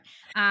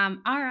All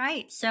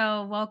right.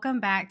 So, welcome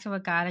back to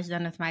What God Has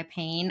Done with My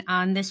Pain.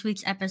 On this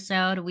week's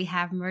episode, we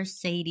have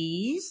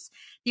Mercedes.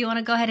 Do you want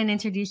to go ahead and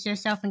introduce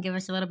yourself and give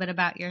us a little bit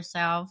about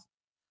yourself?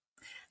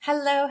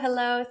 Hello,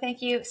 hello.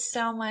 Thank you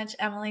so much,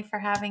 Emily, for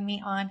having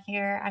me on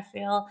here. I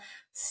feel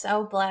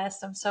so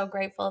blessed. I'm so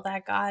grateful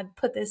that God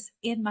put this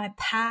in my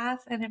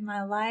path and in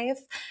my life.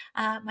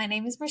 My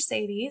name is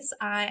Mercedes.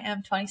 I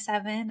am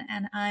 27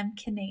 and I'm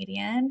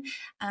Canadian.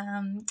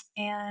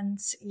 And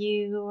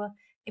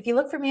if you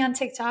look for me on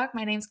TikTok,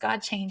 my name's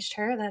God Changed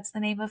Her. That's the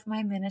name of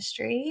my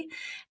ministry.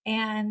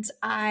 And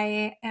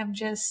I am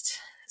just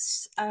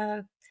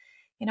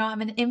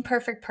I'm an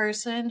imperfect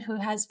person who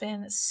has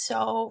been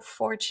so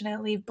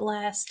fortunately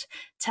blessed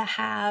to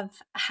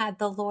have had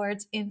the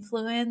Lord's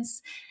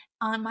influence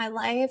on my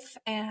life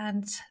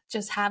and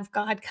just have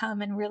God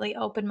come and really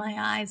open my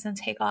eyes and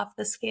take off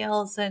the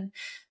scales and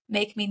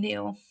make me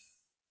new.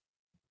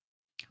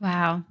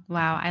 Wow.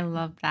 Wow. I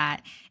love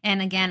that.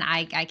 And again,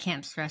 I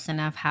can't stress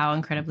enough how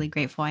incredibly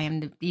grateful I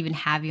am to even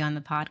have you on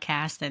the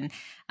podcast. And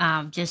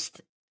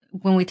just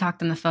when we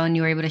talked on the phone,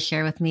 you were able to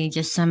share with me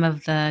just some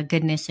of the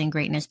goodness and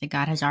greatness that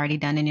God has already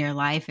done in your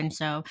life. And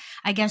so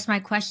I guess my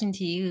question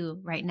to you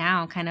right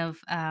now, kind of,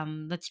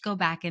 let's go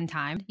back in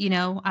time.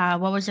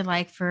 What was it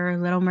like for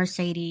little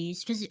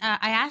Mercedes? Because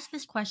I asked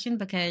this question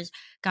because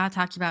God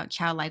talks about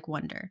childlike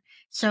wonder.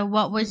 So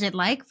what was it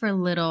like for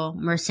little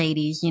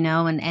Mercedes,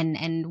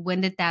 and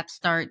when did that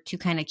start to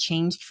kind of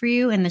change for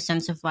you in the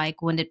sense of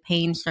like when did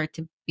pain start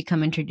to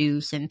become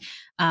introduced and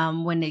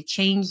when did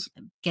change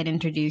get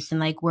introduced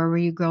and like where were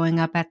you growing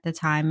up at the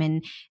time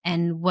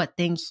and what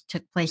things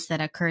took place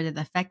that occurred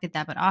that affected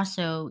that, but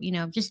also,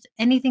 just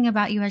anything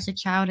about you as a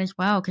child as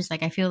well. Cause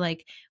like I feel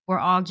like we're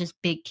all just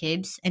big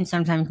kids and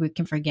sometimes we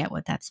can forget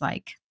what that's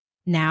like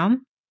now.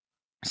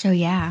 So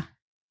yeah.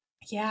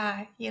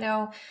 Yeah,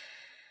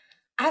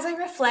 as I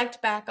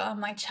reflect back on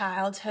my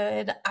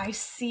childhood, I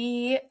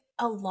see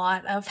a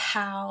lot of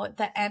how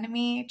the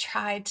enemy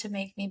tried to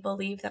make me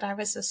believe that I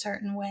was a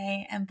certain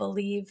way and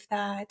believe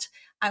that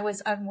I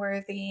was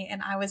unworthy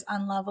and I was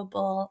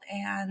unlovable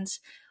and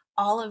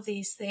all of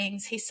these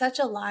things. He's such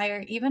a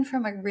liar, even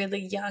from a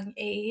really young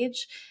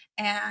age.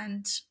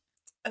 And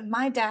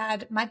my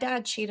dad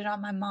cheated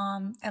on my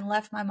mom and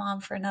left my mom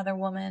for another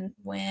woman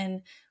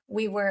when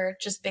we were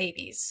just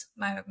babies.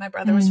 My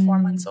brother was 4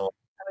 months Mm. old.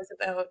 I was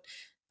about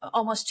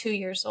almost 2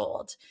 years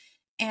old.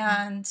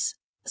 And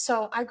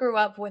so I grew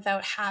up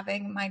without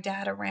having my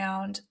dad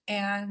around.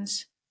 And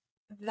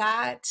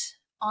that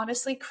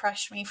honestly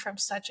crushed me from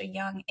such a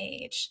young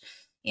age.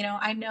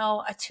 I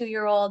know a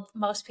 2-year-old,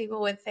 most people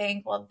would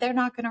think, well, they're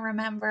not going to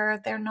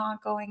remember. They're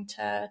not going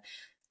to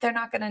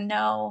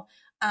know.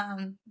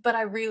 But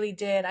I really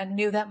did. I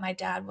knew that my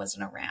dad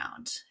wasn't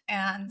around.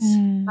 And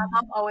my Mm.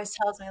 mom always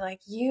tells me, like,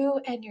 you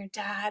and your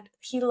dad,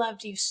 he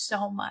loved you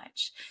so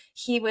much.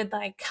 He would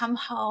like come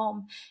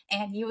home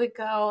and you would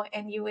go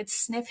and you would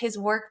sniff his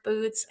work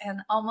boots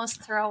and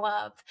almost throw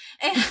up.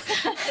 And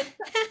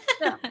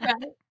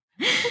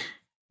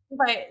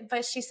right?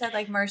 But she said,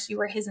 like, Merce, you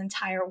were his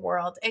entire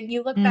world. And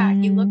you look back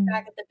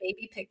Mm. at the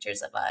baby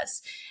pictures of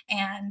us,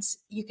 and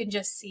you can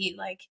just see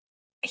like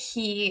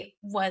he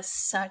was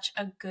such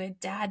a good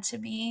dad to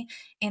me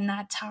in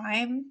that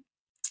time.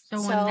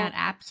 So when that So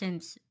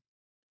absence,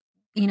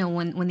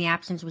 when the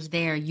absence was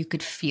there, you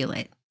could feel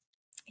it.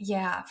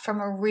 yeah,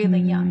 from a really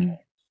young Mm. age.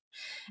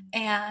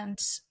 And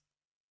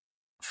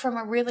from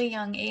a really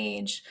young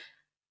age,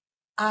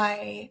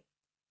 I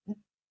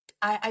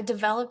I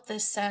developed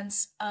this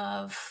sense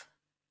of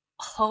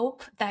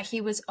hope that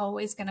he was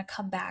always going to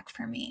come back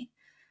for me,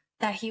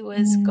 that he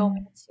was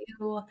going Mm.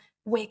 to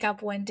wake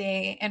up one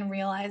day and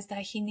realize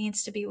that he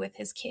needs to be with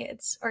his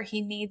kids or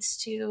he needs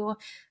to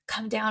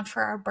come down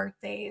for our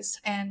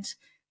birthdays. And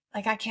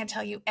like, I can't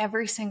tell you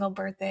every single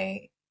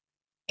birthday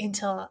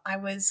until I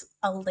was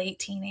a late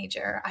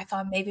teenager. I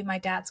thought maybe my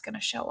dad's going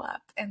to show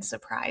up and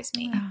surprise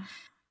me. Oh,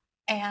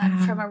 And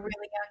wow. from a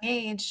really young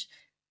age,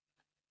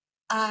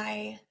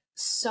 I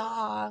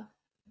saw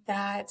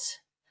that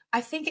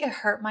I think it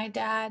hurt my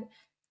dad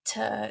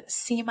to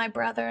see my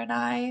brother and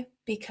I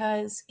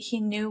because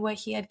he knew what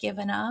he had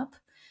given up.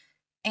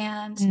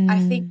 And I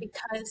think Mm.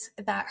 because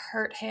that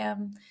hurt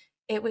him,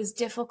 it was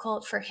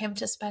difficult for him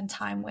to spend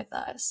time with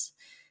us.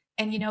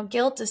 And,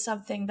 guilt is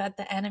something that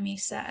the enemy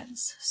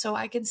sends. So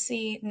I can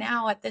see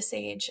now at this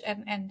age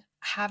and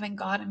having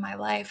God in my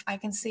life, I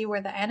can see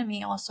where the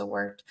enemy also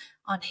worked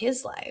on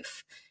his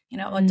life,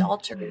 Mm.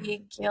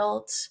 adultery,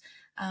 guilt.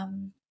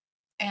 Um,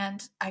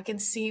 and I can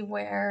see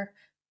where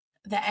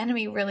the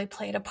enemy really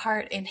played a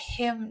part in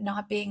him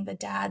not being the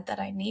dad that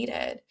I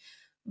needed.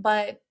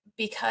 But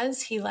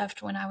because he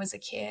left when I was a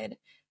kid,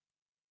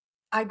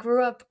 I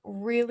grew up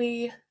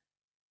really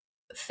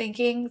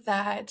thinking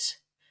that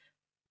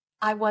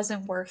I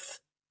wasn't worth,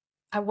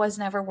 I was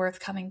never worth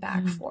coming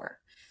back Mm. for.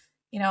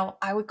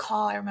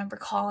 I remember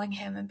calling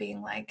him and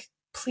being like,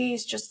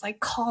 please just like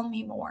call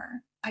me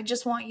more. I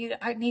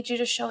need you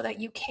to show that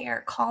you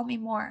care. Call me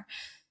more.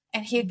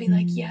 And he'd be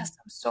like, Mm. yes,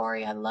 I'm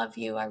sorry. I love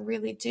you. I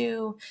really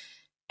do.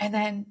 And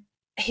then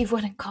he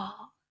wouldn't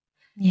call.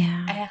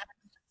 Yeah. And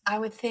I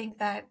would think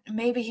that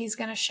maybe he's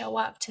going to show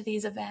up to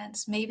these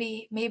events.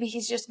 Maybe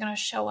he's just going to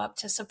show up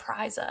to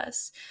surprise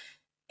us.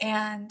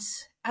 And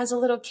as a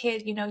little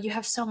kid, you know, you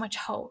have so much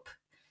hope,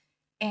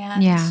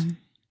 and Yeah.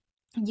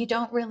 you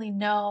don't really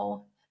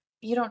know,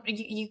 you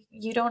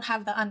don't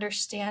have the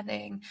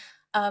understanding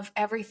of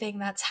everything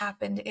that's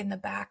happened in the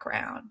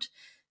background.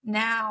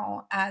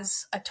 Now,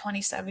 as a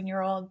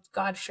 27-year-old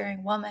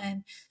God-fearing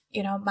woman,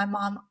 you know, my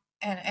mom,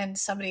 and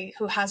somebody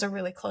who has a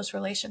really close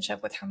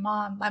relationship with her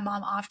mom, my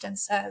mom often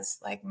says,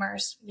 like,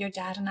 Merce, your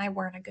dad and I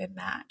weren't a good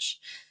match.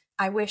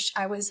 I wish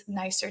I was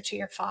nicer to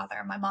your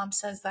father. My mom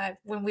says that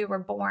when we were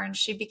born,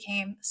 she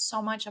became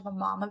so much of a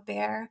mama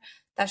bear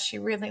that she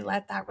really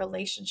let that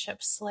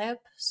relationship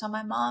slip. So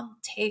my mom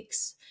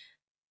takes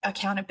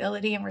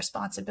accountability and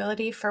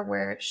responsibility for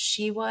where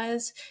she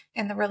was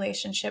in the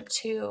relationship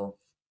too.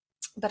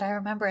 But I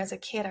remember as a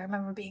kid, I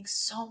remember being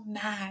so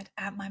mad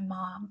at my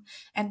mom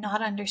and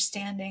not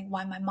understanding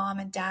why my mom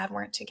and dad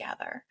weren't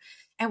together.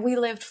 And we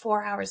lived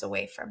 4 hours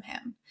away from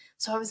him.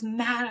 So I was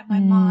mad at my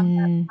mom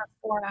that Mm. we were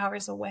 4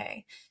 hours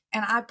away.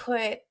 And I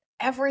put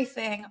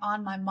everything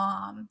on my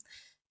mom.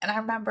 And I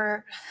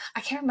remember,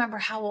 I can't remember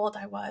how old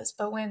I was,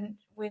 but when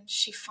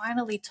she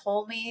finally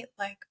told me,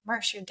 like,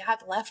 Mersh, your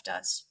dad left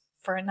us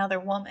for another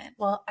woman.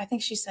 Well, I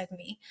think she said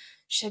me.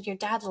 She said, your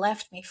dad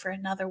left me for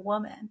another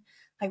woman.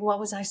 Like, what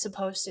was I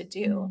supposed to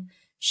do? Mm.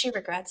 She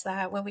regrets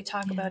that. When we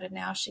talk Yeah. about it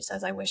now, she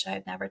says, I wish I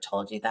had never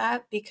told you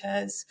that,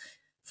 because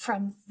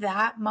from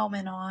that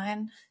moment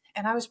on,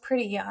 and I was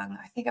pretty young.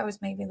 I think I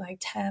was maybe like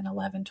 10,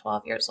 11,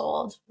 12 years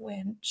old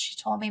when she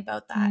told me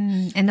about that.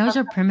 And those But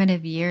are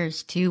primitive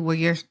years too, where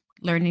you're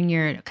learning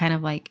your kind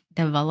of like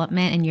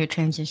development and you're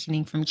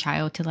transitioning from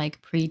child to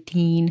like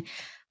preteen.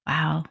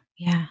 Wow.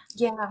 Yeah.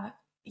 yeah,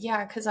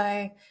 yeah, because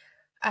I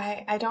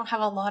don't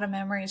have a lot of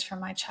memories from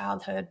my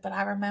childhood, but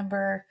I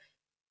remember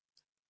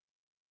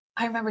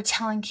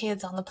telling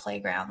kids on the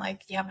playground,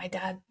 like, yeah, my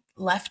dad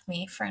left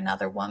me for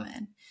another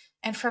woman.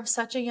 And from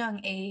such a young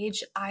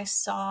age, I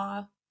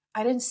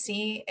didn't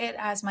see it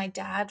as my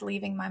dad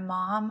leaving my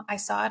mom. I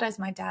saw it as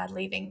my dad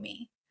leaving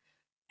me,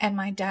 and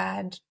my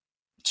dad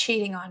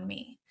cheating on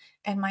me,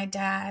 and my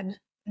dad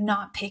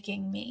not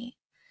picking me.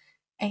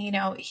 And, you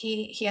know,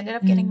 he ended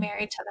up getting Mm.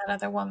 married to that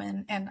other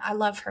woman, and I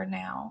love her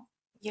now.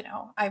 You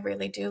know, I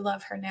really do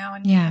love her now,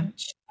 Yeah. and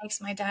she makes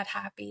my dad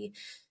happy.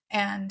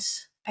 And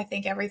I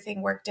think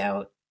everything worked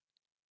out,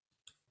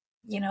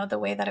 you know, the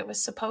way that it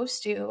was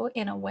supposed to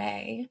in a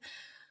way.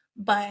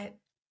 But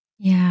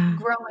Yeah.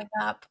 growing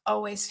up,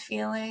 always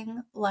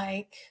feeling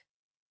like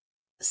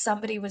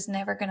somebody was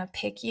never going to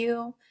pick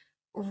you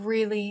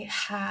really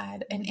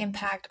had an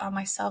impact on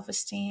my self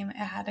esteem. It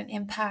had an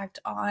impact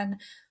on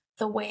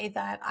the way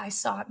that I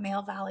sought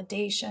male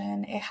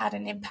validation. It had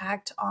an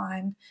impact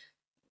on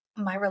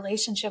my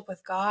relationship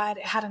with God.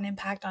 It had an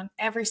impact on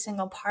every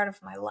single part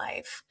of my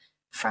life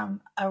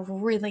from a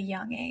really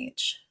young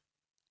age.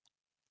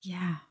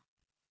 Yeah.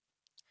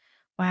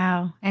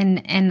 Wow.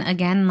 And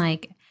again,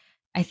 like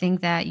I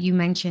think that you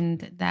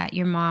mentioned that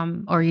your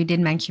mom, or you did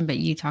mention, but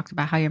you talked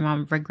about how your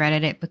mom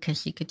regretted it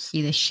because she could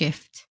see the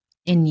shift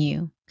in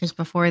you. Because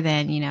before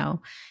then, you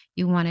know,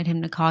 you wanted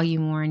him to call you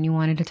more and you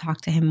wanted to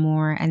talk to him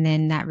more. And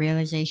then that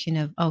realization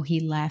of, oh,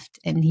 he left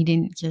and he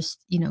didn't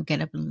just, you know,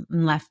 get up and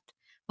left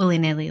willy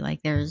nilly.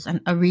 Like there's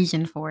a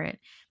reason for it.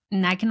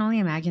 And I can only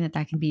imagine that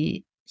that can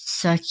be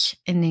such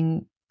an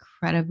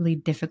incredibly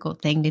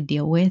difficult thing to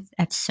deal with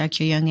at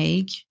such a young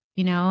age,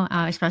 you know,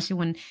 especially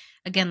when,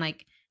 again,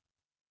 like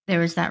there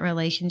was that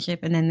relationship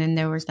and then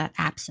there was that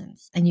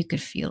absence and you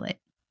could feel it.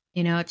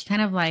 You know, it's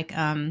kind of like,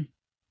 I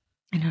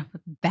don't know, a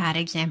bad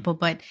example,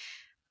 but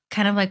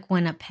kind of like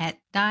when a pet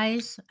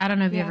dies. I don't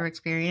know if you Yeah. ever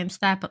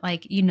experienced that, but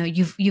like, you know,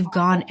 you've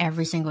gone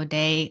every single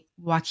day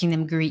watching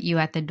them greet you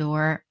at the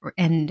door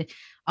and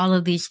all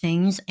of these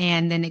things.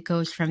 And then it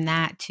goes from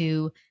that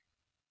to,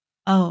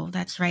 oh,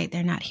 that's right,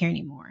 they're not here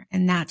anymore.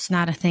 And that's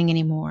not a thing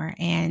anymore.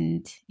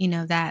 And, you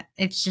know, that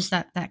it's just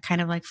that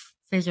kind of like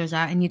fizzles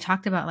out. And you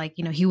talked about like,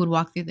 you know, he would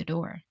walk through the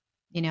door,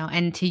 you know,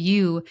 and to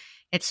you,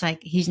 it's like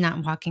he's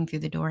not walking through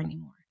the door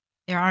anymore.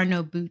 There are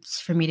no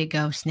boots for me to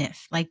go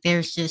sniff. Like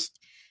there's just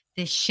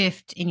this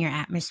shift in your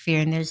atmosphere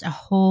and there's a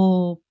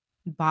whole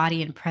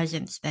body and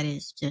presence that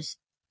is just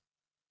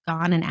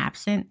gone and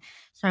absent.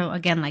 So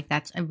again, like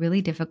that's a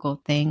really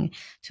difficult thing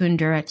to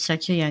endure at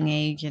such a young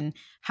age. And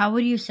how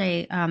would you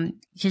say,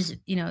 because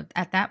you know,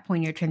 at that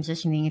point you're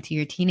transitioning into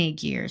your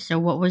teenage years. So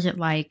what was it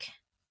like,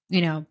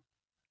 you know,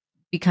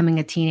 becoming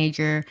a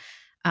teenager?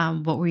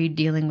 What were you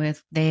dealing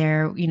with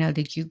there? You know,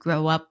 did you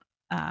grow up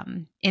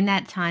in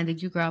that time?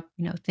 Did you grow up,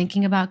 you know,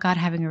 thinking about God,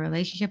 having a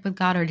relationship with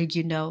God, or did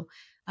you know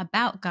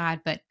about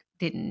God but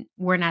didn't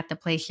weren't at the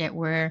place yet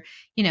where,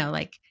 you know,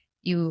 like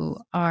you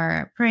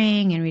are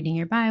praying and reading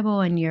your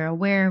Bible and you're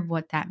aware of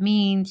what that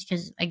means?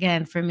 Because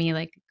again, for me,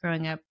 like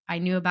growing up, I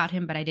knew about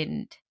him, but I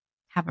didn't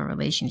have a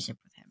relationship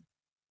with him.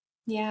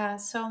 Yeah,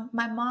 so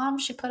my mom,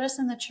 she put us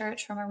in the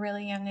church from a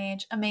really young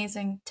age.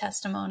 Amazing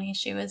testimony.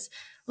 She was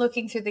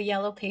looking through the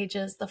yellow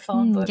pages, the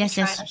phone book, Yes,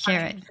 trying yes, to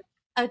share find it.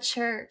 a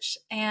church.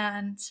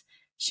 And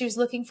she was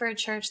looking for a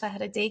church that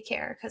had a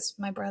daycare because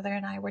my brother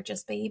and I were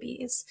just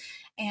babies.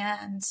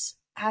 And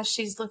as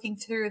she's looking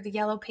through the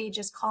yellow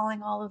pages,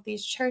 calling all of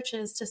these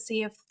churches to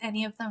see if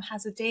any of them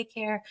has a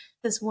daycare,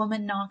 this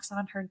woman knocks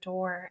on her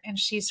door, and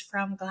she's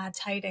from Glad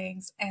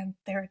Tidings, and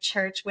they're a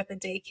church with a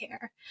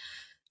daycare.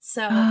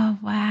 So Oh,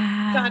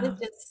 God is wow.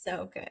 just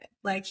so good.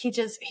 Like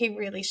he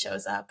really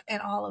shows up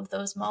in all of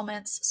those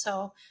moments.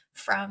 So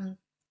from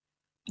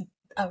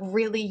a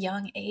really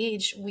young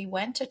age, we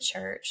went to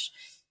church,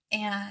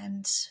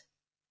 and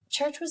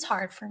church was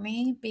hard for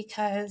me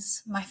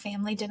because my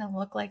family didn't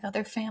look like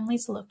other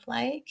families looked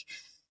like.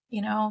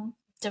 You know,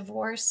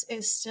 divorce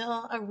is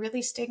still a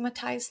really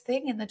stigmatized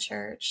thing in the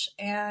church,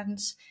 and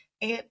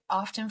it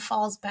often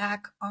falls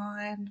back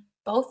on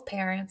both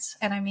parents.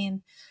 And I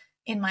mean,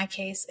 in my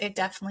case, it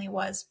definitely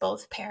was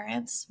both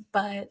parents,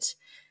 but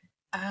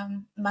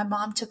my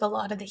mom took a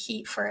lot of the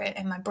heat for it,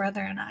 and my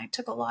brother and I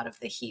took a lot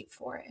of the heat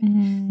for it.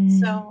 Mm.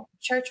 So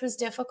church was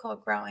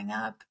difficult growing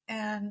up,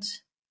 and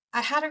I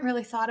hadn't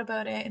really thought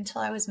about it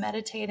until I was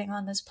meditating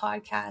on this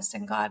podcast,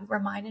 and God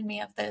reminded me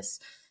of this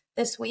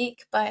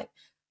week. But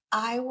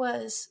I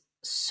was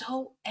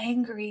so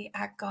angry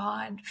at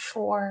God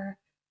for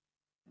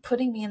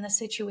putting me in the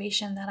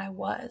situation that I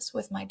was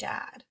with my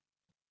dad.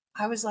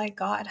 I was like,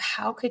 God,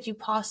 how could you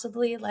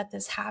possibly let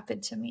this happen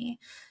to me?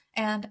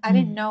 And I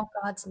didn't Mm. know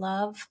God's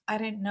love. I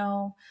didn't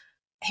know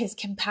his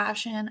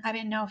compassion. I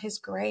didn't know his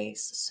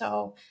grace.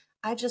 So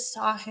I just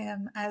saw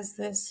him as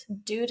this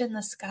dude in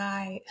the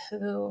sky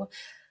who,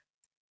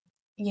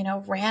 you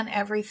know, ran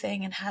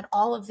everything and had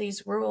all of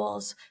these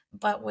rules,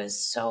 but was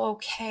so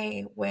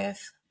okay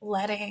with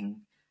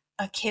letting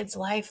a kid's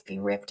life be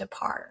ripped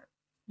apart,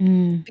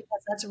 Mm.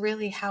 because that's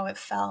really how it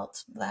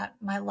felt, that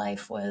my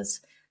life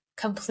was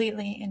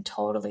completely and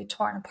totally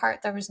torn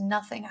apart. There was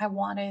nothing I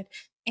wanted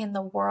in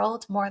the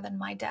world more than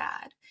my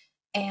dad.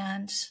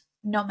 And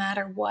no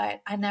matter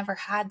what, I never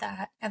had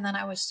that. And then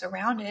I was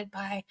surrounded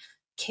by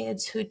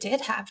kids who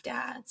did have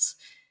dads.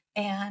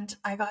 And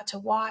I got to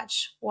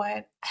watch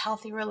what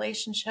healthy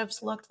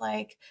relationships looked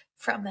like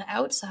from the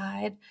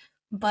outside.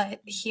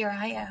 But here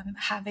I am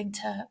having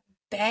to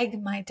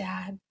beg my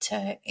dad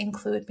to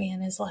include me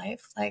in his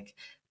life. Like,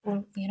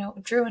 you know,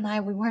 Drew and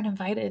I, we weren't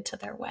invited to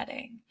their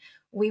wedding.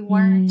 We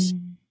weren't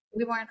Mm.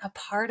 we weren't a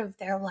part of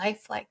their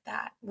life like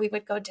that. We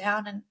would go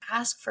down and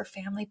ask for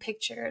family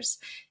pictures,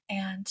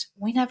 and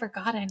we never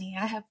got any.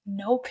 I have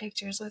no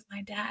pictures with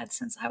my dad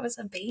since I was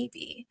a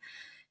baby.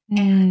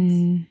 And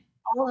Mm.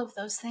 all of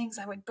those things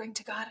I would bring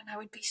to God, and I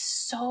would be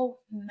so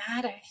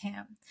mad at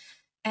him.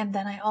 And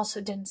then I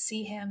also didn't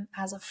see him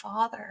as a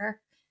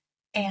father,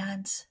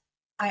 and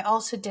I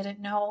also didn't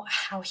know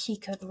how he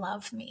could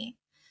love me.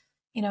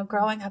 You know,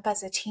 growing up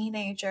as a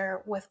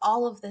teenager with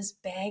all of this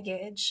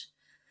baggage,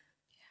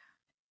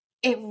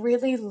 it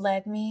really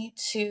led me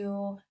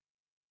to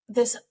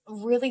this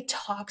really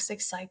toxic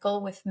cycle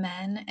with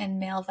men and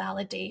male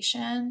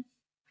validation,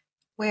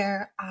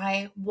 where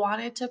I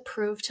wanted to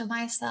prove to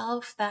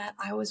myself that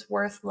I was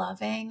worth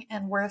loving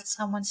and worth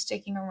someone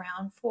sticking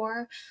around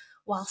for,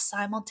 while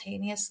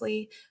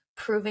simultaneously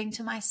proving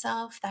to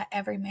myself that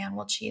every man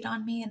will cheat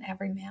on me and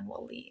every man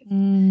will leave.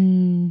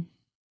 Mm.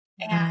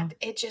 And Wow.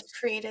 it just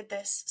created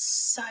this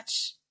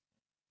such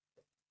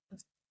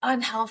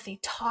unhealthy,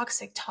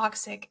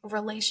 toxic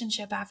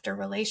relationship after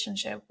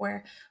relationship,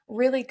 where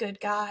really good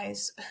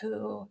guys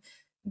who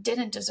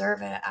didn't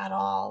deserve it at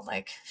all,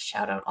 like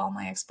shout out all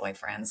my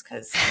ex-boyfriends,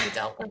 because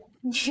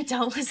you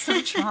dealt with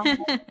some trauma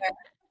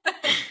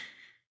there.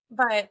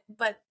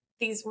 But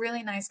these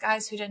really nice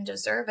guys who didn't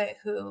deserve it,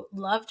 who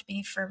loved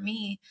me for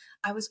me,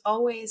 I was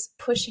always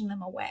pushing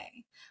them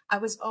away. I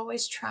was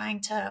always trying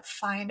to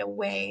find a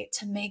way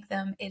to make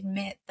them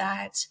admit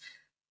that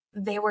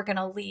they were going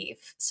to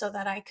leave, so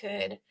that I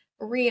could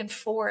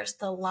reinforce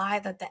the lie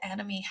that the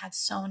enemy had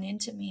sown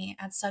into me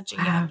at such a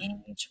young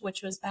Wow. age,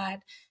 which was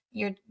that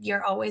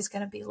you're always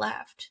going to be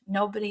left.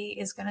 Nobody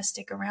is going to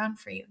stick around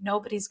for you.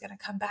 Nobody's going to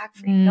come back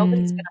for you.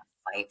 Nobody's going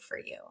Mm. to fight for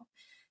you.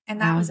 And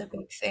that Wow. was a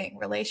big thing.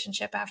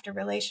 Relationship after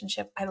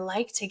relationship, I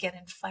like to get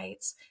in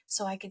fights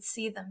so I could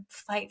see them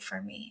fight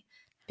for me,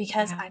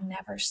 because Wow. I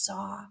never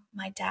saw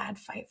my dad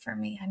fight for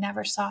me. I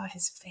never saw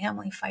his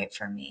family fight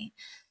for me.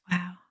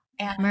 Wow.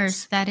 And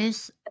Merce, that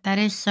is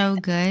so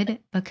good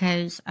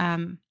because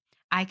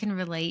I can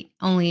relate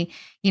only,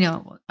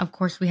 of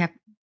course we have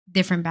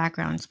different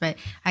backgrounds, but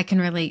I can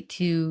relate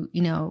to,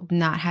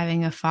 not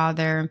having a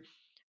father.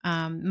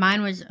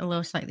 Mine was a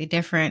little slightly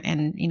different,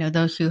 and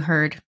those who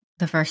heard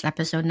the first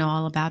episode know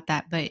all about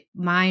that. But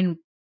mine,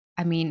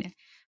 I mean,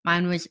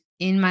 mine was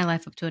in my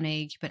life up to an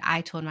age, but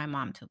I told my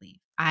mom to leave.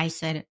 I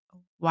said,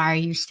 "Why are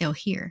you still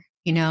here?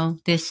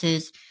 This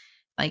is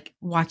like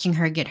watching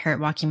her get hurt,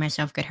 watching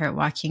myself get hurt,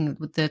 watching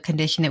the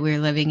condition that we were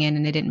living in,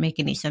 and it didn't make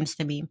any sense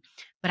to me.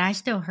 But I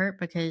still hurt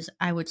because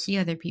I would see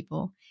other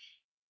people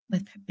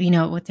with,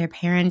 with their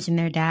parents and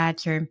their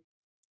dads, or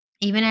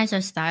even as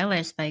a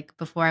stylist, like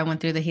before I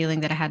went through the healing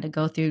that I had to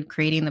go through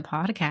creating the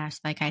podcast,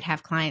 like I'd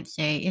have clients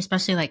say,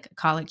 especially like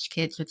college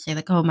kids would say,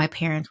 like, oh, my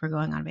parents were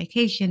going on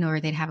vacation, or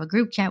they'd have a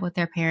group chat with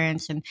their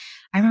parents. And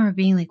I remember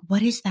being like,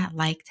 what is that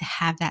like to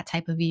have that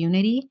type of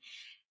unity?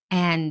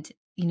 And,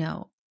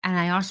 and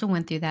I also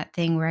went through that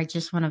thing where I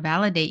just want to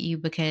validate you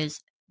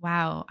because,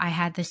 wow, I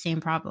had the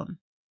same problem,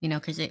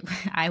 because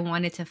I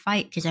wanted to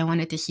fight because I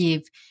wanted to see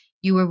if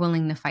you were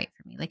willing to fight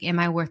for me. Like, am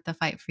I worth the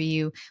fight for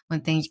you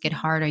when things get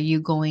hard? Are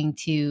you going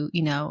to,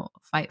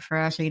 fight for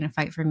us? Are you going to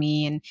fight for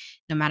me? And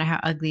no matter how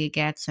ugly it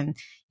gets, and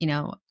I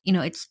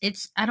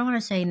don't want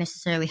to say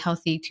necessarily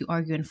healthy to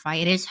argue and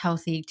fight. It is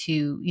healthy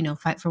to,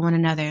 fight for one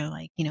another,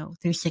 like,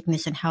 through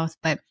sickness and health,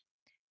 but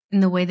in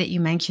the way that you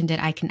mentioned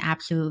it, I can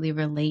absolutely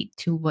relate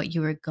to what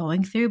you were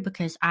going through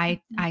because Mhm.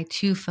 I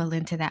too fell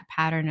into that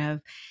pattern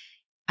of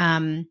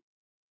um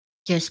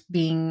just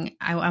being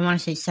I want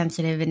to say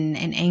sensitive and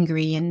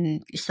angry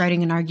and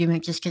starting an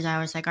argument just because I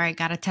was like, all right,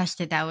 gotta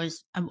test it. That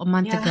was a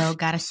month Yeah. ago,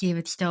 gotta see if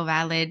it's still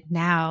valid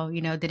now,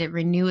 did it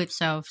renew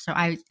itself? So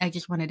I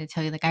just wanted to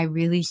tell you, like, I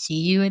really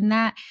see you in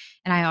that,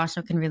 and I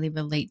also can really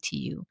relate to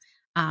you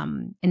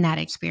in that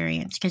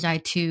experience because I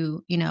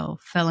too,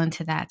 fell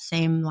into that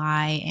same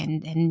lie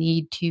and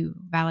need to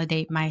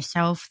validate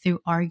myself through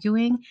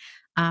arguing.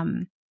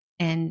 um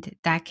and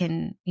that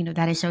can,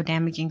 that is so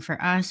damaging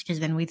for us because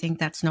then we think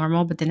that's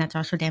normal, but then that's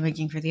also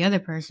damaging for the other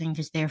person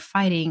because they're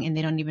fighting and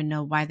they don't even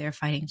know why they're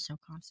fighting so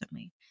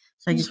constantly.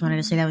 So I just wanted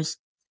to say Mhm. that was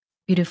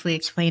beautifully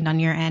explained on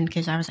your end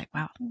because I was like,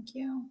 wow. Thank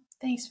you.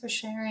 Thanks for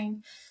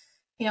sharing.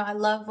 I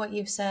love what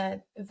you've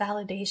said.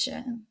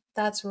 Validation.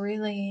 That's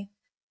really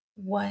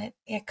what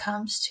it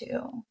comes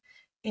to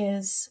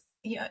is,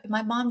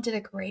 my mom did a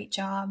great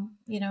job.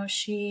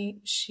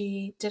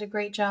 She did a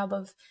great job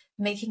of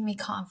making me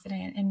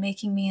confident and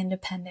making me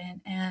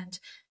independent and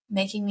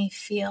making me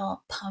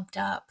feel pumped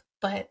up.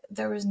 But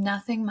there was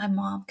nothing my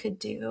mom could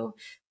do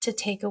to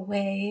take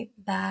away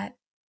that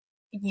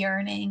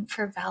yearning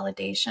for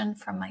validation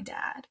from my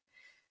dad.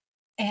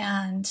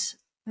 And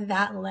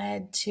that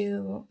led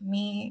to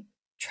me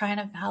trying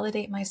to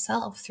validate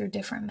myself through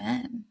different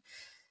men.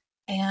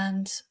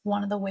 And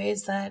one of the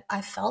ways that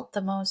I felt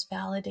the most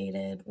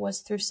validated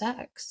was through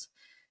sex.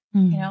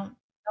 You Mm. know,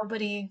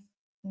 nobody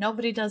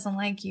nobody doesn't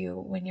like you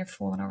when you're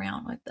fooling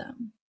around with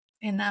them.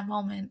 In that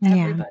moment, Yeah.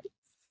 everybody's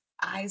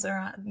eyes are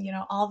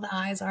on, all the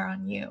eyes are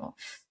on you.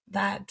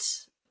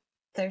 That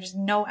there's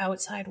no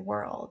outside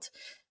world.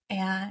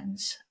 And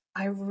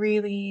I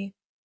really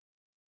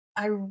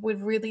I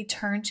would really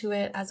turn to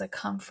it as a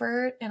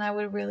comfort, and I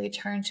would really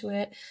turn to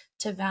it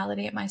to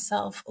validate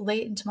myself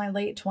late into my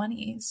late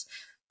 20s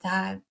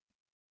that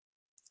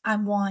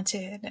I'm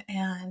wanted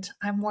and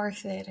I'm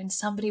worth it and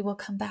somebody will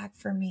come back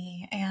for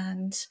me.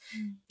 And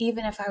Mm.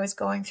 even if I was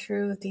going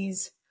through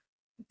these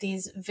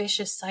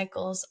vicious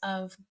cycles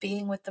of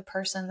being with the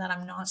person that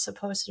I'm not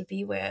supposed to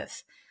be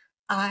with,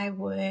 I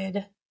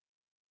would,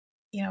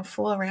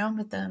 fool around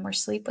with them or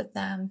sleep with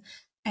them.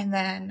 And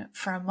then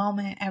for a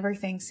moment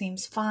everything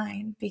seems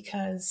fine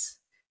because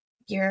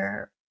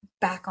you're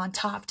back on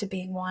top to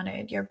being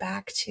wanted. You're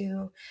back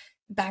to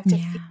Yeah.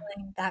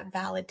 feeling that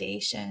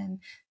validation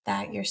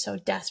that you're so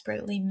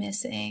desperately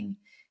missing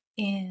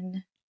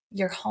in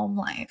your home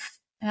life.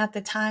 And at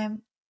the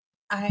time,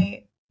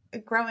 I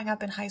growing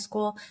up in high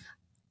school,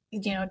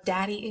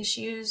 daddy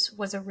issues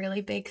was a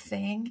really big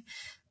thing.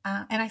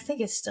 And I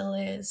think it still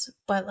is,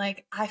 but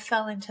like I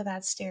fell into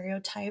that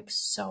stereotype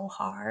so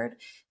hard,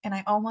 and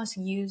I almost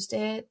used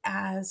it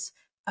as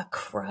a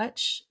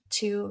crutch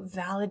to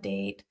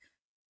validate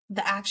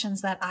the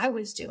actions that I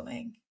was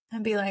doing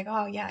and be like,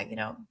 oh, yeah,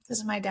 this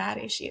is my dad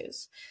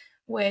issues,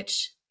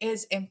 which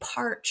is in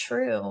part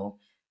true.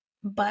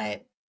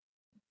 But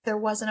there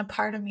wasn't a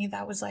part of me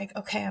that was like,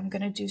 okay, I'm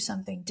going to do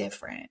something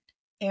different.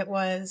 It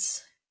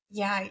was,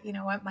 yeah, you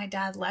know what? My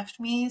dad left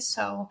me.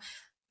 So,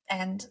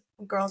 and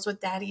girls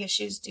with daddy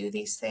issues do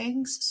these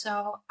things.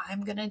 So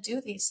I'm going to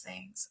do these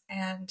things.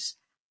 And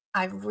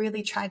I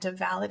really tried to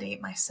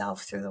validate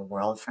myself through the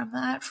world from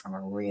that from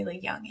a really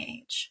young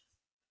age.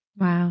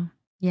 Wow.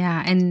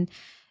 Yeah. And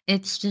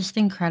it's just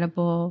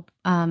incredible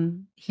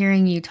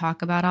hearing you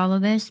talk about all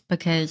of this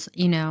because,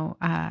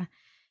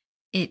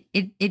 it's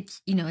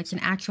it's an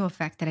actual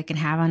effect that it can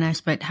have on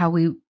us, but how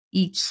we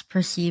each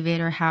perceive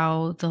it or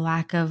how the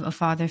lack of a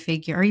father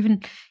figure or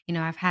even,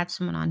 I've had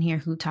someone on here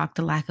who talked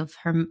the lack of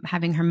her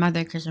having her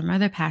mother because her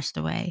mother passed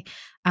away.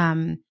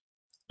 um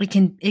it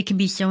can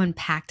be so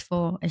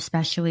impactful,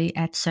 especially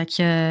at such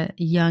a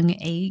young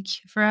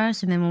age for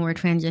us. And then when we're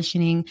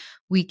transitioning,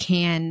 we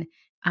can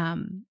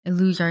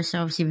lose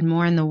ourselves even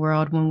more in the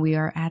world when we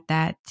are at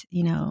that,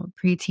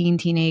 preteen,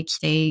 teenage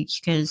stage.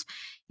 Because,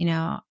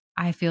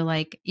 I feel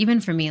like even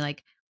for me,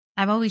 like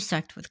I've always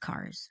sucked with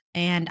cars.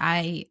 And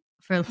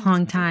for a Me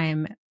long too.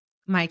 time,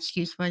 my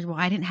excuse was, well,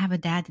 I didn't have a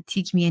dad to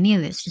teach me any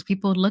of this. Because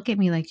people would look at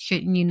me like,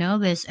 shouldn't you know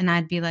this? And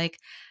I'd be like,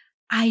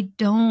 I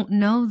don't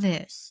know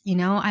this.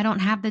 I don't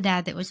have the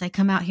dad that was like,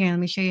 come out here and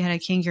let me show you how to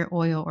change your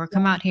oil, or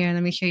come out here and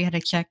let me show you how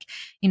to check,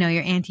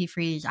 your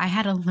antifreeze. I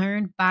had to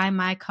learn by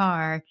my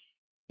car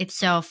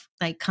itself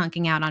like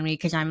conking out on me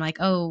because I'm like,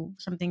 oh,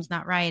 something's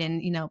not right.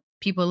 And,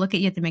 people look at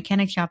you at the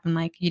mechanic shop and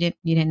like, you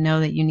didn't know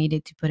that you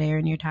needed to put air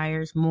in your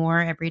tires more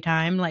every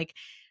time. Like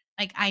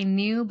I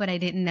knew, but I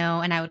didn't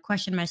know. And I would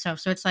question myself.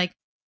 So it's like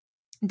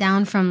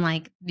down from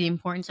like the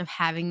importance of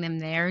having them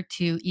there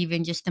to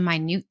even just the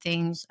minute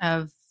things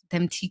of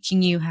them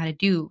teaching you how to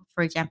do,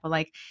 for example,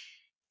 like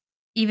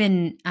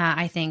even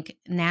I think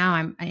now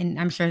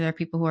I'm sure there are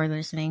people who are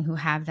listening who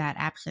have that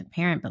absent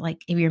parent, but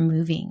like if you're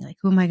moving, like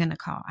who am I going to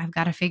call? I've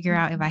got to figure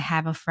out if I Mhm.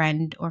 have a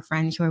friend or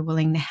friends who are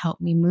willing to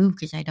help me move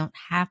because I don't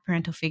have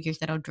parental figures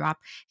that'll drop.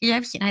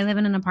 Because I live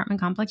in an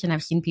apartment complex and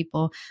I've seen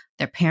people,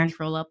 their parents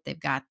roll up, they've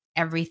got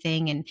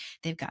everything and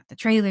they've got the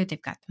trailer, they've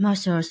got the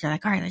muscles. They're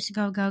like, all right, let's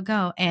go, go,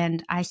 go.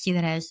 And I see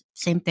that as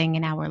same thing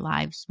in our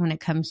lives when it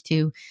comes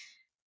to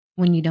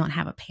when you don't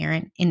have a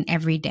parent in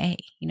every day.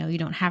 You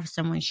don't have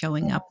someone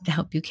showing up to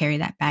help you carry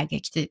that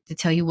baggage, to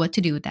tell you what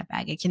to do with that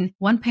baggage. And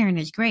one parent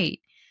is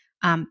great.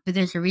 But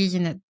there's a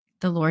reason that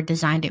the Lord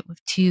designed it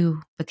with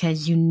two,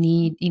 because you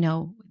need,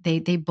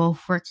 they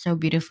both work so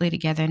beautifully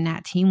together in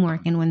that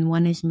teamwork. And when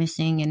one is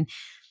missing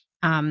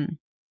um,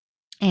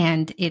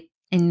 and it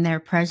and their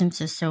presence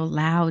is so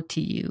loud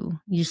to you,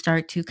 you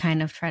start to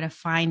kind of try to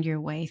find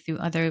your way through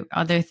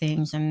other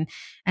things and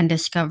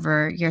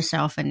discover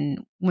yourself. And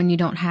when you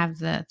don't have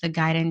the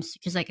guidance,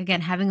 because like again,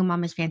 having a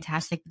mom is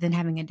fantastic, but then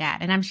having a dad,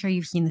 and I'm sure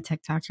you've seen the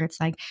TikToks where it's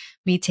like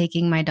me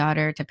taking my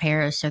daughter to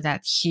Paris so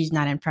that she's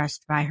not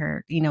impressed by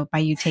her, by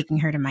you taking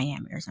her to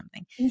Miami or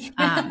something.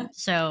 Yeah.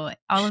 So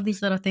all of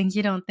these little things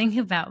you don't think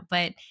about,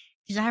 but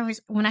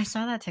because when I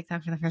saw that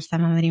TikTok for the first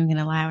time, I'm not even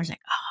gonna lie, I was like,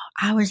 oh,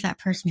 I was that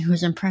person who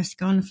was impressed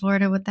going to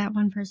Florida with that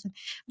one person.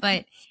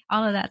 But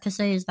all of that to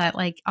say is that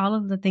like all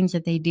of the things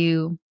that they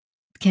do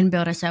can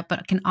build us up,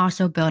 but can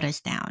also build us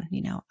down,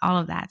 all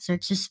of that. So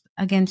it's just,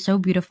 again, so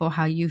beautiful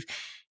how you've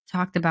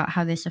talked about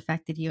how this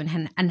affected you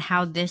and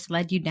how this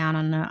led you down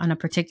on a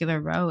particular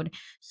road.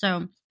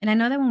 So, and I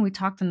know that when we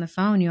talked on the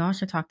phone, you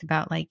also talked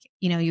about like,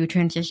 you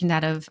transitioned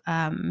out of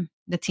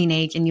the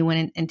teenage and you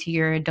went into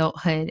your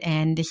adulthood.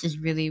 And this is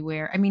really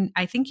where, I mean,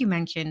 I think you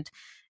mentioned,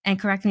 and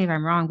correct me if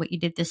I'm wrong, but you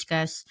did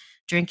discuss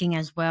drinking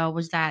as well.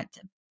 Was that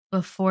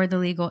before the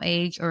legal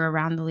age or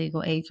around the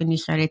legal age when you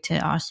started to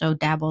also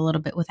dabble a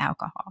little bit with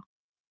alcohol?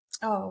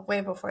 Oh,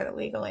 way before the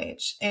legal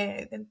age.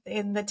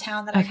 In the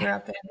town that I Okay. grew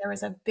up in, there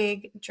was a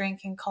big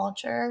drinking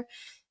culture.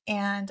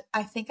 And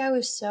I think I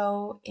was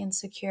so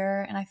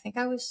insecure and I think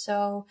I was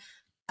so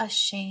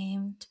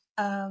ashamed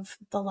of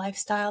the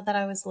lifestyle that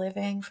I was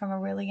living from a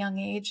really young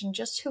age and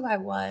just who I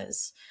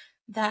was,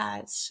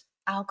 that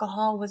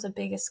alcohol was a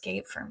big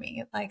escape for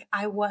me. Like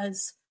I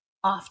was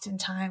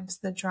oftentimes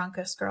the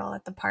drunkest girl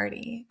at the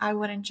party. I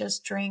wouldn't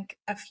just drink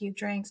a few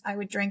drinks, I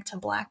would drink to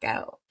black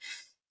out.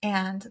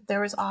 And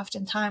there was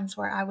often times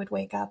where I would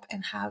wake up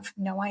and have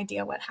no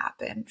idea what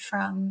happened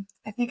from,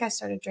 I think I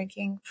started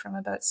drinking from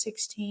about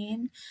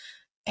 16.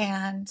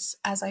 And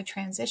as I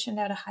transitioned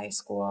out of high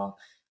school,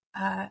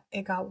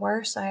 it got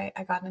worse. I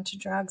got into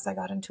drugs, I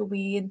got into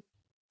weed,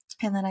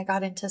 and then I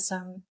got into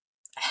some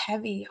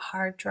heavy,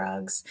 hard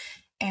drugs.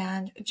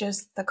 And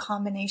just the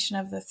combination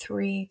of the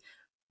three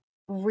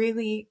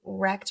really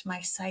wrecked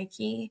my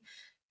psyche.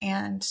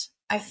 And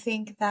I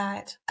think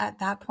that at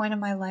that point in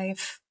my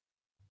life,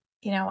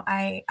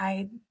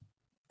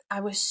 I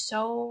was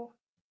so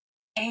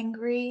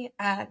angry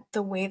at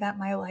the way that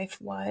my life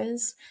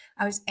was.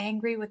 I was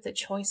angry with the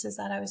choices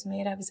that I was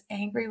made. I was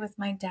angry with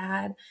my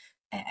dad.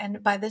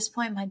 And by this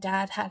point, my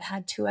dad had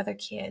had two other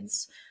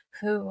kids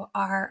who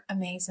are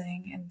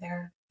amazing and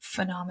they're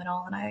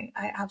phenomenal. And I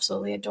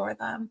absolutely adore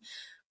them.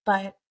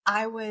 But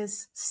I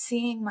was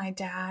seeing my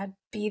dad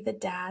be the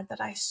dad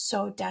that I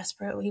so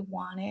desperately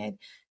wanted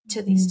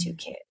to these two Mm.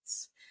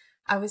 kids.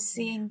 I was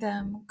seeing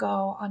them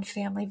go on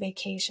family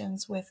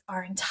vacations with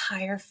our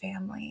entire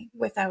family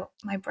without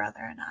my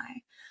brother and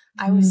I.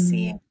 I was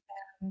seeing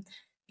Mm.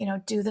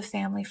 them, do the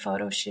family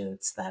photo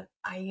shoots that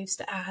I used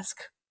to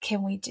ask,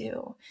 can we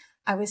do?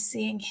 I was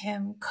seeing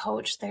him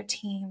coach their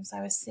teams.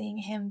 I was seeing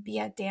him be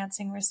at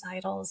dancing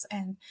recitals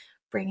and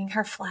bringing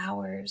her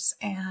flowers,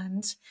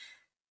 and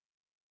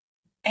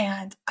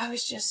I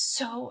was just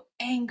so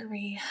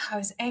angry. I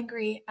was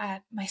angry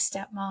at my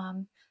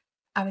stepmom.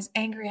 I was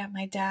angry at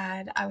my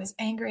dad. I was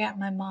angry at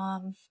my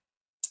mom.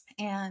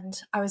 And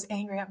I was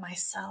angry at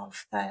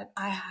myself that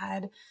I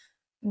had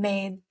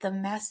made the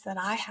mess that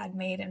I had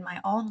made in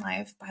my own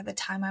life by the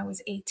time I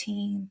was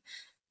 18,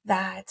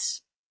 that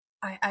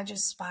I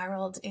just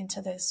spiraled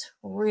into this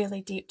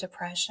really deep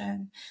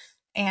depression.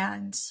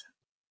 And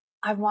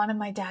I wanted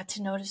my dad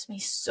to notice me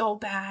so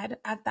bad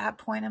at that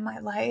point in my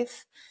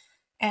life.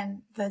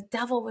 And the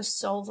devil was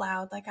so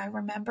loud. Like I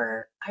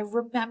remember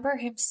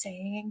him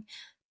saying,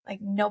 like,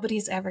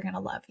 nobody's ever going to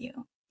love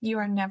you. You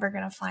are never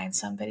going to find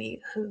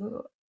somebody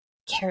who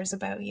cares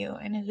about you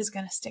and who's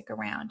going to stick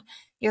around.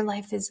 Your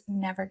life is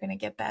never going to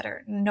get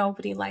better.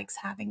 Nobody likes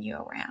having you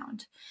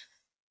around.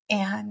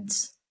 And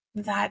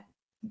that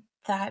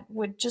that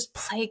would just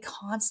play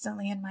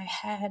constantly in my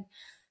head,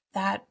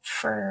 that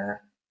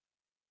for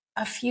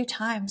a few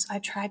times I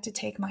tried to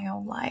take my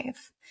own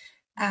life.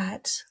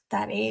 at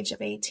that age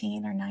of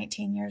 18 or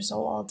 19 years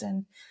old.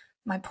 And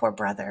my poor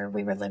brother,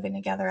 we were living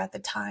together at the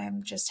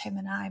time, just him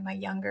and I. My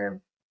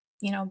younger,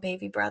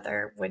 baby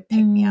brother would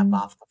pick me up Mm,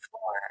 off the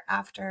floor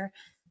after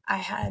I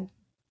had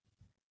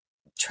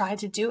tried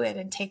to do it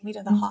and take me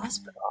to the mm.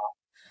 hospital.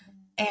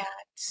 And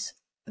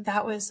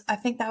I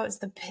think that was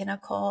the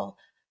pinnacle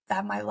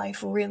that my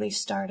life really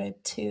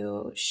started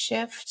to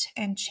shift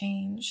and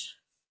change.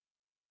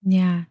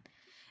 Yeah.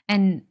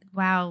 And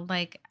wow,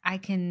 like I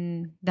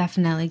can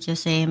definitely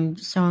just say I'm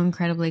so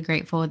incredibly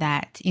grateful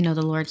that, the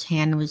Lord's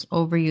hand was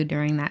over you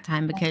during that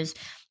time, because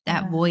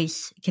that Amen.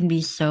 voice can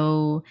be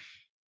so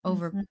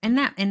over, Mhm. in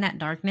that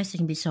darkness, it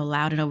can be so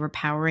loud and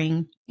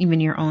overpowering even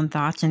your own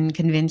thoughts, and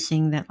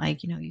convincing that,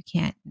 like, you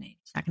can't,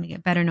 it's not going to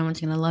get better, no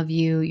one's going to love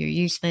you, you're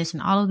useless,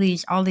 and all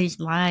these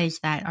lies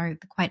that are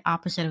quite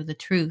opposite of the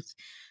truth.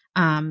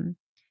 Um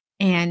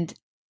and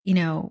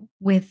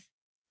with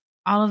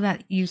all of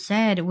that you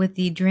said, with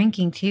the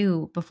drinking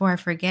too, before I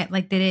forget,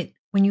 like, did it,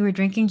 when you were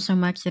drinking so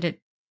much, did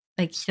it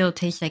like still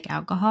taste like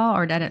alcohol,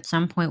 or that at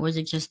some point was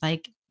it just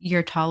like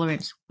your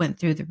tolerance went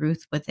through the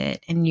roof with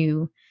it, and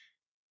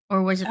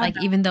or was it Oh, like,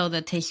 even though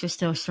the taste was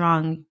still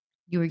strong,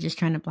 you were just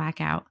trying to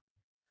black out?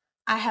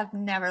 I have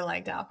never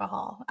liked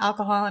alcohol.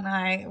 Alcohol and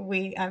I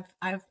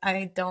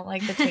don't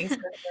like the taste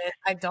of it.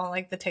 I don't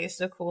like the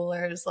taste of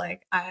coolers.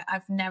 Like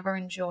I've never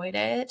enjoyed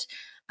it.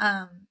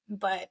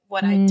 But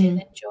what I did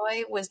Mm,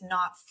 enjoy was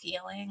not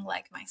feeling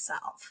like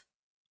myself.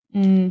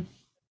 mm.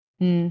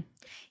 Mm,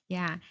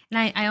 yeah.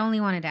 And I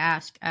only wanted to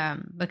ask,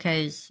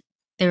 because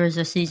there was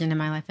a season in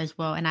my life as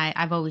well, and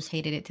I've always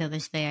hated it till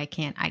this day. I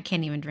can't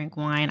even drink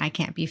wine. I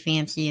can't be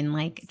fancy and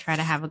like try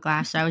to have a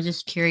glass. So I was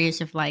just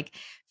curious if, like,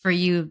 for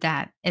you,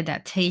 if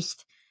that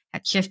taste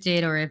had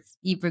shifted, or if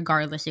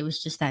regardless it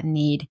was just that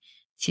need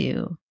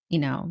to,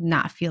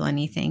 not feel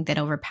anything that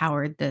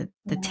overpowered the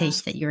Yeah.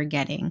 taste that you were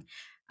getting.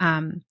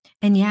 And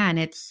yeah, and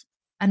it's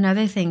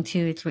another thing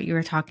too, it's what you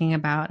were talking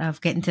about,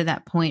 of getting to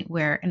that point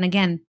where, and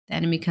again, the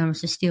enemy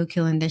comes to steal,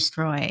 kill, and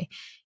destroy,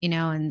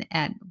 and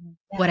at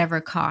Yeah.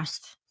 whatever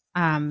cost.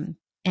 And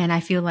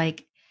I feel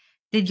like,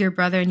 did your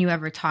brother and you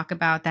ever talk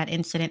about that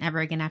incident ever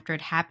again after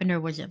it happened, or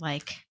was it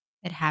like,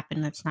 it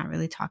happened, let's not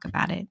really talk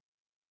about it?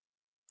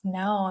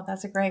 No,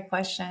 that's a great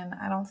question.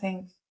 I don't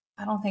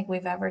think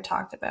we've ever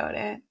talked about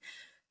it.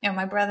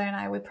 My brother and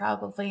I, we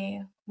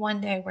probably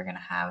one day we're gonna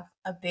have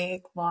a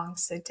big long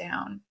sit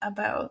down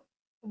about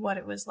what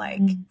it was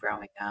like Mm.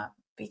 growing up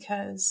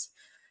because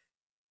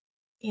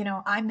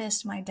I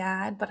missed my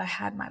dad, but I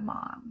had my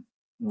mom.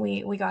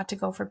 We got to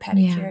go for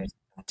Yeah. pedicures,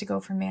 got to go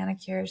for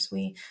manicures.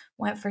 We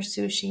went for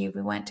sushi.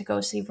 We went to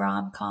go see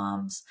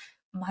rom-coms.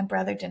 My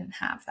brother didn't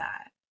have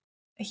that.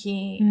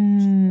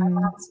 My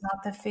Mm. mom's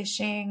not the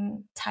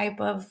fishing type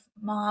of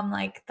mom,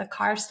 like the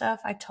car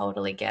stuff. I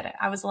totally get it.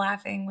 I was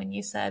laughing when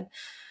you said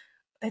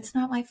it's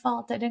not my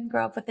fault I didn't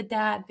grow up with a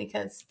dad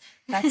because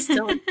that's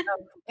still a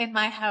joke in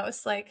my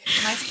house. Like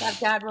my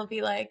stepdad will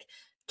be like,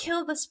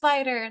 kill the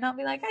spider. And I'll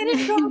be like, I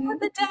didn't grow up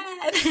with a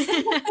dad.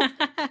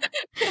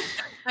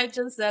 I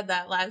just said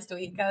that last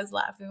week. I was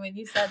laughing when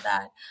you said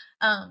that.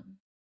 Um,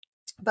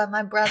 but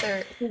my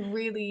brother,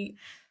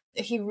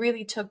 he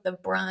really took the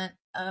brunt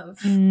of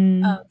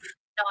Mm.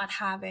 not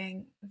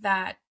having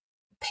that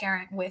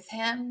parent with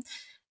him.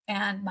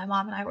 And my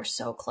mom and I were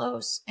so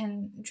close,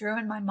 and Drew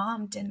and my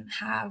mom didn't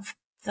have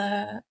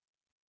the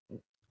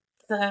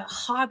the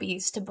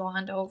hobbies to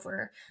bond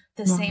over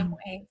the same Wow.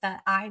 way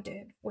that I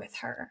did with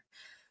her.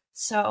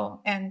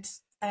 So, and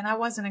I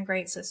wasn't a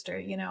great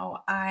sister,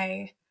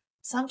 I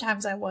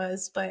sometimes I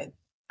was, but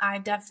I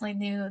definitely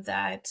knew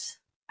that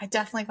I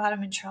definitely got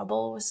him in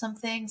trouble with some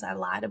things. I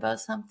lied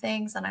about some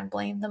things and I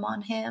blamed them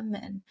on him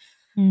and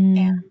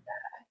Mm.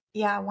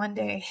 yeah, one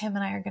day him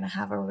and I are going to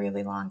have a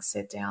really long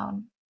sit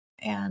down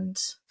and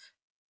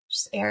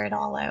just air it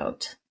all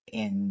out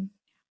in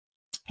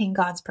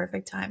God's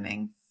perfect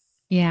timing.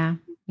 Yeah,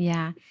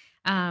 yeah.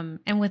 And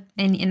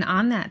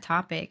on that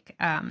topic,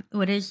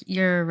 what is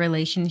your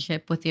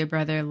relationship with your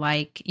brother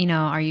like?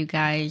 Are you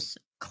guys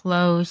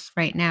close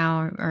right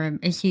now, or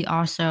is he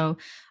also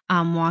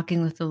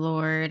walking with the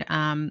Lord,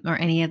 or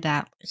any of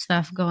that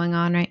stuff going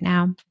on right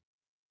now?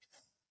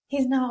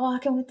 He's not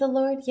walking with the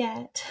Lord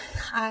yet.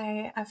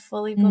 I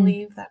fully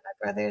Mm, believe that my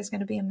brother is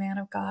going to be a man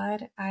of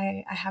God.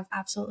 I have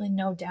absolutely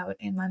no doubt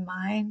in my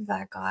mind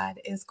that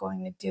God is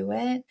going to do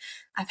it.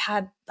 I've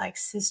had like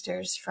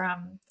sisters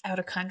from out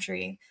of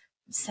country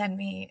send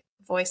me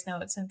voice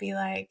notes and be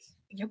like,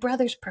 your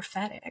brother's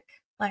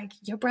prophetic. Like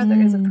your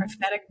brother is a mm,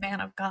 prophetic man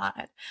of God.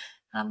 And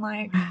I'm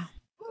like, wow.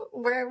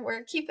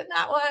 we're keeping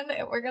that one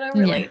and we're gonna Yeah.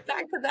 relate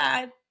back to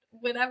that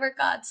whenever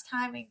God's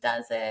timing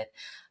does it.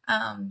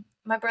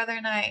 My brother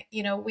and I,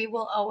 we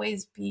will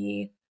always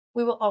be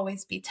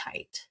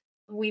tight.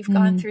 We've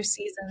gone Mm, through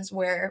seasons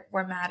where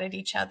we're mad at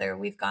each other.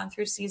 We've gone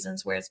through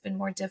seasons where it's been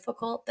more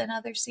difficult than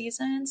other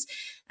seasons,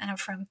 and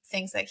from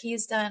things that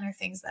he's done or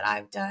things that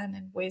I've done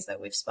and ways that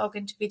we've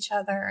spoken to each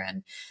other.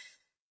 And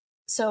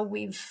so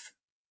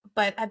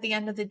but at the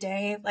end of the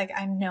day, like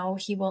I know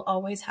he will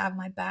always have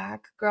my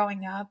back.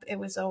 Growing up, it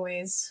was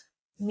always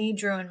me,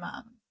 Drew, and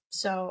mom.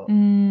 So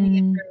me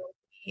and Mm,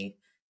 Drew,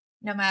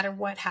 no matter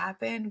what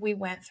happened, we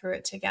went through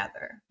it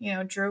together. You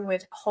know, Drew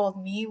would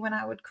hold me when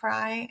I would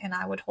cry, and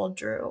I would hold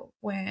Drew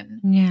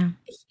when yeah.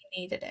 he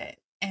needed it.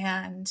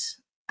 And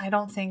I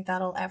don't think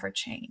that'll ever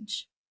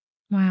change.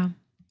 Wow.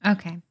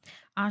 Okay.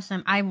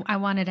 Awesome. I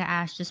wanted to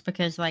ask just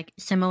because like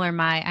similar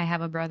my I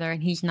have a brother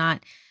and he's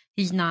not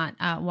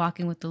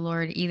walking with the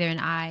Lord either, and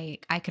I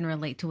can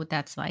relate to what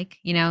that's like,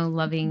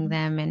 loving Mhm.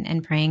 them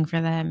and praying for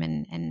them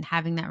and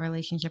having that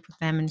relationship with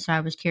them, and so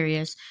I was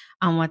curious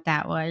on what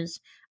that was.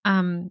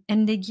 And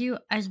did you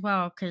as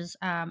well, cuz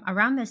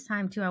around this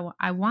time too,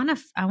 I want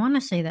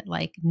to say that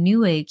like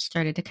new age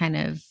started to kind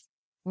of,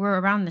 we're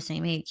around the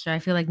same age, so I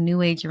feel like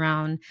new age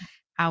around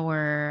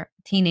our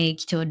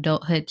teenage to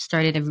adulthood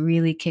started to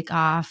really kick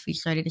off. We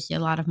started to see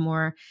a lot of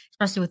more,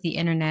 especially with the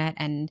internet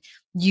and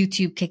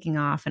YouTube kicking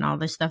off and all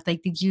this stuff.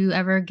 Like, did you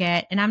ever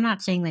get, and I'm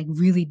not saying like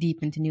really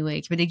deep into new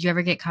age, but did you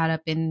ever get caught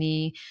up in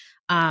the,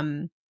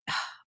 um,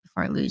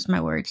 before I lose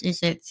my words,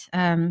 is it,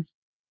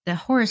 the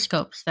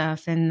horoscope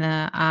stuff and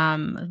the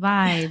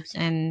vibes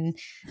and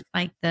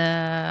like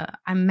the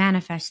I'm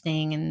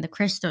manifesting and the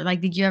crystal,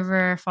 like did you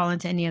ever fall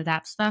into any of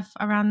that stuff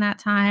around that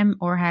time,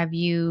 or have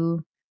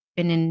you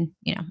been in,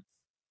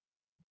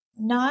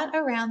 Not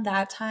around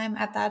that time.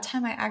 At that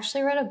time, I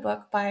actually read a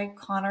book by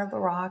Connor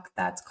LaRock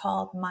that's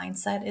called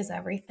Mindset is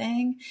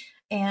Everything.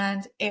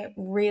 And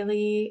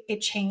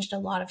it changed a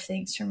lot of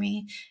things for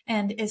me.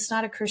 And it's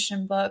not a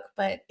Christian book,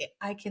 but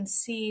I can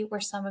see where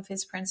some of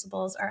his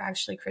principles are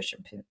actually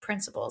Christian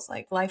principles,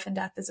 like life and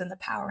death is in the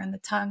power in the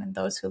tongue, and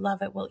those who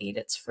love it will eat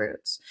its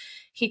fruits.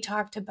 He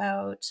talked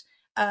about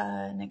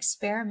an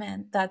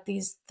experiment that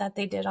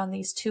they did on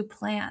these two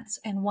plants.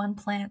 And one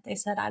plant, they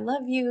said, "I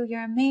love you,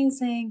 you're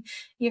amazing,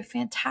 you're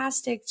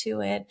fantastic,"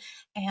 to it.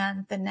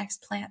 And the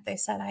next plant, they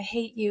said, "I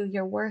hate you,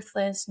 you're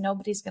worthless,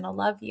 nobody's going to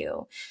love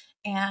you."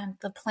 And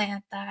the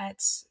plant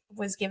that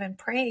was given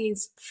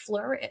praise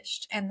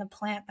flourished, and the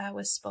plant that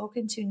was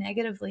spoken to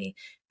negatively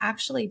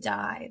actually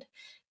died.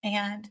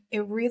 And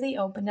it really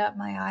opened up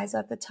my eyes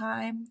at the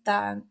time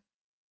that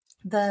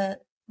the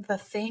the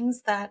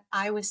things that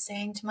I was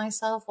saying to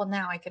myself, well,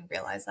 now I can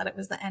realize that it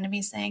was the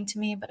enemy saying to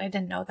me, but I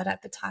didn't know that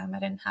at the time. I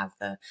didn't have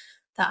the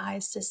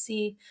eyes to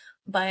see.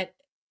 But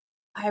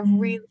I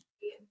really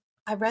yeah.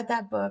 I read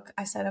that book.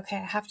 I said, okay,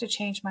 I have to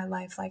change my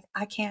life. Like,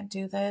 I can't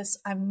do this.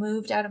 I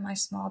moved out of my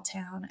small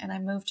town and I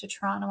moved to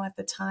Toronto at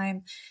the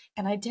time.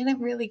 And I didn't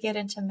really get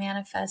into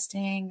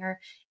manifesting or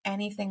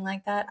anything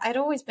like that. I'd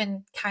always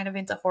been kind of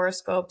into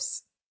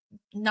horoscopes,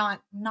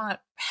 not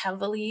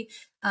heavily,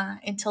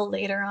 until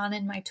later on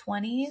in my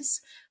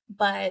 20s.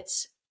 But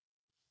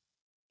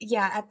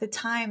yeah, at the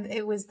time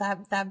it was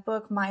that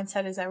book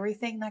Mindset is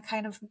Everything that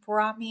kind of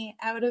brought me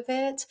out of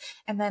it.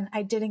 And then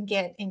I didn't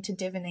get into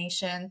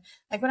divination.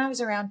 Like when I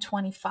was around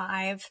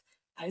 25,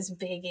 I was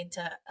big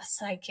into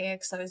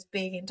psychics. I was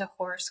big into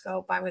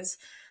horoscope. I was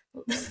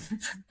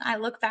I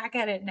look back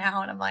at it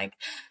now and I'm like,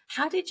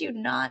 how did you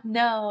not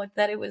know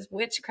that it was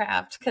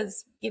witchcraft?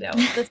 Because,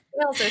 the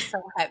scales are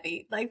so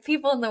heavy. Like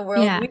people in the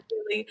world, Yeah.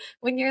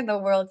 when you're in the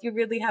world, you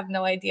really have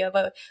no idea.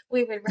 But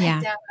we would write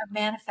Yeah. down our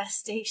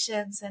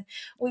manifestations and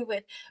we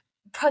would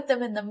put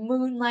them in the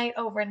moonlight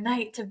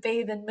overnight to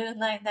bathe in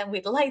moonlight, and then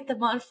we'd light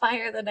them on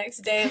fire the next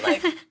day.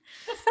 Like,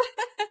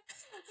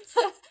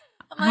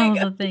 I'm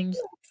like, All the things.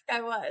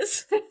 I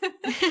was.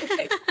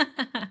 Like,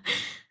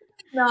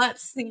 not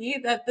see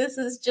that this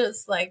is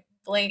just like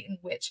blatant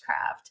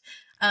witchcraft.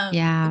 But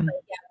Yeah.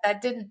 yeah,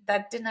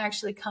 that didn't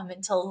actually come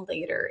until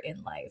later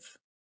in life.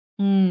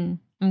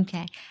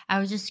 Okay. I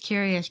was just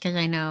curious because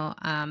I know,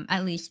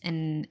 at least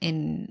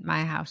in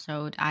my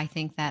household, I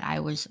think that I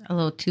was a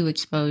little too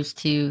exposed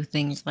to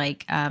things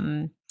like,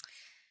 not,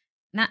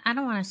 I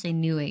don't want to say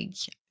new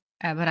age,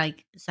 but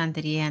like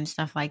Santeria and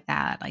stuff like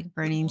that, like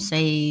burning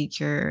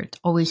sage or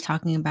always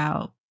talking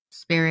about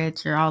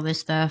spirits or all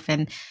this stuff,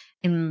 and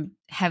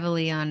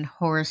heavily on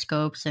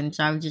horoscopes. And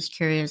so I was just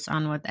curious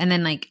on what, and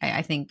then like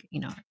I think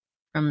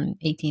from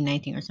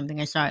 1819 or something,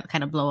 I saw it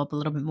kind of blow up a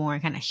little bit more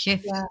and kind of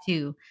shift Yeah.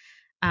 too.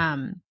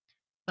 Um,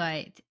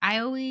 but I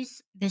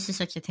always, this is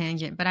such a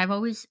tangent, but I've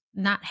always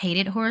not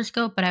hated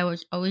horoscope, but I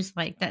was always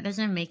like, that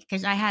doesn't make,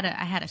 because I had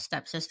a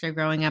stepsister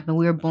growing up and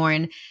we were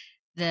born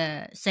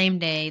the same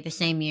day, the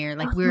same year.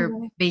 Like we were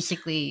Oh,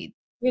 basically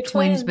you're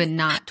twins, but twins.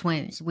 not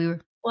twins. We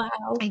were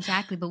Wow.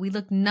 exactly, but we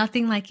looked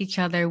nothing like each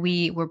other.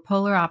 We were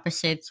polar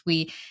opposites.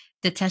 We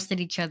detested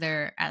each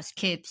other as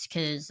kids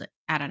because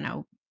I don't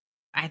know.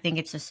 I think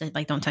it's just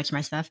like don't touch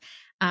my stuff.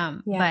 Yeah.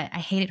 But I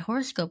hated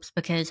horoscopes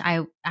because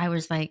I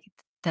was like,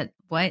 that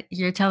what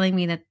you're telling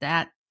me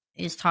that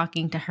is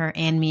talking to her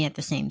and me at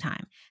the same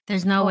time.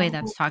 There's no way Oh,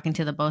 that's talking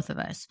to the both of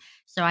us.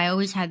 So I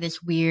always had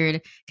this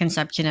weird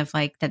conception of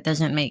like that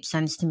doesn't make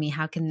sense to me.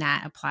 How can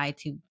that apply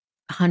to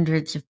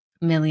hundreds of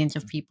millions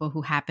of people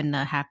who happen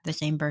to have the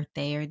same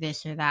birthday or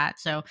this or that?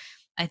 So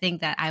I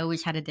think that I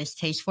always had a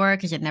distaste for it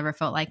because it never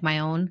felt like my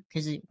own.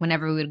 Because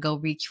whenever we would go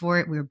reach for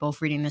it, we were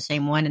both reading the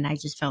same one, and I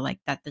just felt like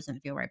that doesn't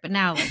feel right. But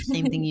now, like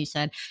same thing you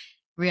said,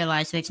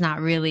 realize that it's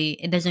not really,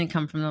 it doesn't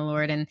come from the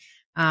Lord. And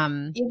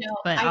Um, You know,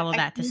 but all of I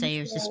that to can say,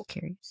 I was say, just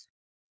curious.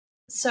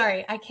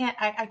 sorry, I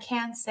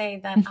can say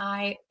that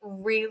I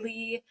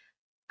really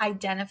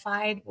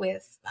identified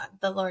with,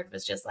 the Lord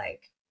was just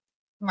like,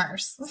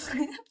 Mars.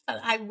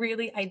 I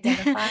really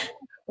identify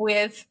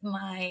with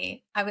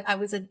I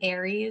was an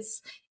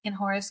Aries in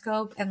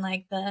horoscope, and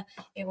like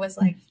it was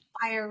like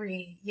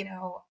fiery,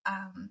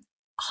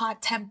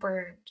 hot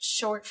tempered,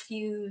 short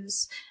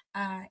fuse,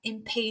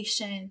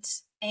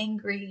 impatient,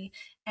 angry.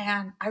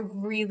 And I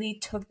really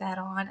took that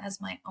on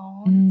as my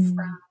own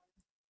from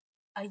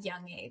Mm. a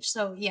young age.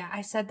 So yeah,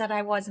 I said that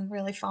I wasn't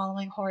really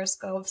following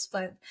horoscopes,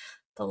 but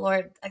the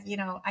Lord,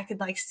 I could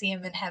like see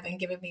him in heaven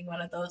giving me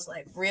one of those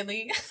like,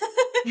 really?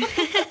 And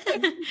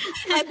you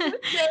said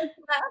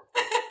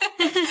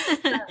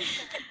that.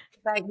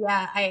 But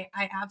yeah,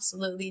 I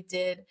absolutely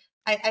did.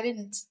 I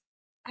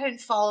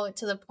didn't follow it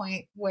to the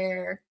point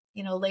where,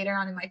 later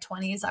on in my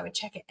 20s, I would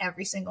check it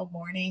every single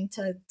morning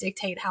to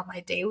dictate how my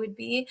day would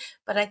be.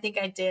 But I think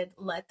I did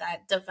let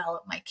that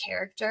develop my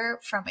character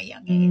from a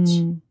young age.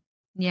 Mm.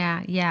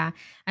 Yeah, yeah.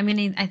 I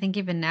mean, I think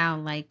even now,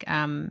 like,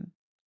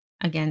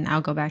 again,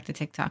 I'll go back to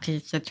TikTok 'cause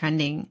it's a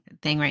trending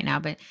thing right now.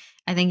 But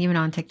I think even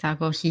on TikTok,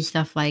 we'll see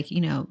stuff like,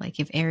 like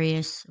if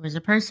Aries was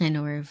a person,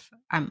 or if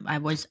I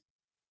was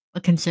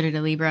considered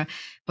a Libra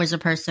was a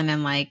person,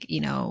 and like,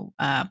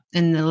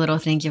 and the little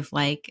things of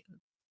like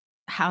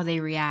how they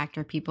react,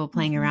 or people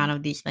playing around Mhm.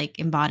 with these, like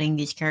embodying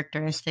these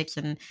characteristics.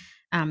 And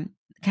um,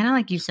 kind of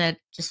like you said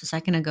just a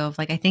second ago, of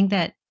like, I think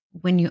that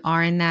when you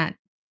are in that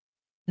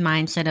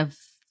mindset of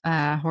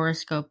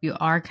horoscope, you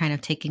are kind of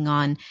taking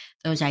on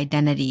those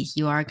identities.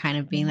 You are kind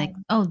of being like,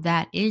 Yeah. oh,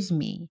 that is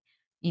me.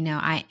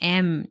 I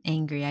am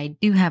angry. I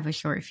do have a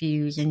short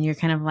fuse. And you're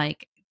kind of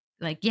like,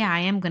 yeah, I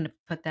am going to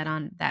put that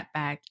on that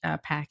back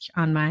patch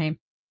on my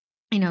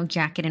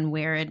jacket, and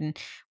wear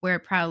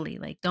it proudly.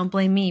 Like, don't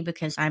blame me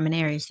because I'm an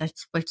Aries.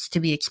 That's what's to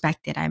be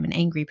expected. I'm an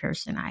angry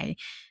person. I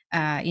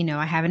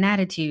have an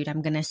attitude.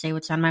 I'm going to say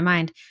what's on my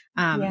mind.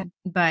 Yeah.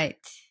 But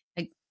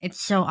like, it's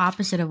so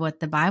opposite of what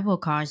the Bible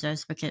calls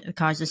us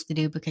to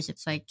do, because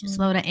it's like Mm.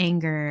 slow to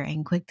anger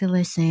and quick to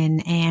listen,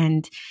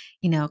 and,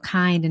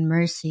 kind and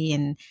mercy.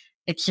 And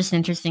it's just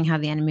interesting how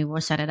the enemy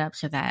will set it up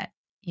so that,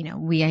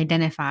 we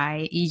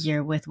identify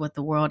easier with what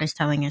the world is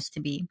telling us to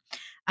be.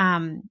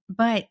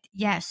 But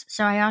yes,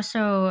 so I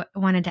also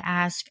wanted to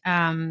ask,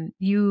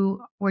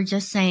 you were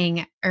just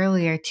saying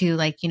earlier too,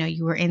 like,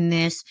 you were in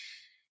this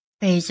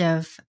phase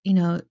of,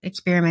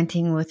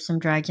 experimenting with some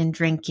drugs and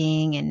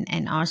drinking,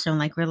 and also in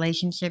like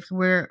relationships.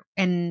 Were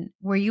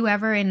you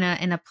ever in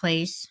a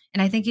place,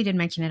 and I think you did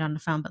mention it on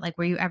the phone, but like,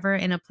 were you ever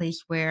in a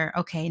place where,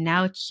 okay,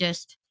 now it's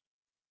just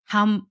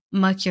how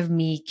much of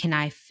me can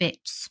I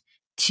fix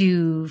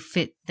to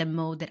fit the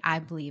mold that I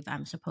believe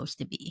I'm supposed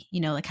to be?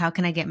 Like, how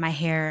can I get my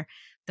hair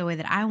the way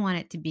that I want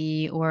it to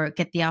be, or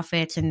get the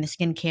outfits and the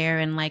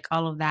skincare and like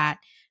all of that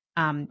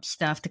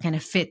stuff to kind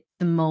of fit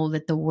the mold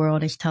that the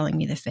world is telling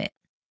me to fit?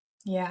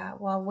 Yeah.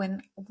 Well,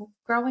 when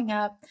growing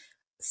up,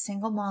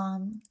 single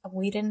mom,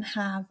 we didn't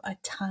have a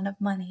ton of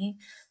money.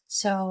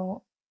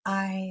 So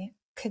I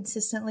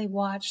consistently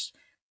watched,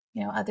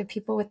 other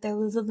people with their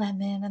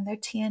Lululemon and their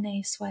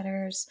TNA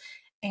sweaters.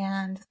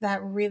 And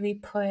that really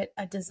put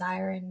a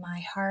desire in my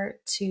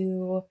heart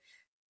to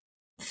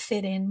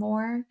fit in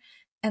more.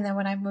 And then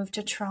when I moved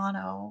to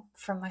Toronto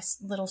from my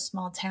little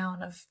small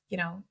town of,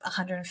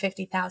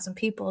 150,000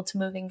 people to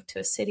moving to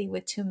a city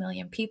with 2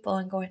 million people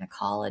and going to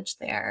college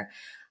there,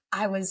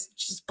 I was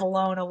just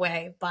blown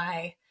away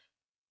by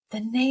the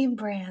name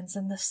brands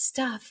and the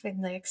stuff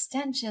and the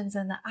extensions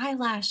and the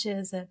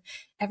eyelashes. And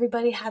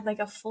everybody had like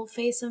a full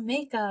face of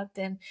makeup,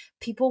 and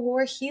people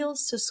wore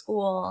heels to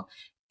school.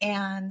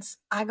 And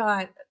I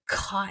got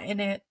caught in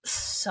it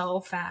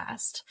so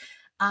fast.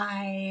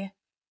 I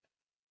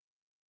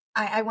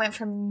I went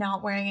from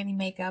not wearing any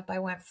makeup. I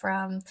went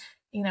from,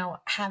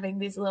 having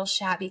these little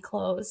shabby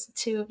clothes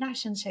to, not, I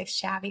shouldn't say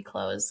shabby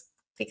clothes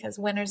because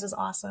Winners is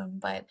awesome,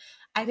 but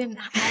I didn't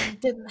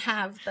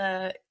have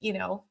I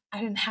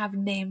didn't have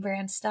name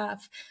brand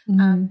stuff.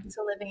 Mm.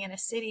 So living in a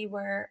city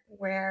where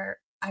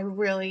I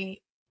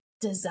really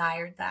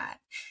desired that.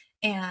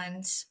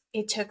 And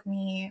it took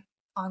me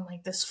on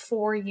like this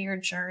 4-year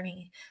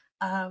journey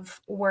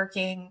of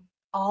working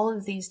all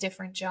of these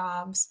different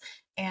jobs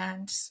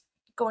and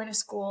going to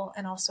school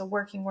and also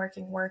working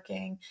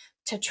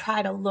to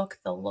try to look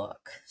the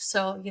look.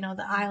 So,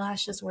 the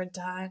eyelashes were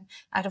done.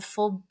 I had a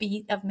full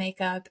beat of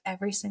makeup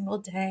every single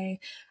day.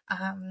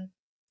 Um,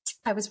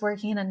 I was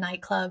working in a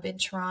nightclub in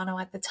Toronto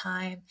at the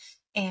time,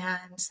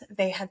 and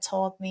they had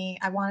told me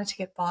I wanted to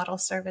get bottle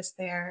service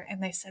there.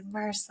 And they said,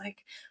 Merce,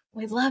 like,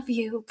 we love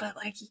you, but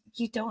like,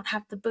 you don't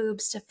have the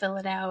boobs to fill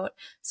it out.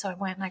 So I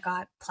went and I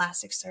got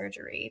plastic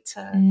surgery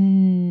to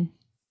Mm.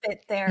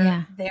 fit their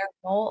Yeah. their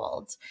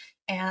mold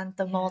and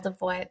the mold Yeah.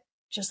 of what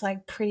just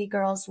like pretty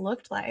girls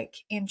looked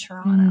like in Mm.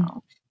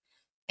 Toronto.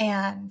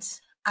 And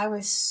I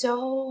was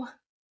so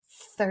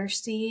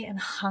thirsty and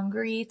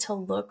hungry to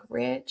look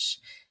rich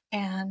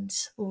and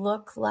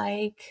look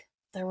like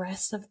the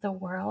rest of the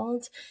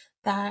world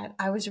that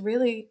I was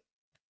really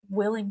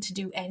willing to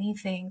do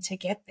anything to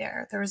get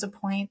there. There was a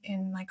point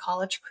in my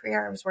college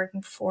career, I was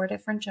working 4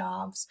 different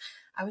jobs.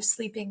 I was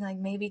sleeping like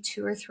maybe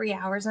 2 or 3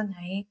 hours a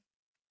night.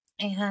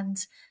 And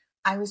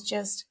I was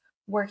just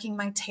working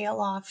my tail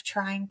off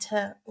trying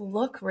to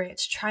look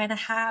rich, trying to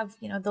have,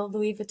 the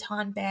Louis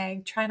Vuitton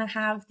bag, trying to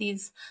have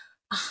these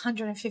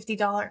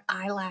 $150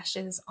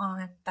 eyelashes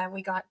on that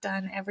we got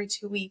done every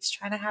 2 weeks,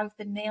 trying to have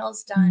the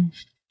nails done,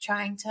 Mm.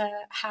 trying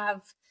to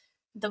have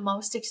the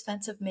most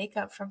expensive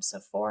makeup from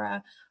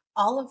Sephora,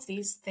 all of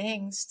these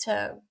things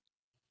to,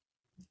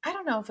 I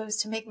don't know if it was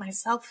to make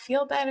myself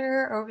feel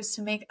better or it was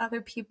to make other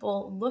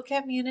people look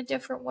at me in a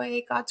different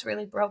way. God's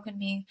really broken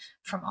me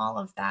from all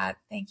of that.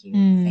 Thank you.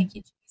 Mm. Thank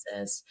you,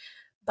 Jesus.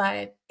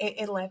 But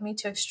it led me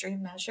to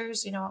extreme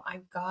measures.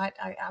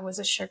 I was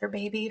a sugar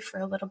baby for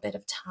a little bit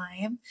of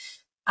time.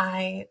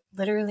 I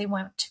literally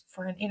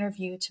for an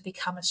interview to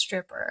become a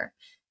stripper.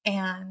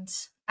 And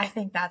I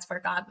think that's where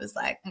God was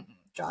like,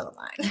 draw the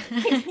line.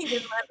 He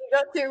didn't let me go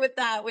through with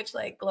that, which,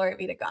 like, glory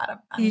be to God.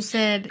 You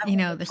said, I'm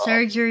the grateful.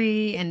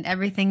 surgery and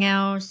everything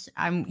else.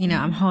 I'm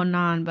Mhm. holding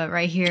on, but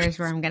right here is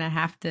where I'm gonna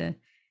have to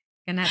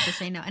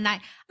say no. And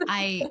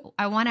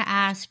I want to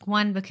ask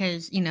one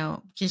because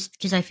just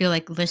because I feel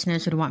like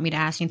listeners would want me to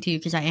ask into you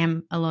because I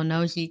am a little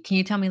nosy. Can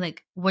you tell me,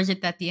 like, was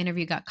it that the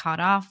interview got cut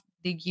off?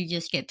 Did you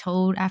just get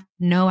told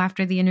no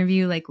after the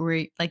interview? Like,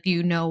 do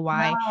you know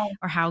why No,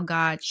 or how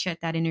God shut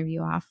that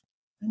interview off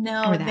or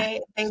no,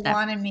 that they step?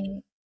 wanted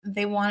me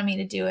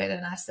to do it,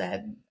 and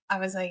I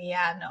was like,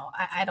 yeah, no,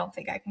 I don't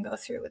think I can go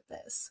through with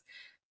this.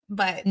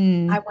 But I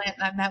Mm, went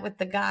and I met with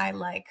the guy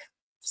like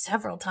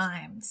several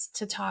times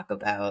to talk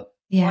about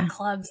what yeah.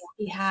 clubs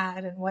he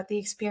had and what the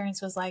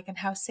experience was like and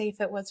how safe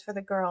it was for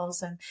the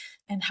girls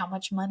and how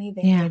much money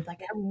they Yeah. made.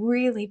 Like, I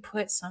really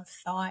put some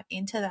thought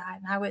into that.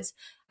 And I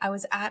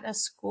was at a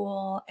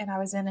school and I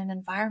was in an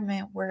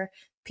environment where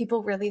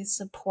people really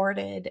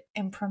supported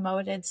and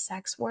promoted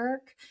sex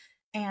work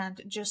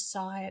and just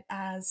saw it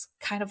as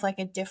kind of like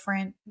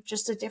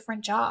just a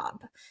different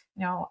job.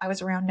 I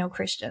was around no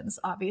Christians,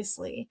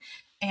 obviously,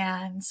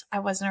 and I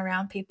wasn't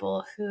around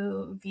people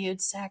who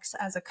viewed sex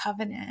as a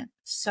covenant.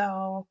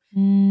 So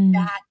Mm,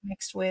 that,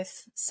 mixed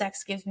with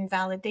sex gives me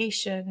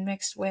validation,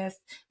 mixed with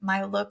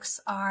my looks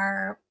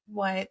are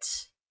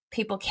what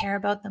people care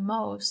about the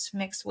most,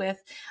 mixed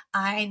with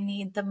I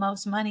need the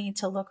most money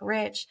to look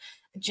rich,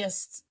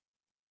 just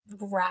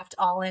wrapped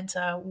all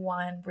into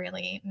one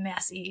really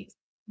messy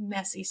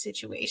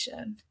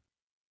situation.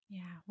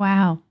 yeah.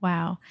 Wow.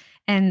 Wow.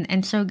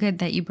 And so good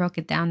that you broke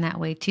it down that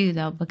way too,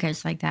 though,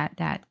 because like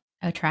that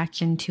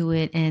attraction to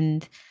it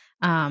and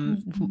the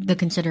Mhm.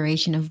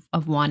 consideration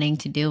of wanting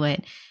to do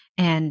it.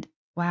 And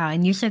wow.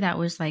 And you said that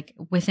was like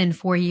within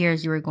 4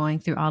 years you were going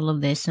through all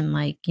of this and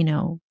like,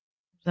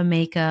 the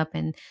makeup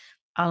and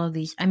all of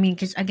these. I mean,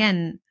 because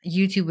again,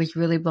 YouTube was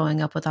really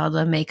blowing up with all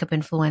the makeup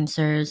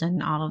influencers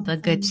and all of the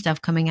good Mhm.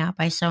 stuff coming out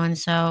by so and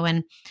so.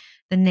 And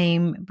the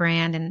name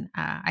brand. And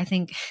I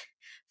think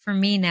for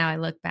me now, I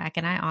look back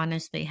and I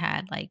honestly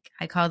had like,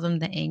 I call them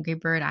the Angry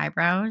Bird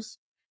eyebrows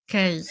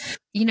because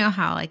you know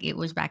how like it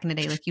was back in the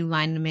day, like you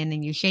lined them in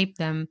and you shaped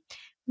them.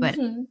 But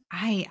Mhm.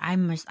 I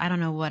don't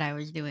know what I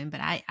was doing,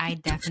 but I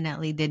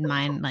definitely did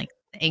mine like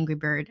the Angry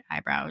Bird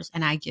eyebrows.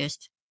 And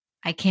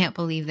I can't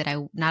believe that I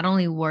not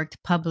only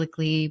worked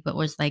publicly, but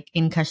was like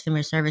in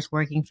customer service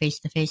working face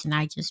to face. And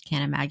I just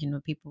can't imagine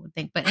what people would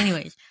think. But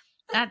anyways,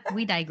 that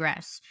we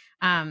digress.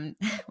 um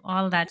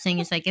all of that saying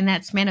is like in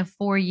that span of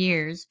 4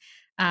 years,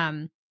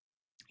 um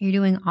you're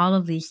doing all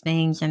of these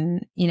things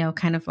and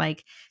kind of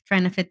like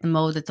trying to fit the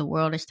mold that the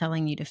world is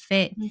telling you to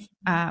fit. Mhm.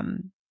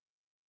 um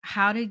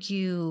how did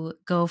you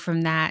go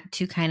from that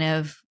to kind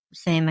of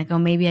saying like, oh,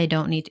 maybe I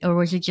don't need to, or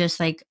was it just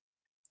like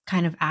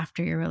kind of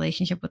after your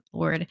relationship with the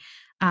Lord?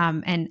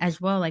 And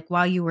as well, like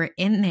while you were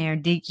in there,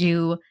 did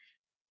you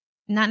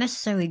not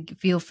necessarily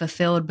feel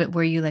fulfilled, but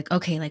were you like,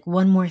 okay, like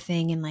one more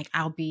thing and like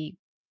I'll be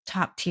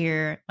top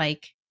tier,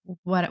 like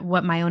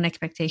what my own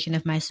expectation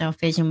of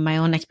myself is and my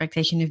own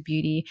expectation of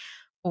beauty?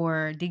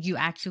 Or did you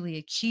actually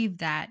achieve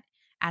that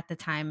at the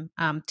time,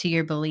 to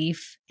your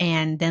belief,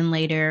 and then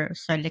later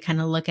started to kind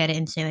of look at it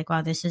and say like,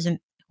 wow, this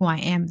isn't who I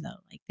am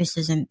though. Like this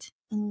isn't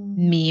Mm.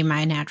 me,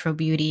 my natural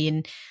beauty.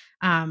 And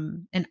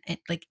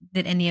like,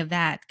 did any of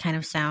that kind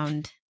of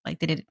sound like,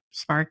 did it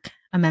spark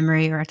a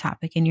memory or a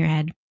topic in your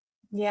head?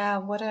 Yeah,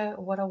 what a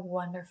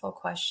wonderful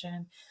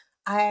question.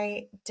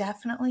 I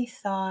definitely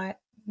thought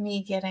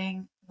me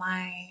getting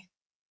my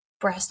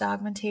breast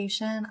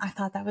augmentation, I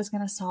thought that was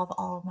going to solve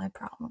all of my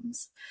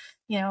problems.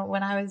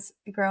 When I was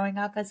growing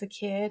up as a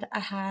kid, I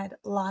had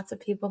lots of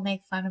people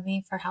make fun of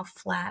me for how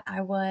flat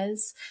I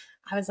was.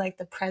 I was like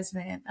the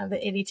president of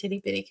the itty titty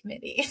bitty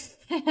committee.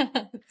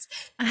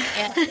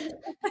 And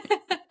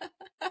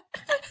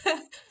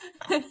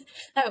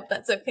I hope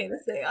that's okay to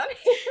say on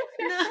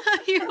No,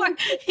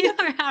 you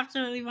are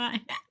absolutely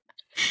fine.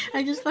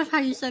 I just love how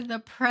you said the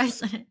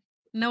president.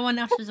 No one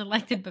else is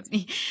elected but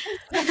me.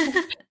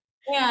 here.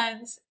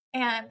 and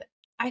and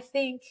I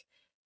think,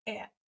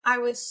 I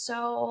was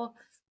so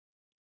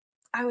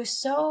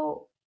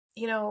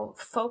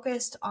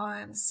focused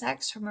on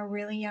sex from a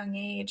really young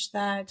age,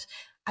 that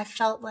I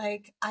felt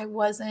like I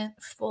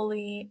wasn't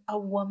fully a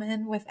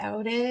woman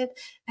without it.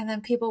 And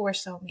then people were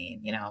so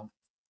mean,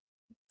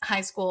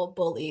 high school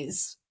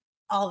bullies,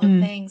 all the Mm.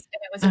 things.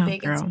 And it was a Oh,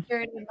 big girl.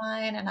 insecurity of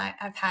mine. And I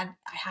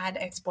had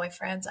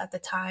ex-boyfriends at the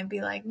time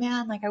be like,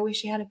 man, like I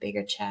wish you had a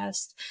bigger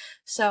chest.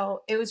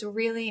 So it was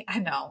really, I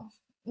know,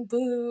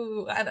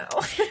 boo, I know.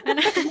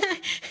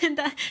 And,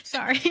 and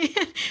sorry,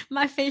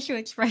 my facial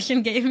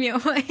expression gave me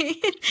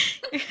away.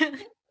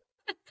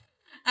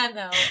 I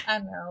know, I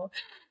know.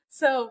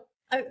 So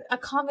a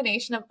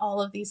combination of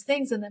all of these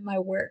things, and then my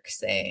work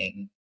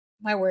saying,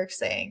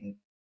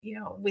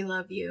 we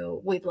love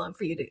you. We'd love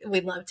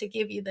to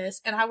give you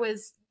this. And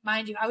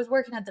mind you, I was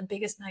working at the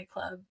biggest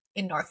nightclub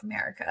in North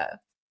America,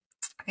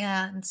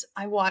 and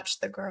I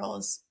watched the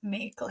girls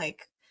make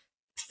like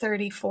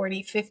 30,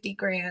 40, 50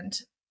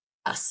 grand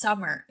a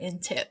summer in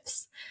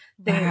tips.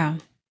 They, Wow.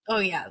 oh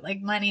yeah,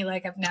 like money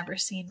like I've never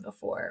seen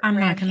before. I'm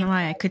not Ran gonna him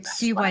lie. I like could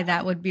see why swag.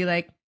 that would be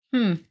like,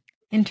 hmm,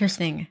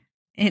 interesting.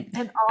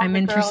 And all I'm the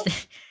interested.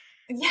 girls,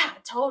 yeah,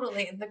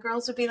 totally. And the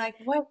girls would be like,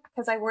 "What?"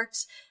 Because I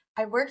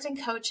worked in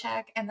coat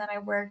check, and then I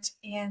worked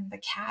in the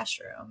cash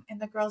room, and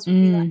Mm, the girls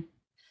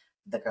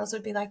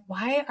would be like,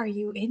 "Why are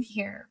you in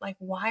here? Like,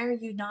 why are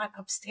you not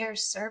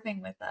upstairs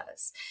serving with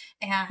us?"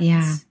 And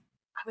yeah.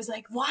 I was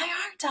like, "Why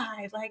aren't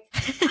I? Like,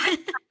 I have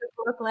to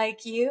look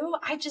like you.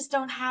 I just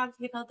don't have,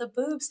 the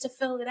boobs to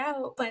fill it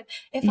out. But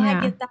if I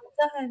Yeah. get that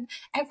done,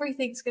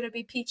 everything's gonna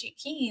be peachy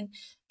keen."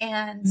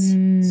 And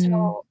Mm,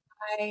 so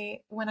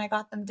when I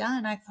got them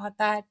done, I thought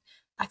that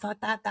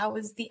that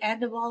was the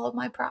end of all of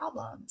my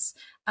problems,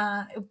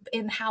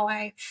 in how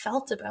I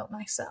felt about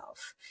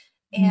myself.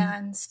 mm,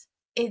 And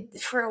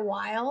for a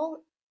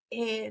while,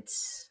 it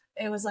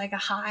it was like a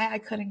high I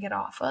couldn't get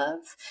off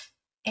of,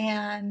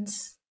 and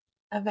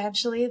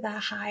eventually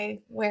that high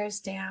wears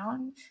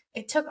down.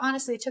 It took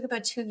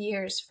about 2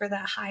 years for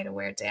that high to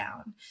wear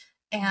down,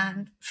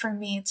 mm, and for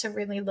me to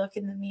really look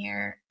in the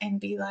mirror and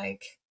be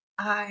like,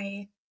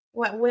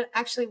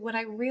 when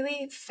I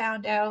really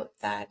found out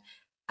that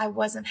I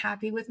wasn't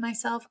happy with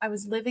myself, I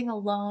was living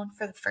alone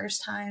for the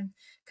first time,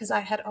 because I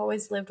had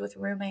always lived with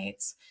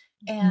roommates,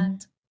 mm,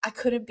 and I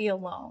couldn't be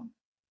alone.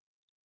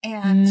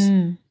 And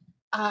mm,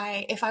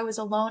 if I was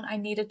alone, I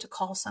needed to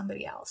call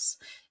somebody else.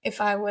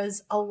 If I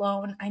was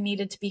alone, I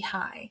needed to be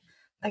high.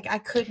 Like I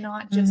could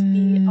not just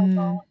be mm.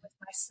 alone with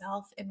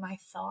myself in my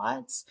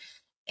thoughts.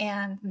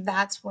 And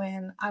that's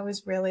when I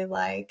was really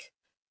like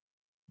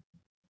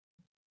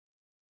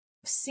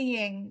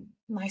seeing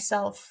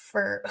myself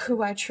for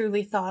who I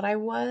truly thought I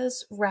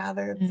was,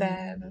 rather Mm.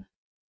 than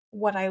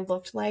what I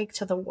looked like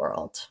to the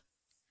world.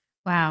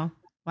 Wow.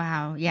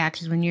 Wow. Yeah,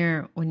 because when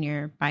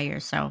you're by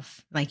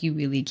yourself, like you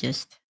really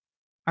just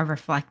are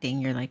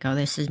reflecting. You're like, oh,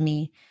 this is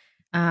me.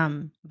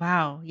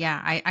 Wow.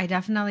 Yeah, I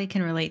definitely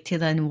can relate to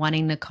then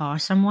wanting to call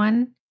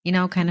someone,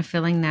 kind of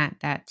feeling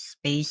that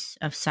space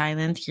of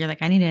silence. You're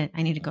like, I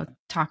need to go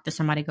talk to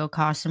somebody, go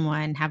call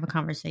someone, have a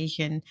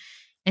conversation.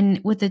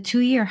 And with the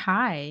 2-year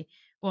high,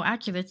 well,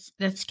 actually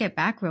let's get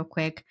back real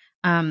quick.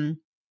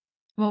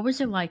 What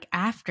was it like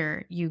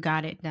after you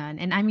got it done?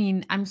 And I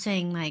mean, I'm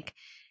saying like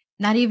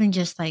not even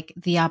just like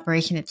the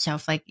operation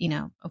itself, like,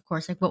 of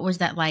course, like what was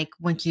that like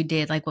once you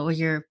did, like what was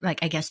your, like,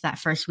 I guess that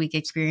first week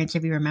experience,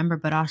 if you remember,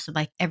 but also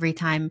like every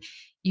time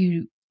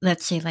you,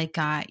 let's say, like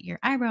got your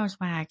eyebrows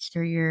waxed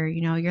or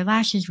your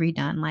lashes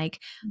redone,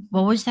 like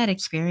what Mhm. was that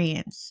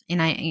experience?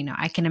 And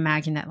I can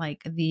imagine that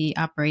like the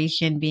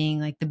operation being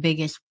like the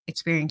biggest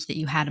experience that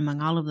you had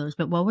among all of those,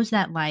 but what was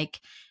that like?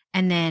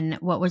 And then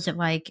what was it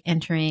like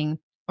entering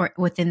or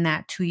within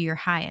that 2-year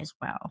high as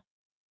well?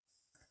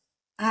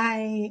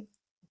 I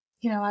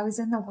I was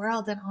in the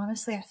world, and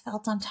honestly, I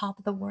felt on top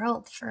of the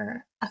world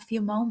for a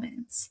few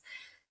moments.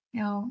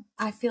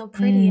 I feel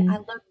pretty, I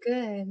Mm, look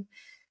good.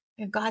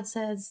 God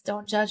says,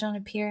 don't judge on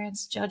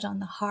appearance, judge on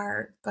the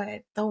heart.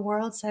 But the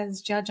world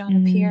says, judge on mm,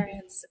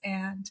 appearance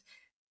and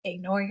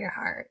ignore your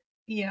heart.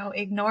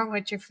 Ignore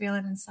what you're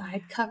feeling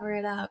inside, yeah. cover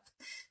it up.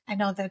 I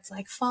know that's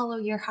like follow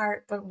your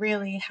heart, but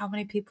really, how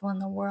many people in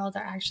the world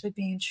are actually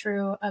being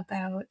true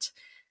about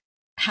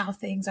how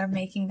things are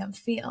making them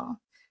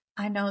feel?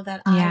 I know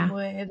that Yeah.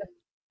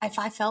 if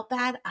I felt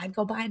bad, I'd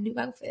go buy a new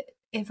outfit.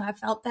 If I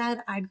felt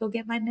bad, I'd go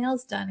get my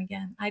nails done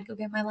again. I'd go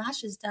get my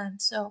lashes done.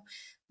 So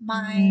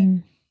my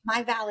Mm,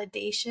 my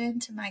validation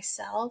to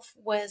myself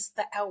was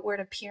the outward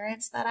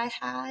appearance that I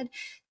had,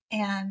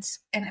 and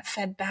it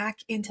fed back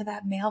into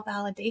that male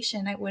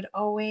validation. It would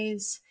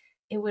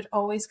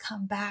always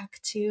come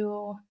back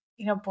to,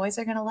 boys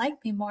are going to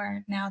like me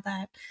more now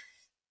that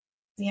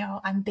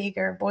I'm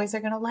bigger. Boys are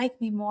going to like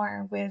me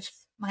more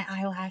with my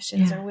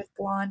eyelashes or yeah. with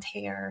blonde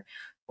hair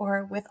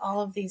or with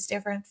all of these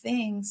different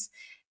things.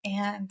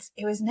 And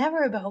it was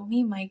never about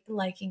me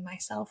liking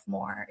myself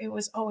more. It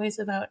was always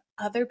about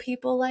other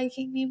people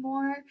liking me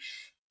more.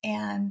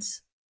 And,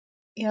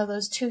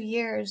 those 2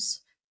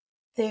 years,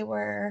 they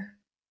were,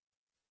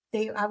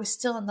 I was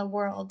still in the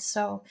world.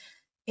 So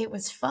it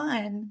was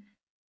fun.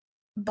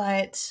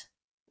 But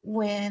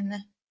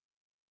when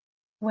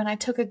when I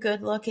took a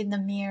good look in the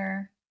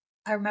mirror,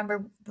 I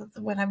remember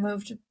when I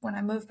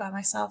moved by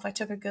myself, I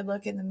took a good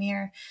look in the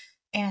mirror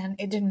and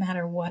it didn't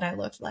matter what I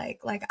looked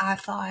like. Like I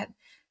thought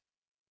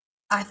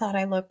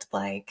I looked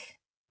like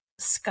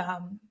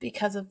scum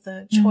because of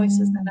the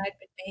choices that Mm. I'd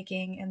been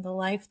making and the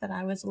life that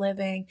I was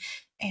living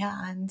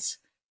and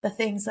the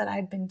things that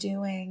I'd been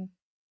doing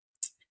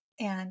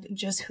and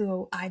just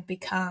who I'd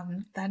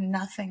become, that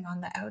nothing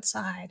on the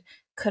outside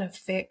could have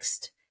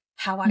fixed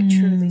how I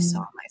truly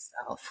saw Mm.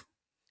 myself.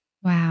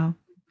 Wow.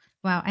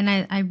 Wow. And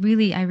I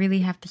really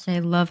have to say, I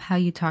love how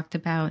you talked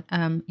about,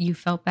 you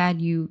felt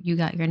bad, you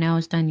got your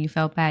nails done, you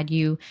felt bad,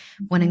 you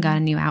went and got a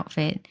Mhm. new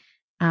outfit.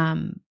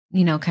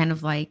 Kind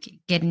of like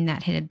getting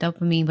that hit of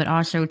dopamine, but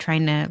also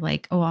trying to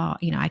like, oh,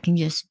 I can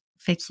just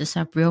fix this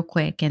up real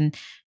quick. And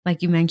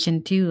like you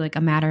mentioned too, like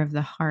a matter of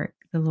the heart.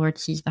 The Lord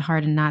sees the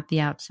heart and not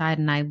the outside.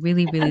 And I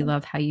really, really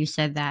love how you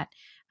said that.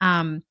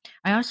 Um,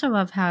 I also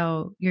love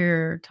how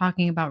you're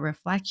talking about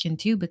reflection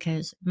too,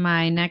 because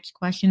my next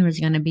question was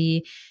going to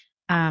be,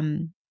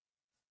 um,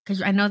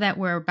 because I know that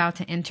we're about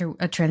to enter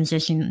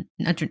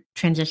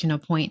transitional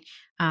point.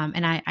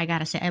 And I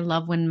gotta say, I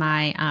love when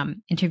my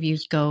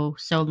interviews go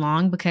so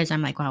long because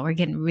I'm like, wow, we're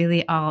getting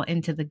really all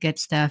into the good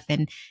stuff,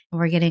 and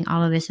we're getting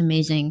all of this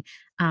amazing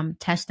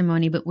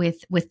testimony, but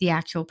with the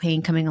actual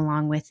pain coming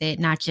along with it,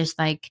 not just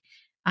like,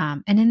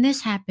 and then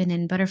this happened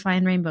in Butterfly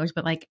and Rainbows,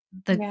 but like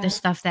the Yeah,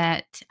 stuff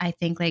that I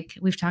think like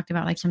we've talked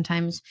about, like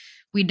sometimes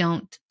we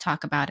don't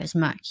talk about as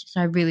much.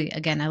 So I really,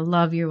 again, I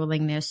love your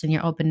willingness and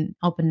your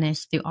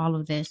openness through all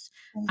of this.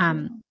 thank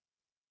Um, you.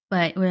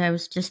 but what I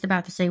was just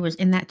about to say was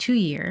in that 2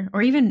 year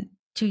or even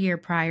 2 year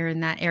prior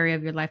in that area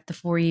of your life, the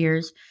 4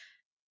 years,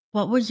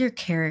 what was your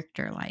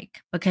character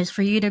like? Because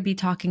for you to be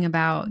talking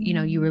about,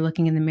 you were Mm.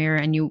 looking in the mirror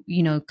and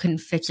couldn't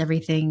fix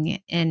everything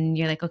and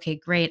you're like, okay,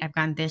 great, I've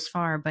gone this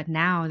far, but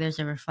now there's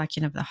a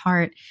reflection of the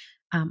heart.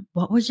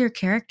 What was your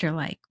character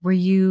like? Were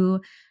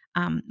you,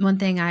 one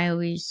thing I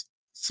always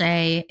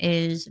say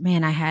is,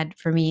 man,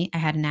 for me, I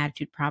had an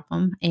attitude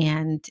problem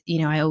and,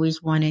 I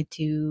always wanted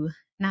to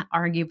not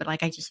argue, but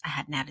like, I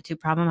had an attitude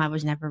problem. I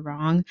was never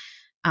wrong.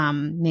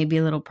 Maybe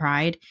a little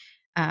pride.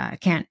 I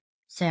can't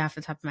say off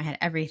the top of my head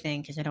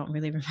everything because I don't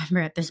really remember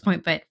at this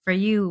point. But for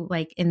you,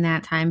 like in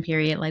that time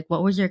period, like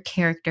what was your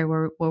character?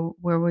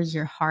 Where was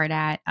your heart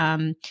at?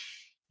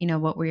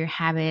 What were your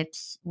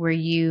habits? Were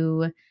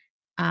you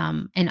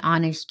an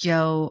honest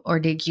Joe, or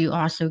did you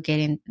also get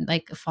in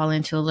like fall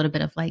into a little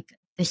bit of like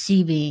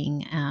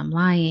deceiving,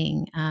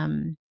 lying,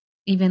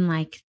 even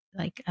like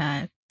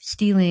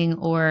stealing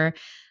or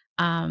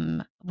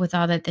with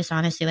all that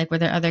dishonesty, like were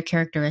there other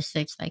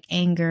characteristics like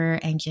anger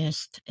and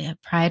just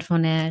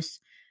pridefulness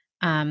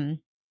um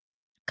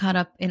caught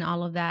up in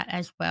all of that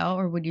as well,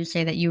 or would you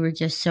say that you were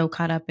just so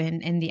caught up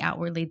in the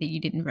outwardly that you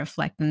didn't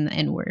reflect in the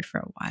inward for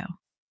a while?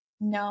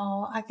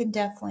 No, I can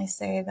definitely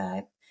say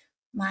that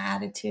my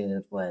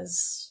attitude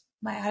was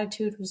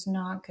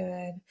not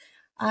good.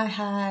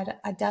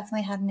 I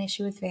definitely had an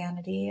issue with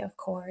vanity, of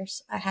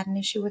course. I had an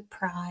issue with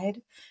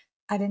pride.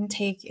 I didn't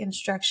take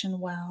instruction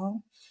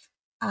well.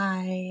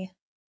 I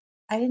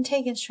I didn't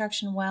take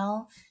instruction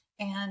well,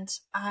 and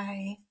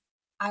I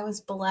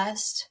was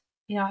blessed.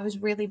 You know, I was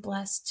really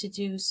blessed to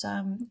do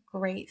some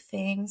great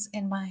things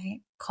in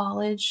my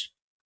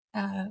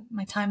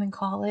time in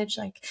college.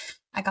 Like,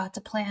 I got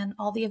to plan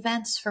all the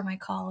events for my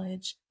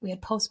college. We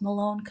had Post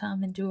Malone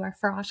come and do our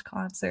Frosh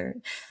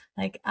concert.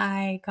 Like,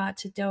 I got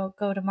to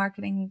go to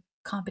marketing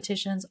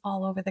competitions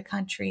all over the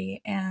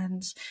country,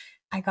 and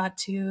I got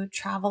to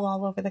travel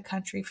all over the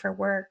country for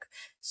work.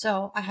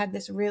 So I had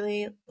this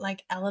really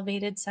like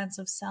elevated sense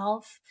of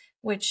self,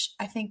 which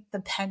I think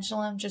the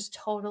pendulum just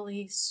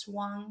totally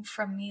swung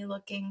from me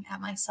looking at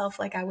myself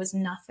like I was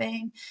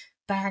nothing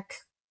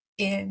back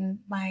in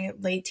my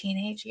late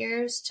teenage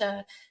years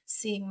to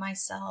seeing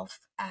myself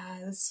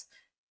as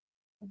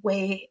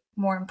way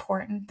more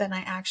important than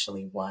I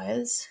actually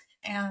was.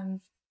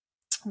 And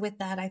with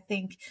that, I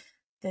think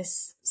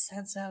this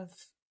sense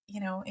of,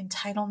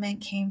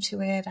 entitlement came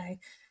to it. I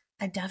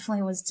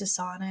definitely was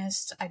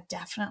dishonest. I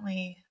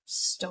definitely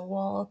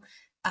stole.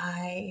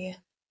 I,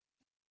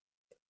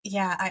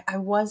 yeah, I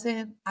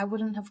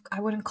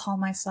wouldn't call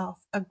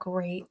myself a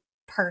great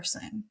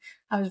person.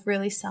 I was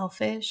really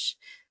selfish.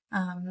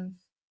 Um,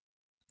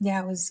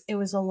 yeah, it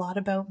was a lot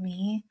about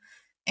me.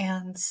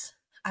 And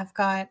I've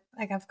got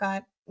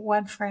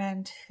one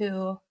friend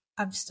who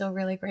I'm still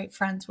really great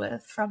friends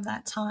with from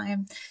that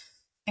time.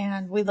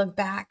 And we look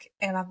back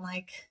and I'm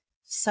like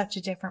such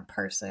a different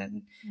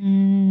person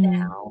Mm.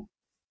 now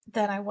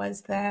than I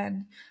was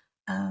then.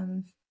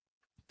 Um,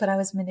 but I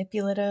was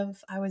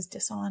manipulative, I was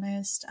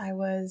dishonest, I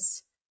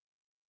was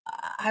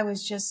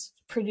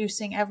just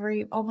producing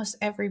almost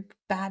every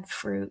bad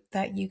fruit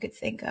that you could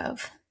think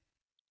of.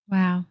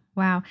 Wow,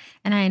 wow.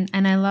 And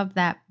I love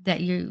that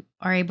you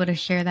are able to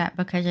share that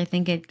because I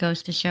think it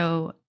goes to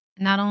show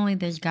not only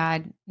does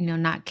God,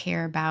 not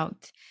care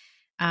about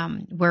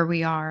where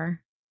we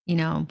are,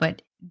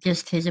 but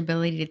just his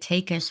ability to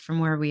take us from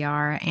where we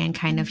are and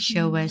kind of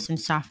show Mhm. us and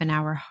soften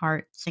our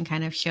hearts and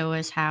kind of show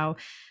us how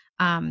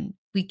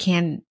we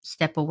can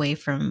step away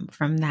from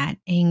that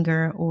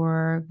anger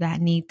or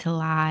that need to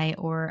lie.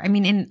 Or I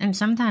mean, and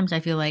sometimes I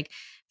feel like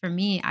for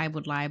me, I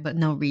would lie, but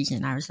no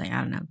reason. I was like,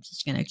 I don't know, I'm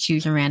just gonna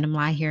choose a random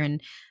lie here.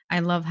 And I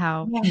love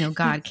how, Yeah, me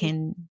God too.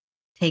 can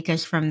take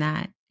us from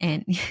that.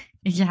 And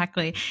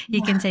exactly,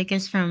 he can Yeah. take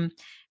us from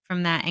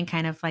that and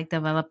kind of like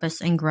develop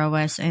us and grow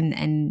us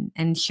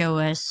and show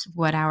us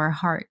what our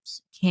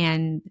hearts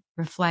can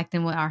reflect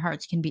and what our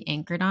hearts can be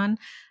anchored on.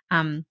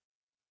 Um,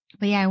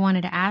 but yeah, I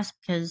wanted to ask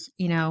because,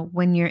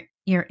 when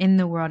you're in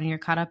the world and you're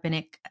caught up in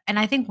it, and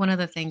I think one of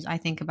the things I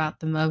think about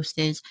the most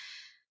is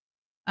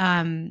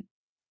um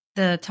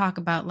the talk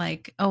about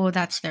like, oh, well,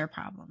 that's their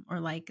problem, or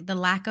like the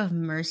lack of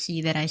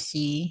mercy that I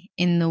see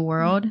in the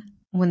world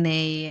Mhm. when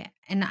they,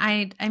 and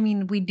I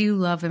mean, we do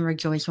love and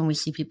rejoice when we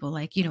see people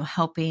like,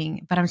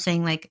 helping, but I'm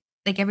saying like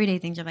everyday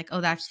things are like,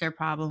 oh, that's their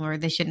problem, or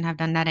they shouldn't have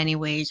done that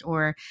anyways,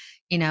 or,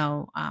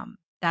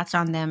 that's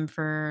on them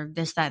for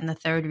this, that, and the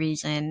third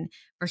reason,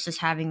 versus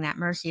having that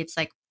mercy. It's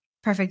like,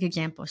 perfect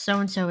example. So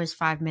and so is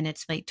 5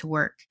 minutes late to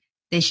work.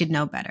 They should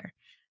know better.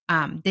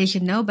 They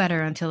should know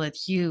better until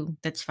it's you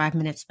that's 5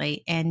 minutes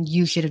late and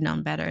you should have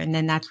known better. And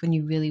then that's when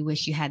you really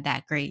wish you had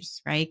that grace,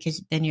 right?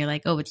 Because then you're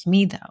like, oh, it's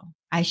me though.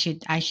 I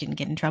shouldn't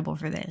get in trouble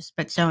for this,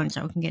 but so and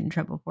so can get in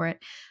trouble for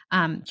it.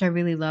 So I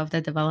really love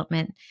the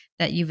development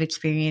that you've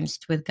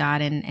experienced with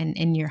God and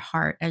in your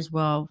heart as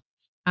well.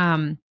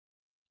 Um,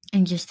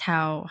 and just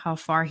how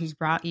far he's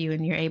brought you,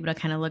 and you're able to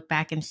kind of look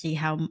back and see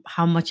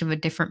how much of a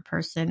different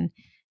person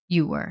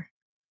you were.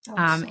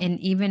 Oh, so And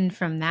even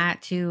from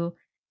that too,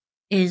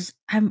 is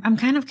I'm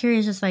kind of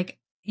curious, just like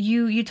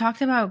you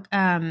talked about,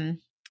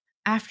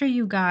 after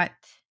you got,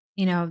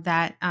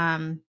 that,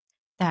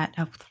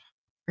 oh,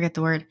 forget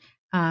the word,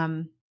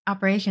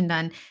 operation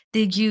done,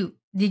 did you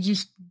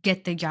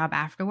get the job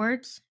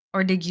afterwards,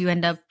 or did you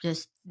end up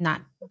just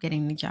not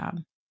getting the job?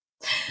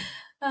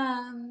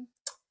 um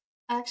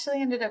I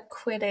actually ended up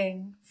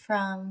quitting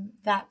from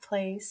that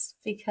place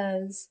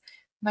because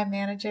my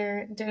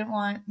manager didn't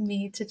want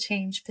me to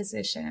change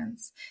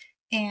positions.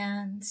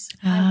 And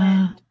I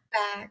Ah, went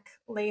back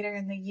later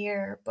in the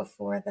year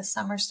before the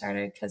summer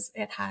started because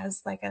it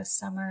has like a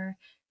summer,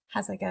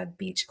 has like a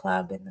beach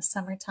club in the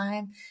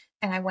summertime.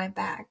 And I went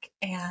back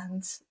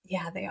and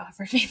yeah, they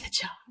offered me the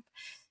job.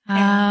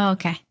 And oh,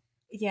 okay.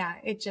 yeah,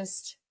 it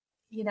just,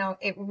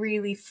 it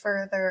really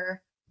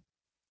further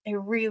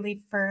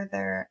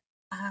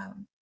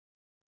um,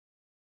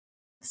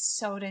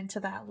 sewed into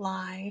that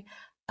lie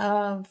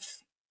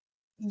of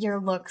your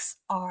looks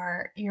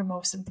are your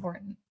most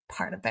important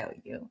part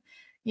about you.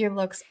 Your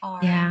looks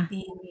are Yeah.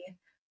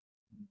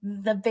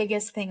 the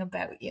biggest thing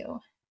about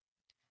you.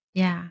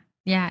 Yeah.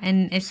 Yeah,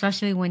 and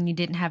especially when you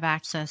didn't have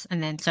access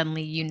and then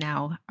suddenly you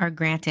now are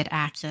granted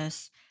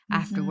access Mm-hmm.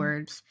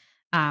 afterwards,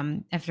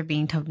 after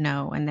being told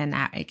no, and then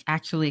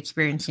actually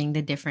experiencing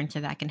the difference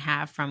that that can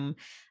have from,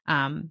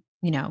 um,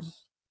 you know,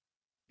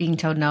 being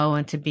told no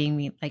and to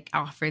being like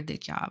offered the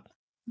job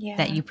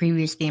that Yeah. you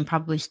previously and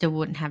probably still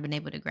wouldn't have been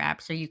able to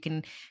grab. So you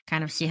can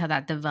kind of see how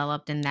that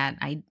developed, and that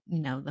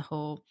the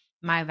whole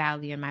my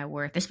value and my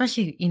worth,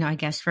 especially, I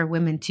guess for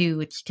women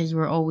too, it's because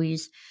we're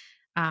always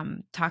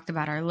talked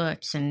about our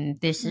looks, and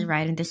this is Mm.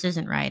 right and this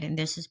isn't right, and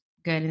this is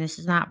good and this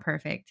is not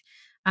perfect.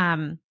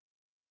 Um,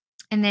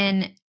 and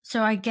then,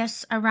 so I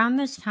guess around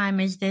this time,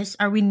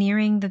 are we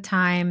nearing the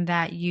time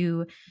that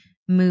you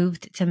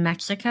moved to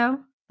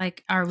Mexico?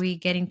 Like, are we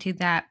getting to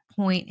that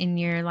point in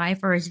your life,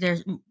 or is there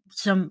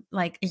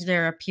is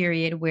there a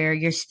period where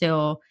you're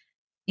still,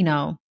 you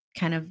know,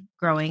 kind of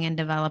growing and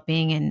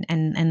developing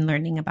and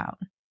learning about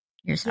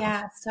yourself?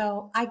 Yeah,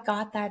 so I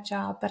got that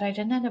job, but I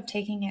didn't end up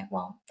taking it.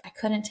 Well, I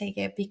couldn't take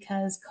it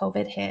because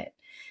COVID hit.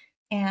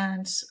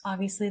 And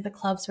obviously, the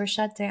clubs were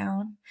shut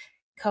down.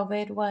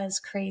 COVID was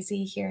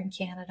crazy here in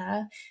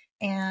Canada.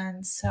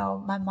 And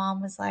so my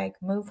mom was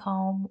like, move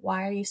home.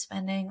 Why are you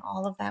spending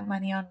all of that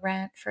money on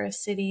rent for a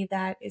city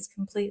that is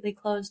completely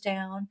closed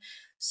down?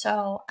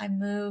 So I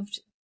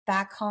moved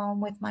back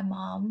home with my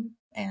mom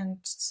and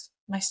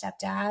my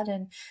stepdad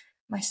and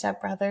my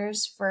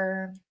stepbrothers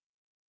for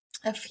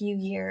a few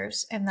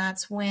years, and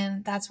that's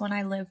when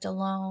I lived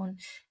alone,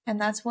 and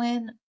that's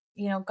when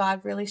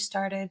God really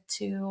started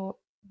to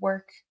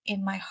work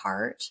in my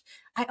heart.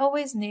 I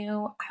always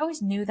knew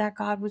that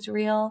God was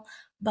real,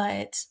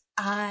 but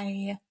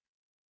I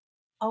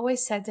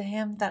always said to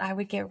him that I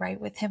would get right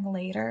with him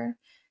later,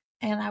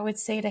 and I would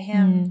say to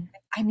him, Mm,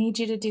 I need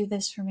you to do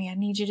this for me. I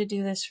need you to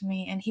do this for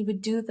me. And he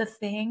would do the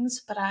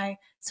things,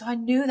 so I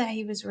knew that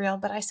he was real,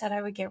 but I said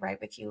I would get right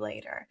with you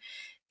later.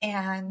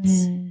 And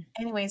mm,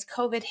 anyways,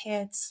 COVID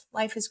hits,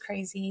 life is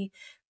crazy.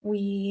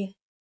 We,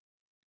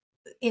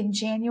 in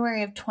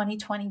January of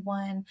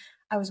 2021,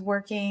 I was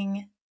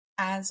working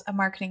as a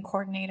marketing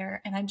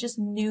coordinator, and I just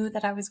knew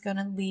that I was going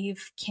to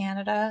leave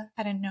Canada.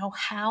 I didn't know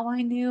how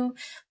I knew,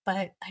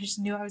 but I just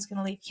knew I was going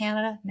to leave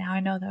Canada. Now I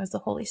know that was the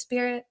Holy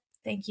Spirit.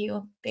 Thank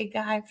you, big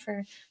guy,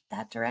 for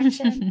that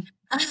direction.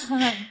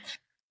 Um,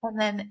 and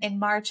then in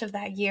March of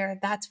that year,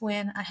 that's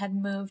when I had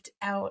moved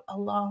out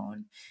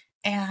alone.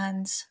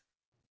 And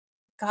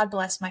God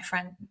bless my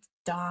friend.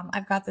 Dom,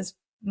 I've got this,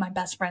 my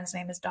best friend's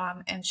name is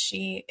Dom, and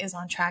she is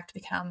on track to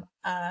become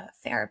a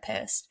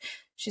therapist.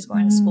 She's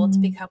going to school to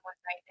Mm, become one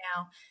right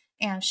now.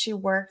 And she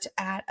worked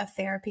at a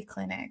therapy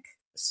clinic.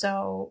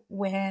 So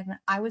when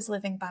I was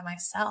living by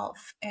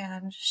myself,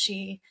 and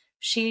she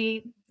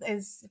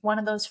is one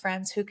of those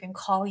friends who can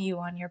call you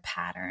on your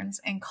patterns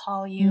and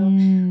call you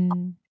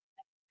mm,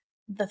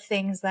 the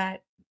things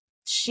that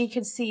she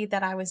could see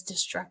that I was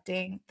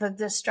the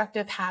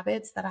destructive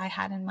habits that I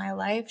had in my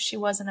life. She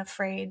wasn't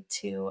afraid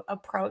to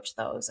approach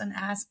those and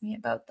ask me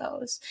about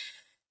those.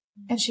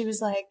 And she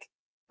was like,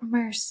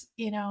 Merce,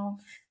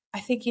 I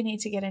think you need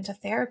to get into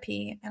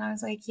therapy. And I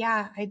was like,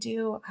 yeah, I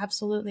do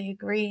absolutely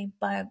agree,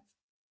 but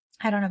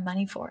I don't have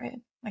money for it.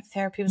 Like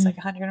therapy was mm, like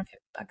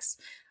 $150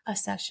 a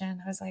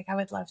session. I was like, I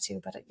would love to,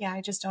 but yeah,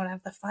 I just don't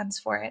have the funds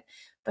for it.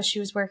 But she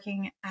was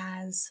working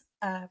as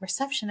a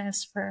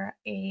receptionist for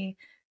a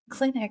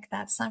clinic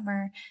that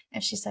summer.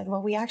 And she said,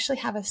 well, we actually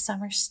have a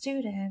summer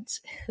student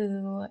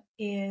who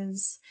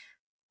is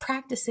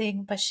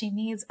practicing, but she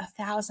needs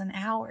 1,000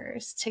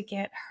 hours to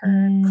get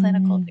her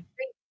clinical mm,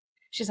 degree.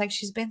 She's like,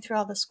 she's been through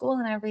all the school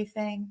and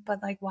everything,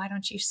 but like, why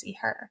don't you see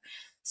her?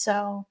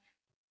 So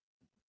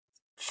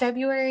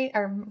February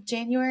or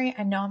January,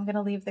 I know I'm going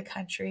to leave the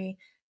country.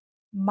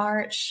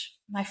 March,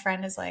 my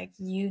friend is like,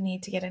 you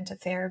need to get into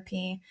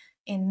therapy.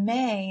 In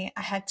May,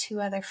 I had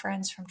two other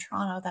friends from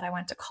Toronto that I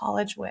went to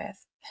college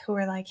with who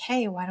were like,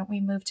 hey, why don't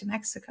we move to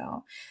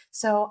Mexico?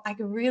 So I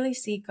could really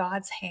see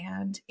God's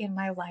hand in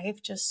my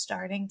life just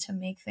starting to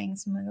make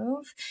things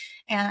move.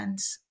 And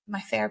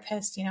my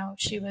therapist,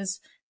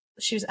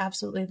 she was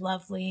absolutely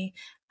lovely.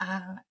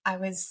 I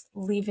was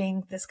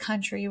leaving this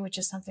country, which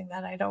is something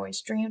that I'd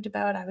always dreamed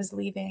about. I was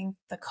leaving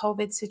the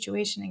COVID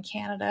situation in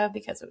Canada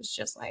because it was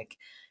just like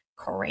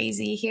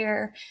crazy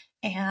here.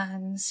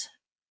 And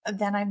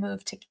then I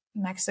moved to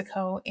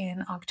Mexico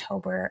in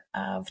October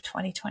of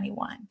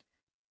 2021.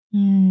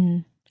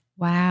 mm.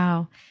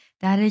 Wow.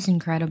 That is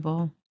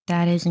incredible.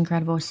 That is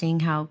incredible seeing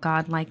how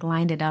God like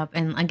lined it up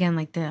and again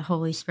like the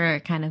Holy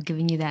Spirit kind of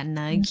giving you that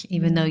nudge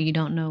even though Mhm. you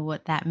don't know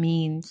what that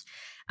means.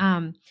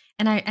 Um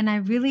and I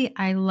really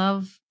I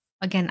love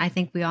again I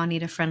think we all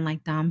need a friend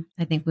like Dom.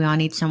 I think we all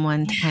need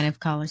someone to Yeah. kind of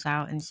call us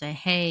out and say,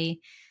 "Hey,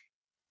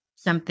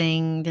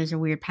 there's a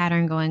weird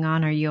pattern going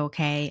on, are you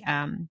okay?"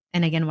 And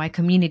again, why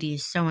community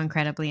is so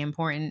incredibly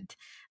important.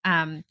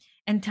 um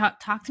and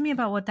talk to me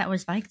about what that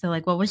was like though,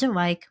 like what was it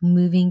like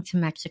moving to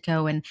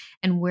Mexico, and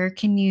where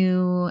can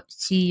you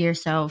see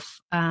yourself,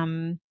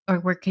 or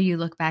where can you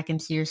look back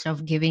and see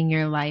yourself giving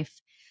your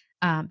life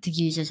to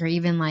Jesus, or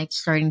even like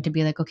starting to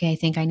be like, okay, I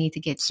think I need to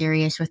get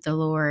serious with the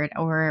Lord,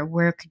 or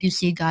where could you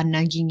see God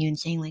nudging you and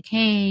saying like,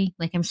 hey,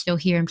 like I'm still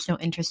here, I'm still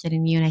interested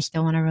in you, and I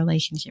still want a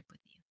relationship with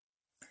you?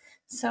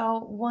 So,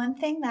 one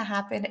thing that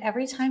happened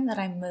every time that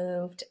I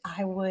moved,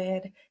 I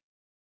would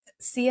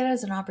see it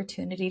as an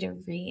opportunity to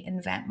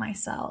reinvent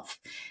myself.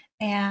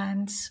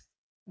 And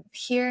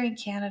here in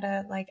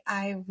Canada, like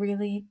I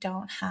really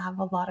don't have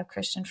a lot of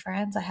Christian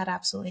friends. I had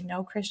absolutely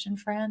no Christian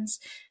friends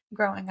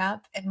growing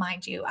up. And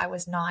mind you, I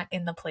was not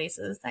in the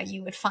places that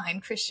you would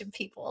find Christian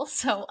people.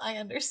 So I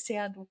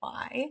understand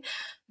why.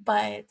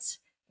 But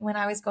when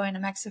I was going to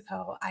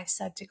Mexico, I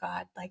said to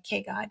God, like,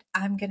 hey, God,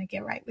 I'm going to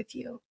get right with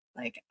you.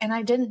 Like, and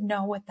I didn't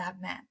know what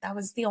that meant. That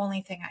was the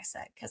only thing I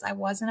said because I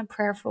wasn't a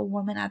prayerful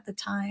woman at the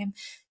time.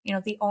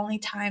 The only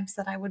times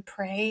that I would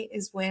pray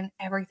is when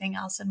everything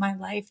else in my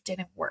life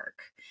didn't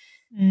work.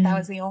 That Mm,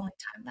 was the only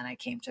time that I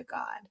came to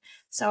God.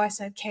 So I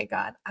said, okay,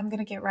 God, I'm going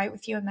to get right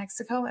with you in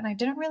Mexico. And I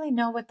didn't really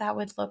know what that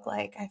would look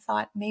like. I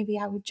thought maybe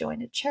I would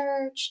join a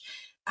church.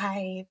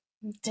 I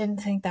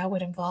didn't think that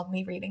would involve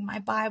me reading my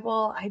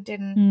Bible.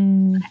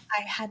 mm,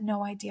 I had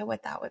no idea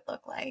what that would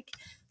look like.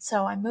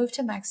 So I moved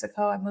to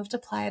Mexico. I moved to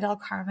Playa del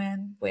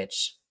Carmen,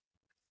 which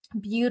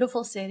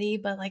beautiful city,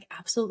 but like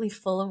absolutely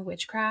full of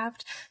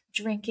witchcraft,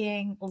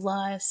 drinking,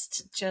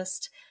 lust,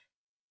 just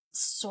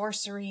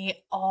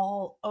sorcery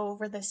all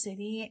over the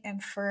city.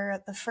 And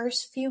for the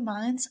first few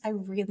months, I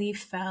really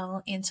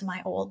fell into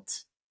my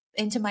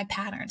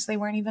patterns. They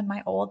weren't even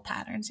my old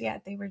patterns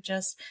yet. They were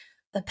just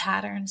the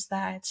patterns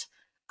that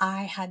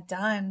I had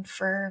done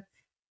for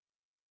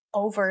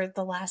over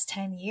the last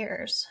 10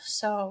 years.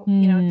 So,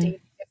 mm. dating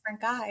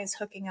different guys,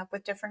 hooking up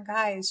with different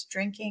guys,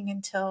 drinking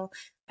until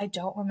I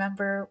don't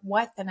remember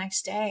what the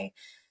next day.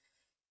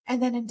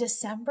 And then in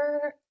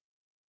December,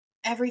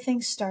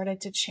 everything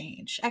started to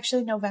change.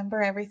 Actually,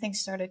 November, everything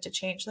started to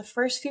change. The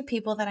first few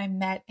people that I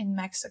met in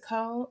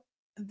Mexico,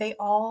 they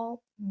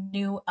all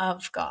knew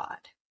of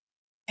God.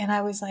 And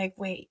I was like,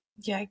 wait,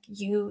 like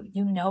you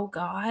know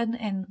God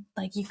and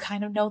like you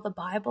kind of know the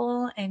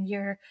Bible and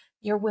you're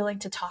willing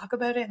to talk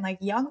about it, and like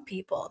young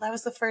people. That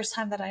was the first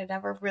time that I'd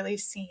ever really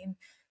seen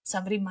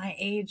somebody my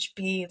age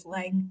be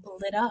like Mm.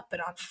 lit up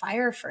and on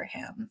fire for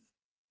him.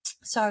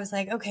 So I was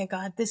like, okay,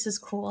 God, this is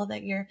cool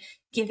that you're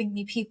giving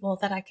me people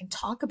that I can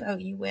talk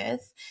about you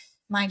with.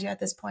 Mind you, at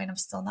this point, I'm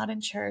still not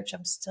in church.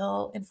 I'm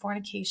still in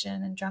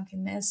fornication and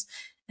drunkenness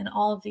and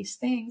all of these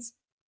things.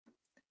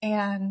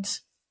 And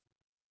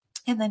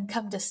And then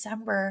come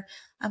December,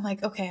 I'm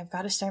like, okay, I've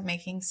got to start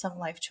making some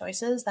life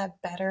choices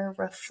that better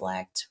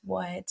reflect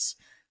what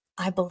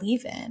I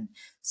believe in.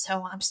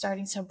 So I'm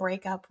starting to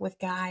break up with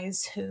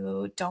guys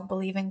who don't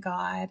believe in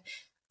God.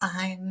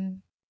 I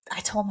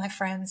told my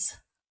friends,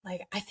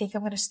 like, I think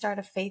I'm going to start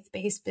a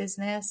faith-based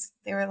business.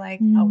 They were like,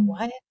 a Mm.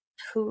 what?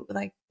 Who,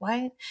 like,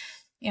 what?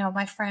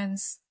 My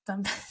friends,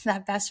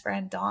 that best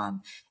friend,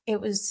 Dom, it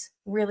was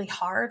really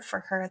hard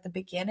for her at the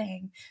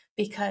beginning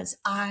because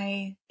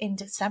in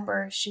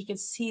December, she could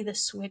see the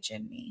switch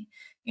in me.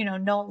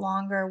 No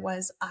longer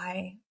was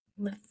I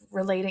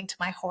relating to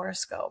my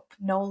horoscope.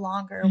 No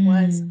longer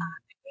was Mm.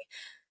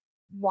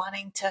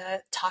 wanting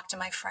to talk to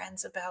my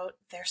friends about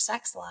their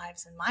sex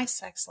lives and my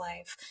sex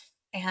life.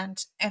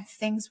 And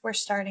things were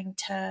starting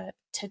to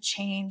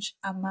change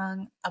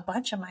among a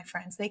bunch of my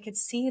friends. They could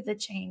see the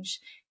change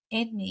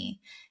in me.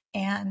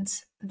 And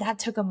that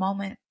took a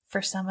moment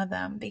for some of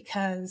them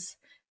because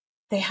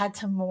they had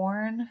to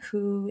mourn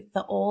who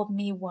the old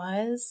me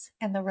was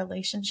and the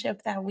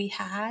relationship that we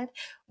had,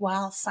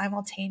 while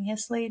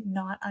simultaneously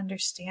not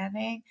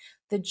understanding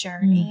the Mm.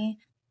 journey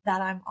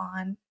that I'm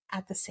on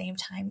at the same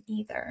time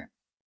either.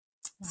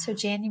 So Wow.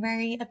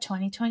 January of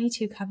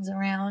 2022 comes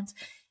around,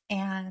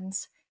 and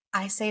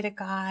I say to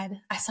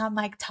God, I saw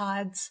Mike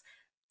Todd's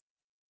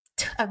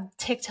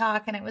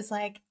TikTok, and it was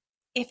like,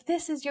 if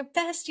this is your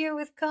best year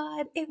with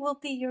God, it will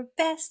be your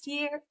best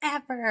year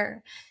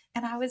ever.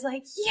 And I was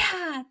like,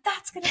 yeah,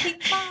 that's going to be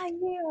my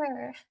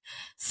year.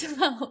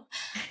 So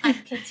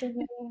I'm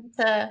continuing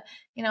to,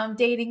 I'm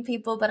dating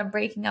people, but I'm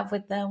breaking up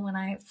with them when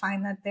I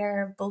find that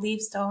their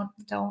beliefs don't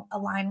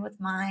align with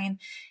mine.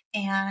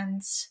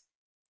 And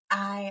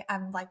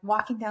I'm like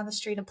walking down the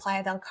street in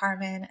Playa del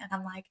Carmen, and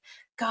I'm like,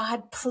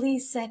 God,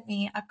 please send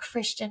me a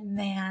Christian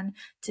man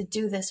to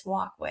do this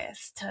walk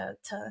with, to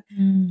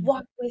Mm.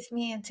 walk with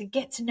me and to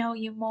get to know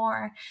you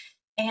more.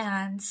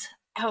 And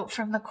out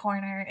from the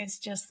corner is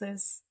just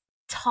this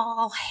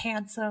tall,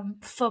 handsome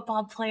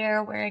football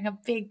player wearing a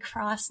big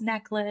cross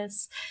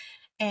necklace.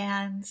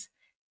 And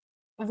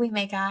we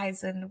make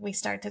eyes and we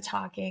start to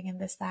talking and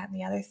this, that, and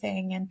the other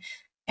thing.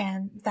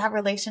 And that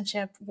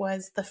relationship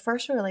was the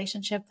first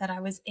relationship that I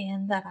was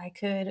in that I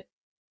could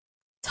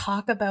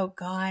talk about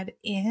God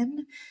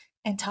in,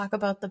 and talk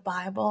about the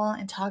Bible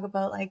and talk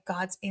about like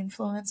God's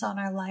influence on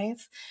our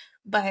life.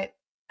 But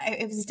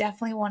it was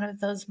definitely one of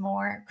those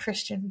more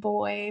Christian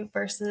boy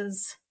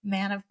versus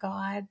man of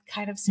God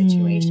kind of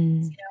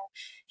situations. Mm.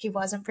 He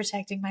wasn't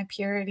protecting my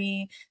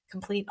purity,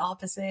 complete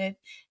opposite.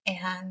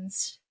 And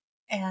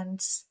I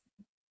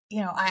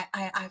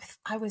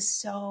was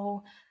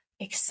so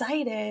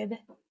excited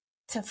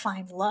to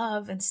find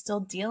love, and still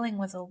dealing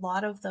with a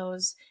lot of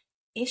those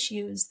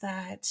issues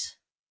that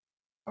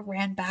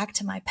ran back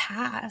to my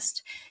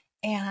past.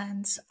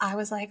 And I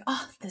was like,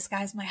 oh, this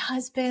guy's my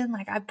husband.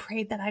 Like, I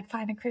prayed that I'd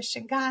find a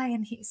Christian guy,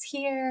 and he's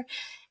here.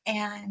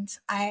 And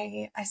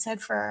I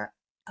said for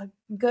a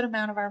good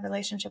amount of our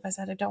relationship, I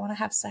said, I don't want to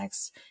have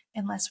sex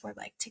unless we're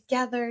like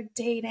together,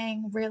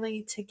 dating,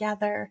 really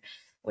together,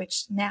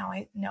 which now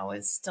I know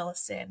is still a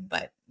sin,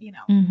 but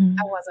Mhm.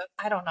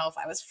 I don't know if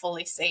I was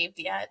fully saved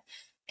yet.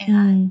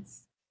 And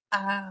Mm.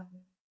 um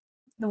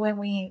when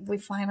we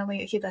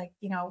finally, he like,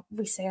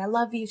 we say I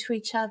love you to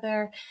each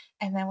other,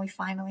 and then we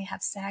finally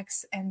have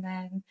sex, and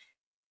then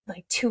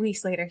like 2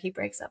 weeks later he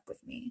breaks up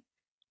with me.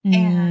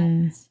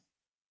 And Mm.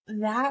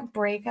 that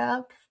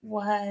breakup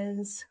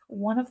was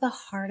one of the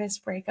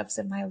hardest breakups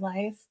in my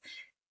life,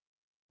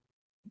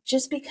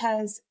 just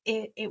because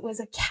it was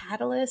a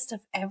catalyst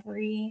of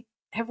every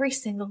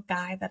single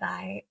guy that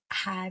I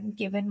had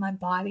given my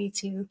body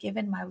to,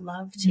 given my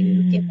love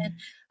to, given Mm.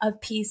 a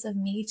piece of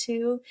me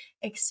to,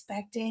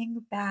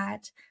 expecting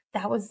that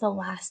that was the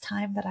last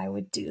time that I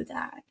would do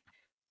that.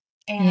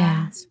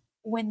 Yeah. And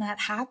when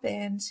that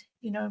happened,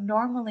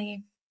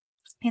 normally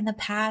in the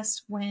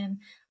past, when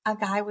a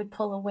guy would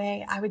pull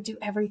away, I would do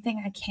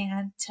everything I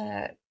can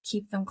to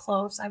keep them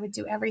close. I would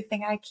do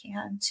everything I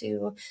can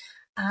to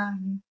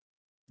um,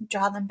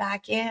 draw them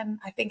back in.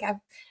 I think at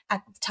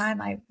the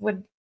time I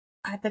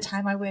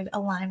would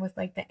align with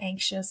like the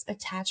anxious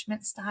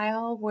attachment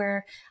style,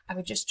 where I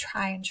would just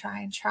try and try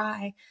and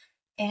try.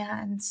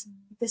 And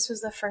this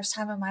was the first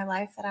time in my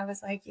life that I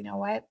was like, you know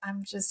what?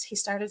 He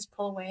started to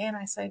pull away, and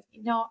I said,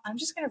 I'm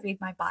just going to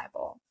read my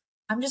Bible.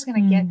 I'm just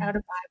going to get Mm. out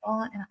a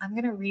Bible, and I'm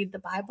going to read the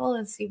Bible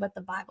and see what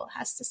the Bible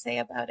has to say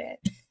about it.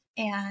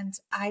 And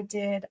I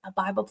did a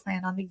Bible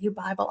plan on the U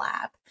Bible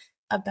app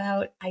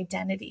about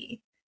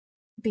identity,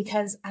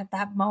 because at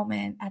that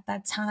moment, at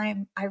that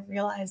time, I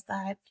realized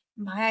that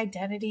my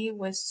identity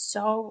was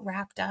so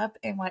wrapped up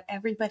in what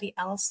everybody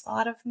else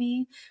thought of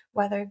me,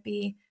 whether it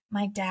be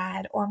my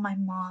dad or my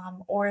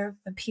mom or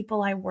the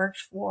people I worked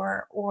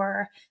for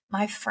or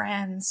my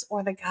friends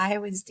or the guy I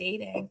was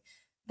dating,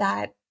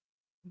 that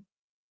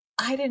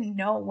I didn't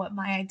know what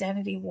my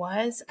identity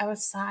was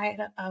outside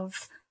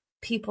of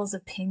people's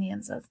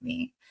opinions of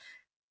me.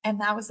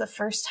 And that was the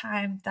first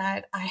time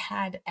that I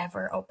had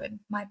ever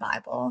opened my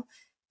Bible.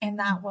 And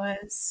that Mm.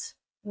 was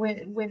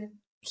when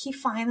he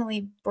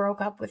finally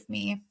broke up with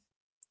me.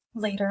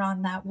 later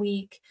on that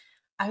week,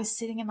 I was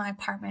sitting in my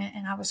apartment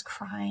and I was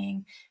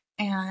crying.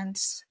 And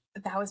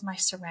that was my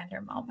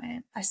surrender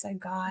moment. I said,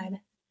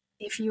 God,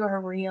 if you are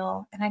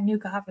real, and I knew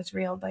God was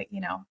real, but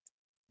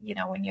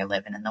when you're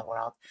living in the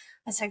world,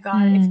 I said,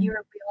 God, if Mm, you're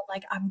real,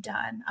 like I'm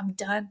done. I'm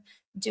done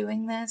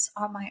doing this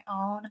on my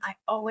own. I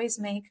always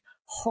make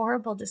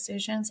horrible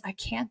decisions. I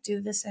can't do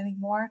this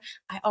anymore.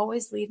 I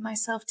always lead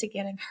myself to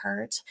getting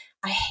hurt.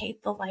 I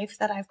hate the life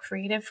that I've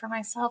created for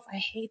myself. I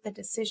hate the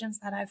decisions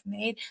that I've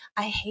made.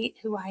 I hate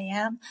who I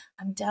am.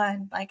 I'm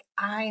done. Like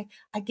I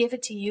give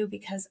it to you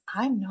because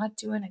I'm not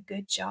doing a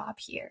good job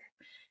here.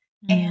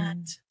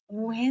 And mm.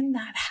 when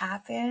that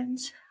happened,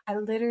 I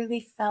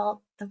literally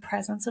felt the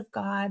presence of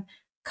God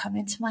come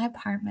into my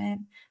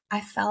apartment.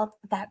 I felt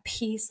that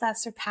peace that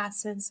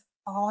surpasses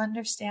all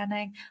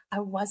understanding.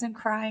 I wasn't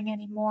crying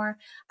anymore.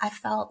 I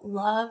felt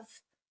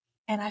love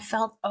and I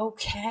felt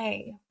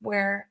okay.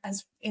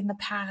 Whereas in the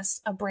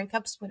past,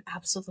 breakups would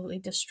absolutely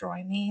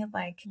destroy me.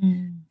 Like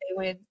Mm.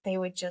 they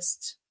would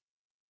just,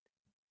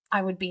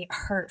 I would be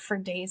hurt for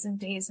days and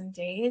days and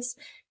days.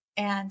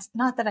 And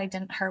not that I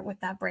didn't hurt with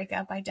that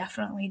breakup, I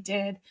definitely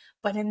did.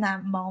 But in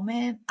that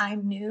moment, I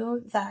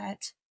knew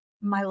that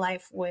my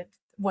life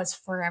was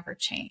forever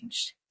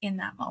changed in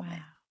that moment.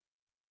 Wow.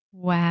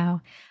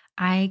 Wow.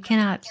 I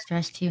cannot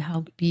stress to you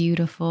how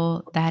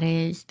beautiful that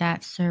is,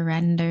 that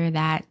surrender,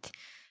 that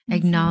Mhm.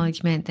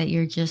 acknowledgement that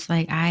you're just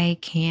like, I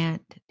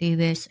can't do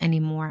this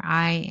anymore.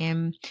 I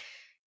am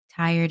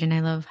tired. And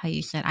I love how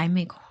you said, I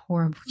make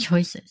horrible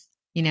choices.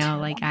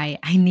 Like I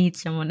need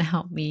someone to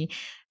help me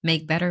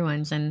make better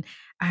ones. And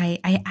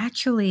I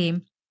actually,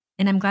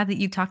 and I'm glad that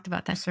you talked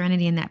about that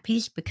serenity and that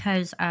peace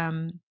because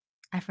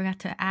I forgot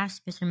to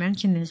ask this or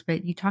mention this,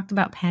 but you talked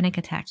about panic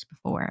attacks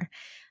before.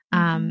 Mhm.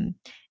 Um,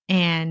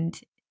 and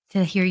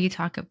to hear you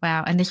talk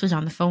about, and this was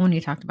on the phone when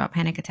you talked about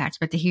panic attacks,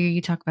 but to hear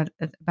you talk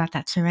about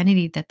that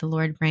serenity that the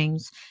Lord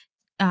brings,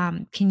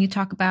 can you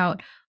talk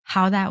about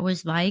how that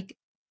was like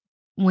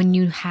when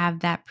you have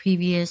that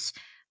previous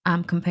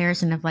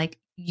comparison of like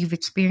you've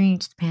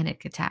experienced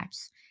panic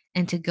attacks,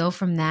 and to go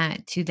from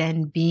that to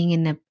then being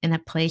in a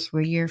place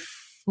where you're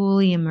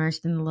fully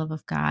immersed in the love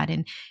of God,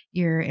 and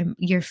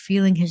you're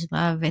feeling His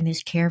love and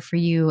His care for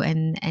you,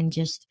 and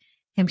just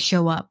Him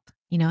show up,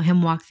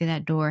 Him walk through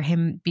that door,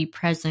 Him be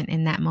present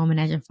in that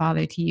moment as a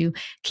father to you.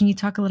 Can you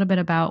talk a little bit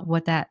about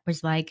what that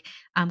was like,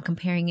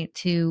 comparing it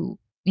to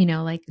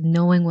like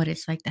knowing what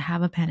it's like to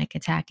have a panic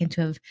attack and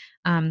to have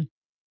um,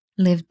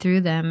 lived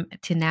through them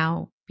to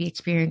now be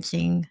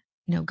experiencing,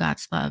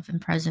 God's love and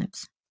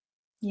presence.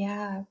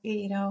 Yeah,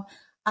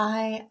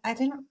 I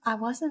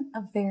wasn't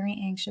a very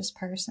anxious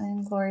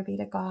person, glory be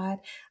to God.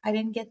 I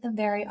didn't get them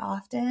very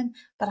often,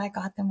 but I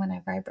got them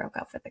whenever I broke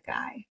up with a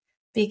guy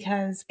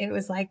because it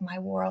was like my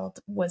world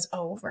was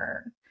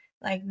over.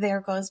 Like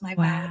there goes my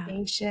Wow.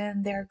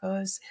 validation, there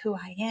goes who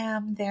I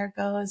am, there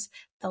goes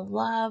the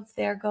love,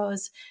 there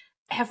goes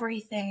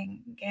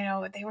everything.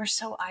 They were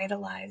so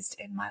idolized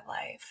in my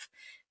life.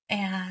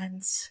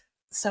 And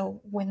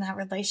so when that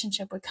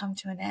relationship would come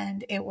to an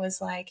end, it was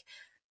like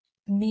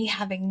me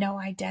having no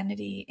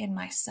identity in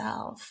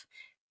myself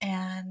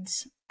and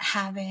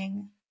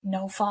having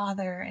no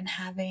father and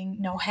having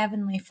no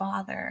heavenly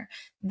father,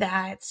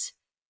 that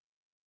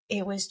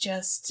it was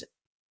just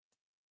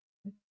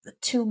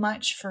too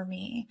much for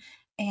me.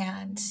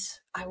 And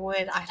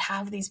I'd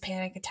have these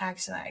panic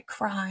attacks and I'd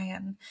cry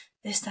and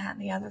this, that,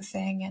 and the other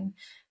thing.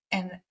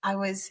 And I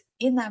was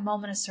in that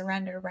moment of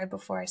surrender. Right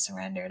before I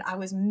surrendered, I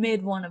was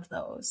mid one of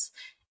those.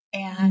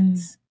 And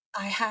Mm.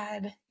 I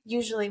had,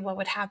 usually what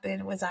would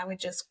happen was I would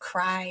just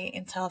cry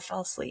until I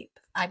fell asleep.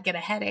 I'd get a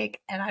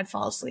headache and I'd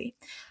fall asleep.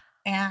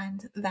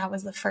 And that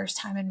was the first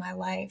time in my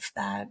life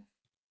that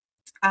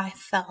I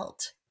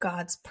felt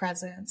God's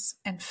presence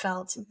and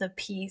felt the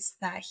peace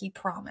that He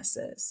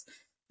promises.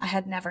 I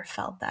had never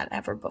felt that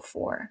ever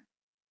before.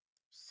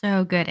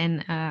 So good.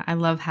 And I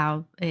love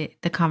how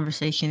the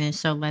conversation is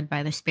so led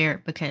by the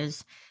Spirit,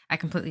 because I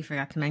completely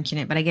forgot to mention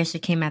it, but I guess it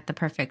came at the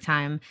perfect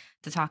time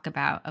to talk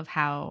about of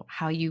how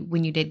you,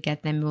 when you did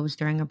get them, it was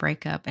during a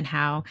breakup, and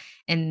how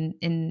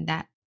in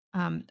that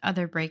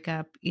other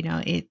breakup,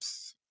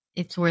 it's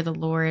where the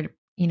Lord,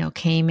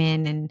 came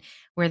in, and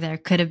where there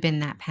could have been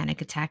that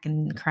panic attack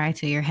and cry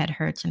till your head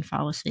hurts and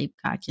fall asleep.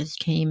 God just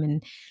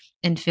came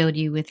and filled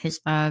you with His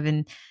love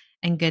and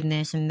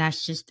goodness, and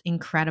that's just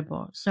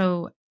incredible.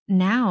 So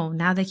now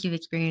that you've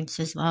experienced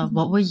His love,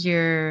 what Mhm.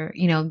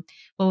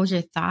 was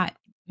your thought,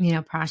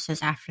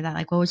 process after that?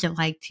 Like, what was it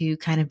like to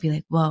kind of be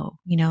like, whoa,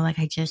 like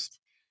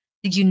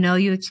did you know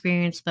you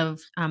experienced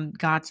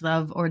God's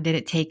love, or did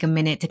it take a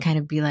minute to kind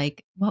of be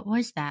like, what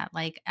was that?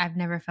 Like, I've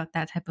never felt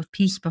that type of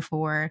peace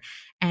before.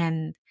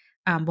 And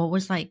what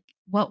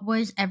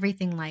was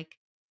everything like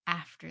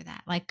after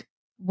that? Like,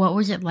 what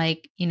was it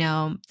like,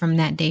 from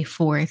that day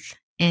forth,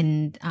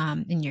 and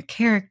in your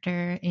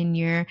character, in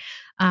your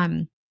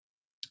um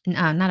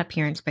not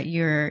appearance, but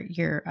your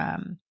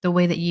the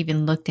way that you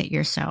even looked at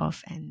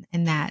yourself, and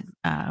that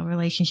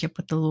relationship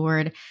with the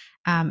Lord,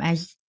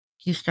 as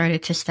you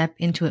started to step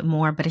into it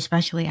more, but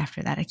especially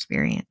after that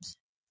experience.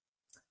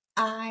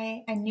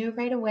 I knew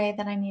right away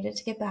that I needed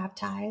to get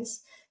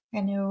baptized.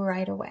 I knew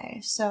right away.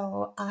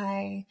 So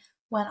I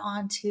went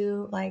on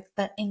to like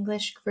the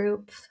English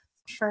group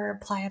for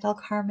Playa del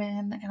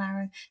Carmen, and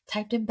I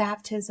typed in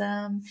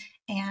baptism,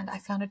 and I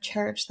found a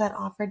church that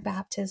offered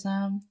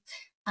baptism.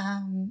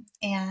 And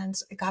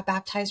I got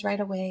baptized right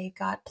away,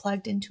 got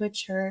plugged into a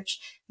church,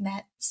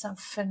 met some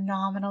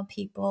phenomenal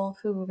people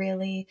who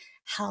really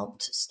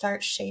helped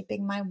start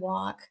shaping my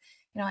walk.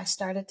 I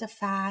started to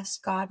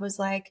fast. God was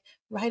like,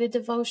 write a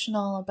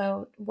devotional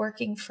about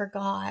working for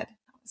God.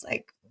 I was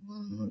like,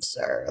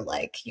 sir,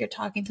 like you're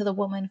talking to the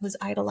woman who's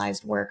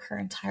idolized work her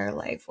entire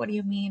life. What do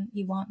you mean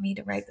you want me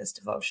to write this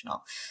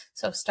devotional?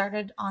 So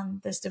started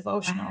on this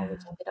devotional,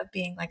 which Wow. ended up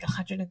being like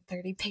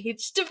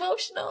 130-page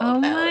devotional Oh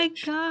about my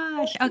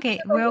gosh. Okay,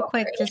 the real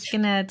quick, Lord. just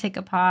gonna take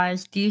a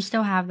pause. Do you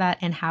still have that,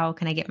 and how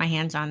can I get my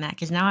hands on that?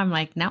 Because now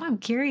I'm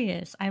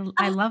curious. I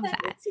I'll love send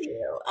that. it to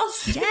you. I'll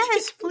send it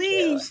Yes, to you.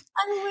 please.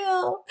 I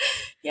will.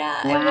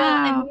 Yeah, I will.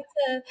 I Wow. need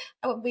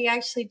to. We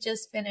actually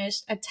just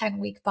finished a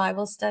 10-week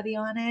Bible study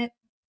on it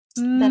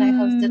that I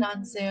hosted Mm.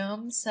 on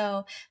Zoom.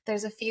 So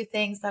there's a few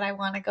things that I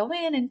want to go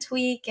in and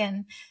tweak,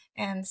 and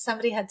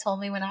somebody had told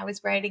me when I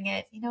was writing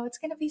it, it's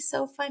going to be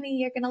so funny.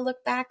 You're going to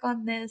look back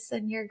on this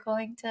and you're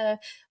going to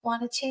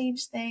want to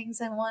change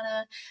things and want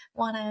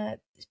to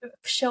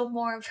show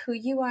more of who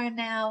you are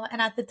now.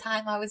 And at the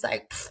time I was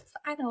like,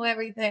 I know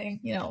everything,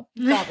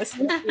 God was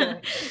still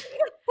healing me.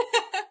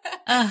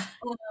 uh,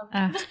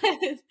 uh,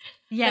 but,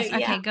 yes. but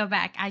yeah, Okay, go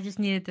back. I just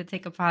needed to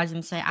take a pause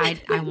and say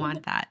I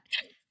want that.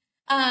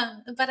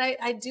 but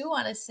I do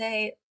want to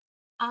say,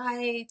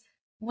 I,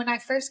 when I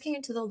first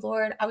came to the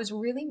Lord, I was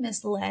really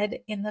misled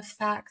in the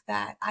fact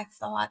that I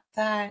thought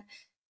that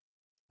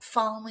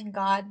following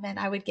God meant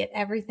I would get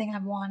everything I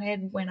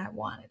wanted when I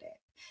wanted it.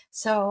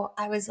 So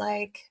I was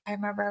like, I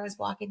remember I was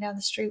walking down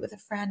the street with a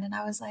friend and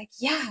I was like,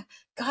 yeah,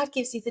 God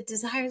gives you the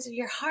desires of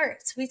your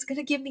heart. So he's going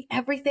to give me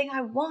everything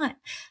I want.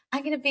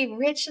 I'm going to be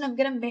rich and I'm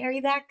going to marry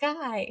that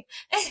guy.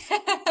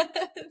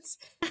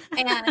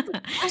 and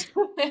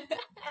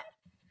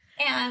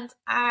and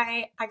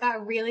I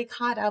got really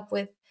caught up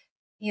with,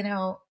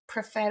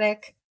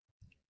 prophetic.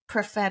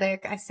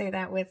 I say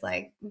that with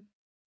like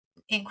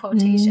in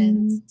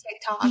quotations Mm.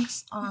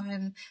 TikToks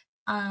on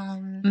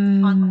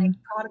like Mm.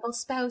 prodigal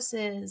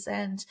spouses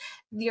and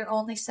you're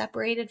only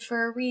separated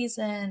for a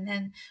reason,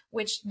 and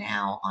which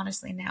now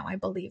honestly now I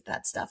believe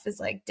that stuff is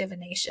like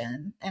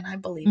divination and I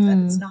believe that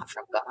it's Mm. not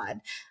from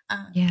God.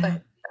 Yeah.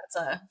 But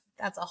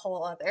that's a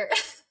whole other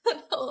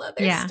whole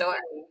other Yeah. story.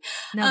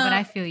 No, but um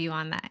I feel you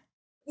on that.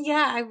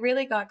 yeah, I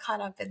really got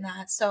caught up in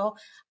that. So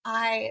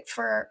I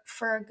for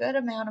a good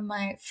amount of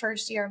my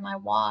first year of my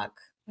walk,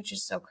 which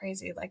is so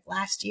crazy, like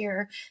last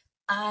year,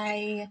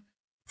 I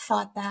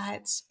thought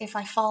that if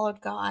I followed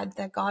God,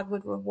 that God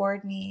would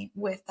reward me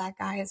with that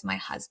guy as my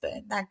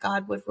husband, that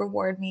God would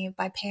reward me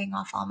by paying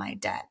off all my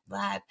debt,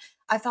 that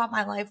I thought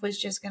my life was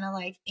just gonna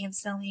like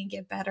instantly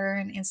get better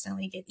and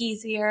instantly get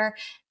easier.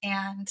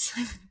 And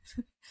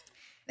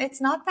it's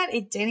not that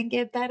it didn't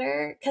get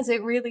better, because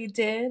it really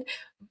did,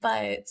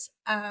 but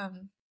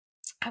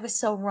I was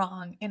so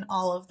wrong in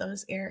all of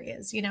those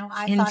areas. I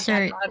thought that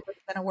Insert God was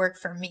going to work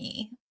for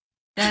me.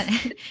 that.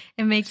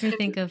 It makes me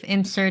think of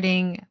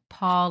inserting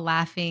Paul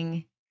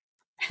laughing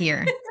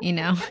here,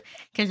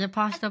 because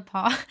Apostle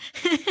Paul.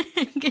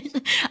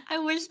 'Cause I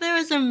wish there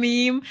was a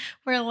meme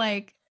where,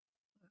 like,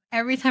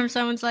 every time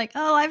someone's like,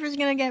 "Oh, life is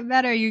gonna get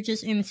better," you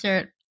just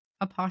insert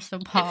Apostle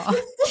Paul.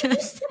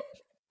 Just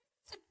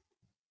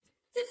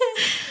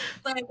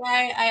Like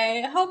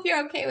I hope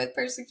you're okay with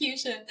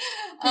persecution.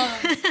 Um,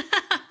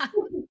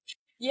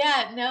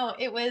 yeah, no,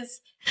 it was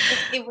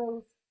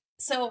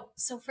so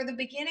for the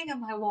beginning of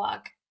my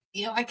walk,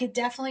 I could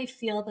definitely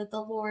feel that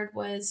the Lord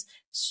was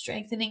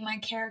strengthening my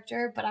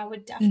character, but I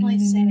would definitely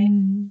say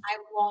Mm. I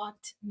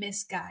walked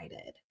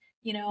misguided.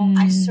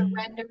 I Mm.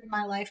 surrendered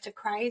my life to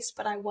Christ,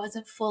 but I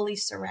wasn't fully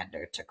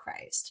surrendered to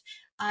Christ.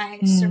 I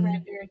Mm.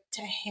 surrendered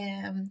to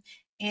him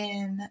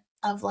in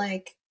of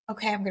like,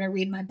 okay, I'm going to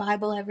read my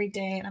Bible every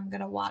day and I'm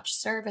going to watch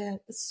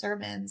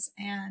sermons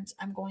and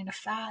I'm going to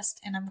fast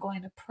and I'm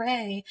going to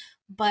pray,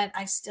 but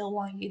I still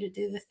want you to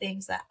do the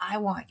things that I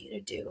want you to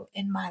do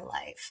in my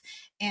life.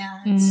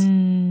 And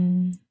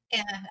Mm.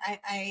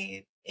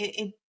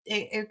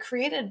 it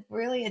created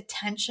really a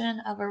tension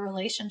of a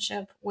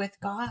relationship with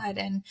God.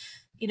 And,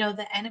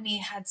 the enemy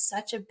had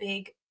such a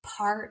big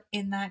part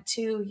in that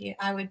too.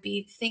 I would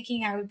be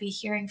thinking I would be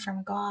hearing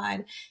from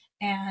God,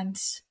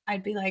 and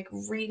I'd be like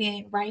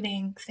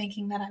writing,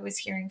 thinking that I was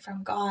hearing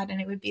from God. And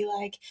it would be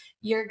like,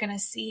 you're going to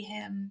see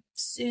him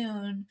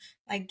soon,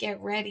 like get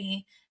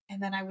ready.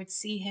 And then I would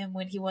see him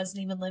when he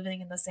wasn't even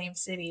living in the same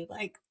city,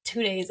 like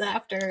 2 days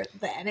after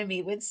the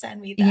enemy would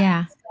send me that.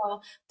 Yeah.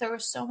 So there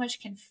was so much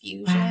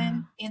confusion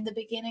Wow. in the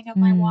beginning of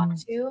my walk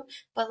Mm. too.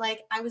 But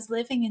like I was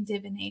living in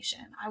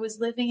divination, I was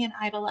living in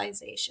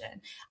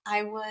idolization.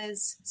 I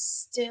was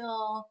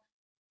still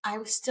I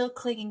was still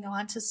clinging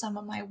on to some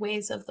of my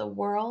ways of the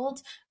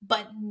world,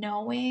 but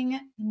knowing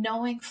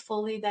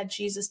fully that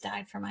Jesus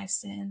died for my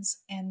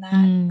sins and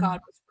that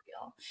God Mm. was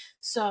real.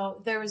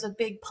 So there was a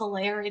big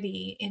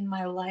polarity in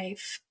my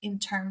life in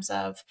terms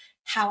of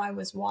how I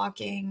was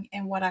walking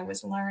and what I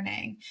was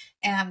learning.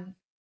 And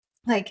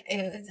like,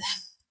 I'm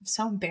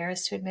so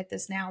embarrassed to admit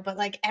this now, but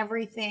like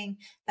everything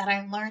that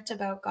I learned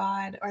about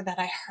God or that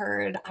I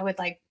heard, I would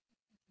like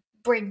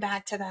bring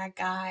back to that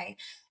guy.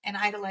 And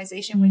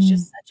idolization was Mm,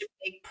 just such a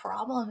big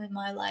problem in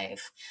my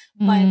life.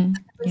 But it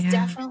was yeah.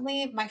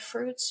 definitely, my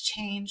fruits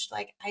changed.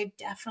 Like I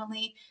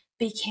definitely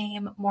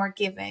became more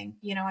giving.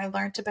 You know, I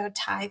learned about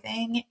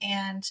tithing,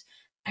 and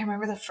I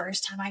remember the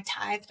first time I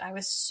tithed, I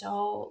was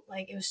so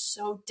like, it was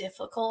so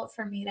difficult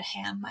for me to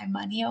hand my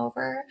money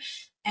over.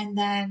 And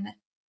then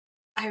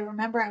I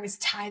remember I was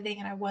tithing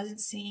and I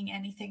wasn't seeing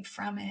anything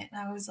from it.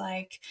 And I was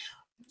like,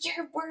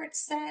 your word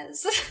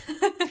says.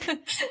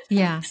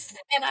 Yeah.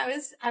 And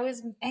I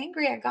was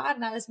angry at God,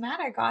 and I was mad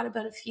at God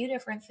about a few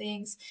different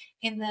things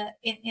in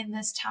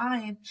this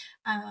time.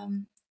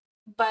 Um,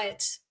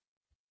 but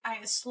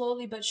I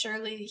slowly but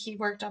surely, he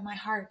worked on my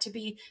heart to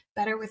be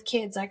better with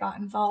kids. I got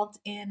involved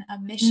in a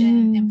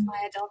mission in Mm.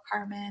 Playa del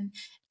Carmen,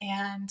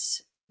 and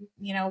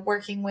you know,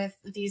 working with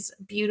these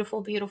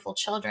beautiful, beautiful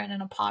children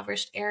in a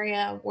impoverished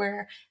area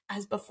where,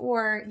 as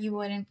before, you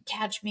wouldn't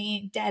catch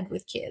me dead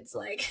with kids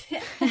like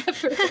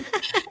ever.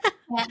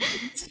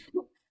 And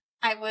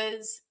I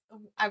was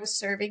I was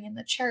serving in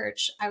the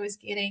church. I was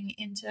getting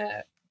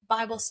into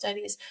Bible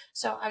studies.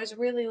 So I was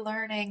really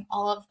learning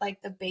all of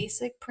like the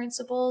basic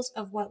principles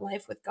of what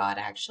life with God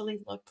actually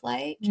looked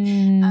like,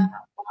 Mm.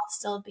 while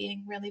still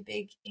being really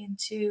big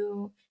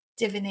into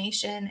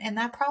divination. And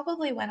that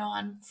probably went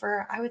on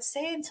for, I would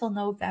say, until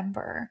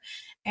November.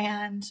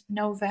 And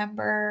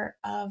November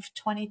of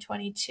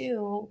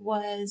 2022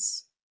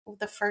 was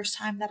the first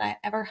time that I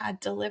ever had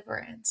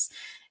deliverance.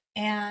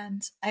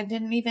 And I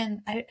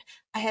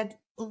had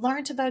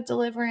learned about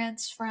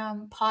deliverance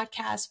from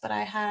podcasts, but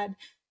I had,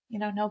 you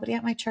know, nobody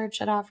at my church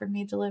had offered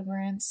me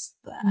deliverance.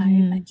 I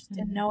Mm. just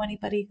didn't know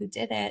anybody who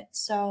did it.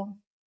 So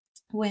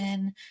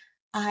when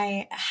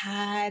I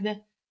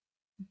had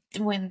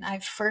when I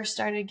first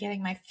started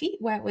getting my feet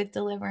wet with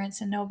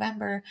deliverance in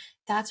November,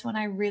 that's when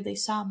I really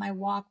saw my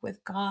walk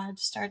with God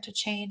start to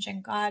change.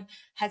 And God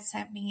had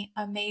sent me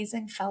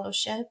amazing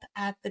fellowship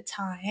at the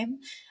time,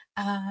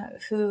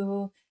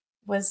 who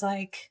was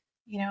like,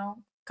 you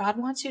know, God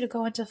wants you to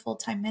go into full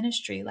time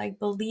ministry. Like,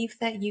 believe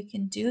that you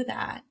can do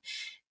that.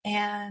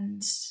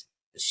 And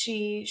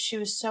she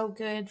was so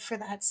good for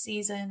that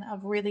season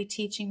of really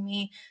teaching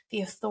me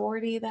the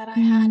authority that I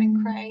had in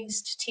Mm.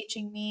 Christ,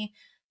 teaching me.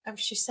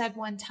 She said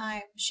one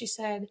time, she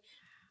said,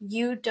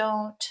 "You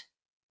don't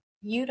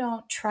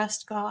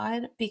trust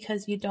God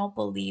because you don't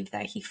believe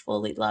that He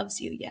fully loves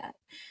you yet."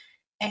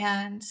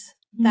 And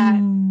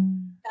that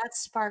Mm. that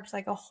sparked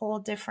like a whole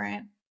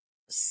different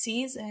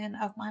season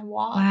of my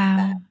walk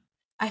that Wow.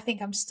 I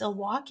think I'm still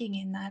walking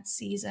in that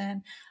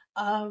season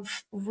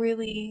of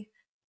really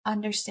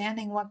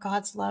understanding what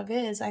God's love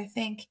is. I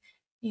think,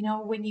 you know,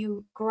 when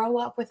you grow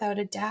up without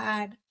a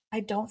dad,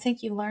 I don't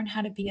think you learn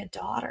how to be a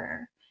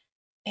daughter.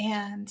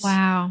 And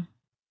Wow.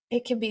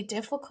 it can be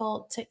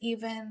difficult to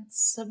even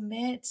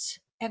submit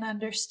and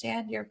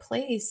understand your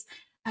place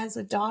as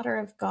a daughter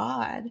of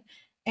God,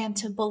 and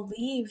to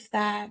believe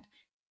that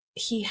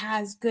He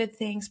has good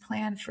things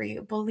planned for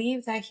you.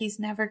 Believe that He's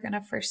never going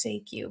to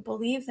forsake you.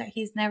 Believe that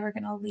He's never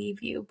going to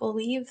leave you.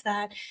 Believe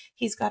that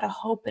He's got a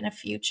hope and a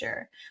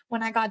future.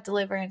 When I got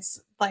deliverance,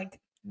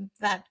 like,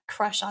 that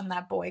crush on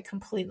that boy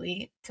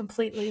completely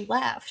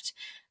left.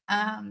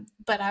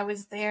 But I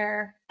was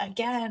there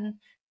again,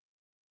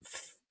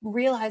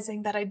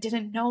 realizing that I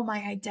didn't know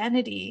my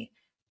identity.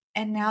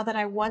 And now that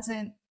I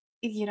wasn't,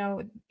 you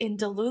know, in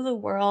Delulu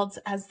world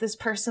as this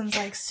person's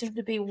like soon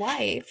to be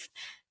wife,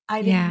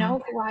 I didn't Yeah.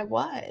 know who I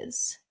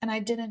was. And I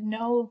didn't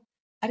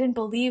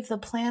believe the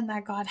plan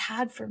that God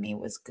had for me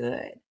was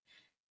good.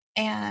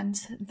 And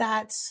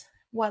that's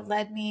what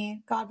led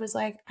me. God was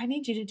like, I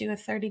need you to do a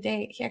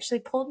 30-day. He actually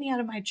pulled me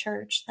out of my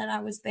church that I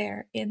was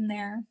in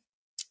there,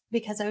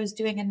 because I was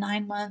doing a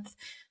 9-month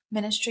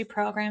ministry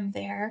program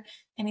there.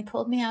 And he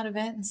pulled me out of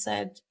it and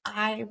said,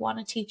 I want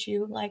to teach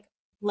you, like,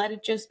 let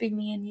it just be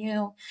me and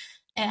you.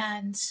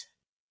 And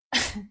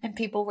and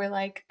people were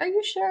like, are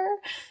you sure?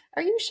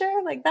 Are you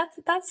sure? Like,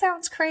 that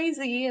sounds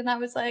crazy. And I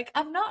was like,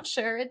 I'm not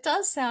sure. It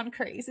does sound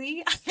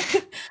crazy.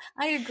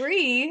 I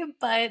agree,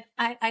 but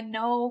I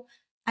know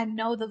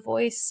the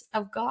voice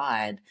of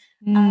God.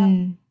 Um,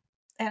 Mm.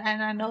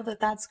 and I know that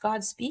that's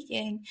God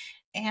speaking.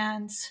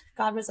 And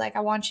God was like,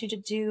 I want you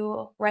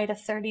to write a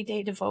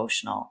 30-day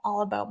devotional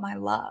all about my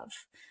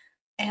love.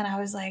 And I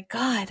was like,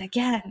 God,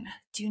 again,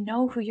 do you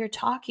know who you're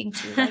talking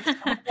to? Like,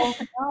 I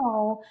don't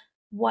know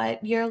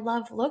what your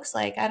love looks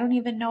like. I don't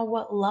even know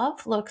what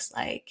love looks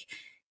like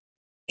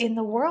in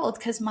the world,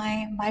 because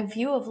my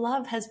view of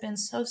love has been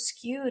so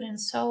skewed and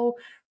so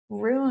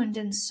ruined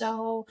and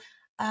so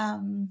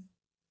um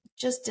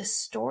just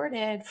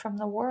distorted from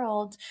the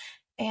world.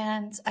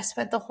 And I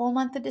spent the whole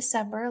month of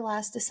December,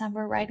 last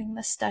December, writing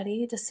the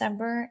study,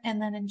 December.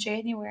 And then in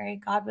January,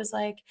 God was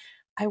like,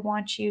 I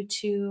want you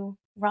to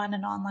run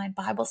an online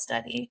Bible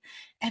study.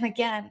 And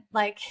again,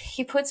 like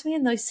he puts me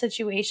in those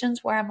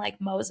situations where I'm like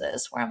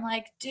Moses, where I'm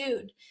like,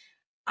 dude,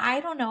 I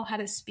don't know how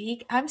to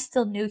speak. I'm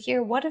still new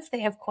here. What if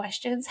they have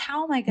questions?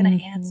 How am I going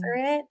to answer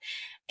Mhm. it?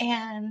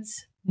 And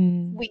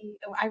Mm.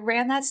 I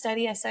ran that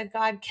study. I said,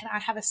 God, can I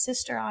have a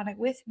sister on it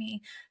with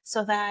me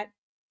so that,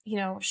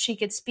 she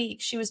could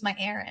speak? She was my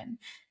Aaron.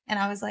 And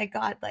I was like,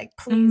 God, like,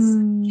 please,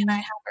 can I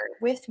Mm. have her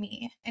with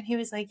me? And he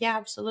was like, yeah,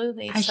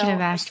 absolutely. I should have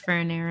So asked for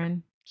an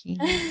Aaron.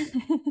 Jeez.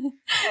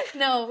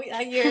 no,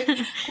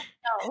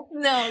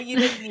 no, you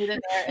didn't need an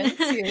Aaron,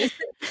 seriously.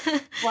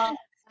 Well,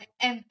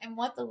 and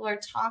what the Lord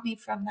taught me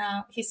from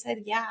that, he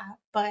said, yeah,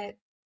 but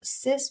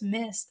sis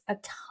missed a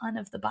ton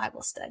of the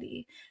Bible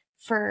study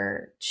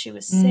for she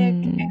was sick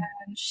Mm.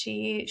 and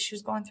she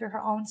was going through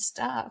her own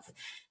stuff.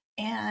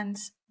 And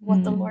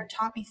what the Mm. Lord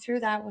taught me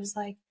through that was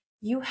like,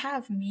 you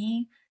have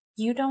me.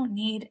 You don't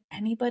need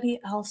anybody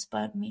else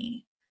but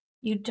me.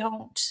 You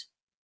don't.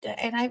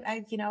 And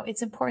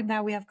it's important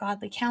that we have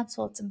godly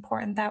counsel. It's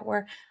important that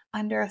we're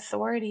under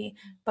authority,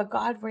 but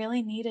God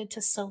really needed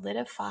to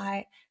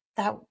solidify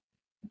that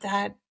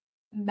that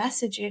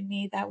message in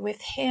me that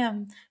with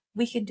him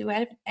we can do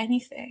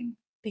anything.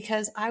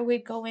 Because I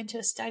would go into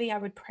a study, I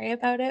would pray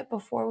about it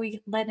before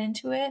we led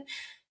into it,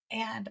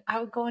 and I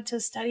would go into a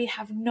study,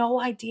 have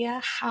no idea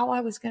how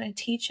I was going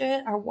to teach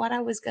it or what I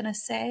was going to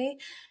say,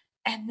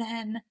 and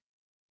then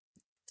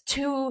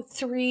 2,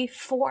 3,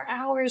 4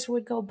 hours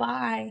would go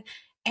by,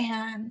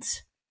 and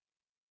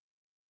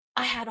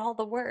I had all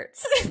the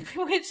words,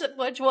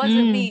 which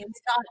wasn't me. Mm.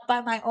 It's not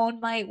by my own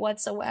might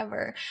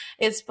whatsoever.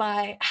 It's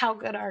by how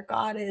good our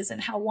God is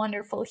and how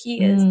wonderful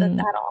He is that Mm.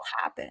 that all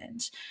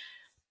happened.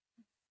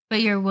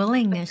 But your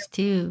willingness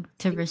too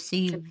to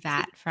receive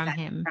that from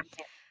him,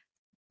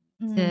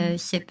 Mm, to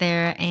sit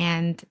there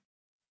and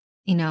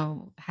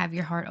have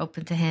your heart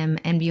open to him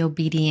and be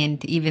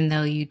obedient, even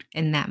though you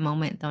in that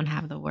moment don't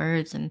have the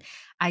words. And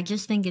I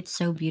just think it's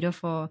so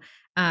beautiful.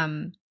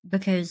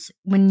 Because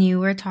when you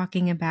were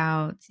talking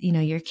about,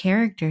 your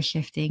character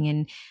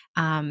shifting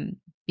and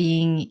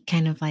being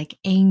kind of like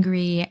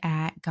angry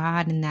at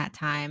God in that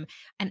time.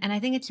 And I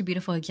think it's a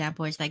beautiful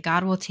example. It's like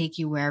God will take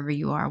you wherever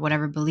you are,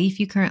 whatever belief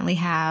you currently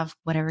have,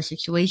 whatever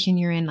situation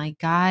you're in. Like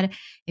God,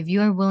 if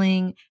you are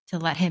willing to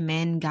let him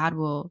in, God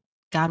will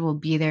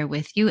be there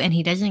with you, and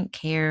he doesn't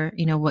care,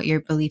 what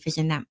your belief is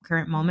in that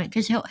current moment,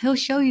 because he'll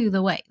show you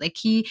the way. Like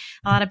a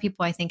lot of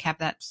people I think have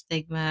that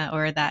stigma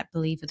or that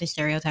belief with the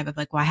stereotype of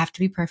like, well, I have to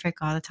be perfect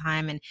all the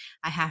time and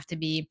I have to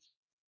be,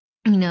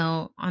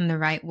 on the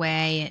right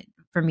way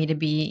for me to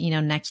be,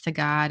 next to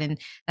God. And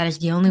that is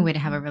the only way to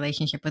have a mhm,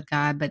 relationship with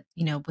God. But,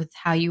 with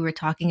how you were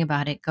talking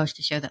about it goes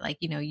to show that like,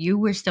 you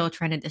were still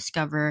trying to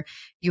discover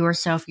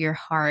yourself, your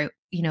heart,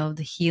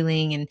 the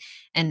healing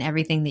and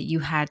everything that you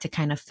had to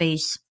kind of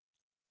face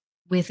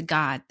with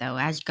God, though,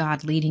 as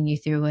God leading you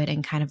through it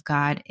and kind of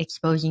God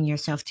exposing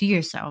yourself to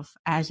yourself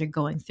as you're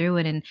going through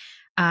it. And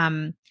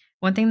um,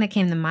 one thing that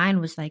came to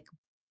mind was like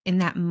in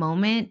that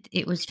moment,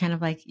 it was kind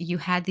of like you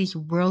had these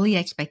worldly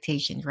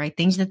expectations, right?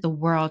 Things that the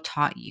world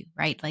taught you,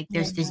 right? Like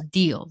yeah, there's this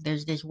deal,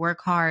 there's this work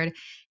hard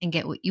and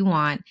get what you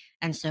want.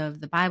 And so if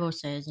the Bible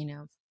says,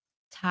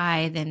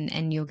 tithe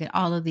and you'll get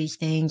all of these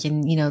things,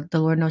 and the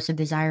Lord knows the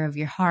desire of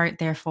your heart,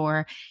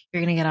 therefore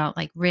you're gonna get out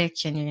like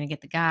rich and you're gonna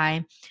get the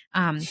guy.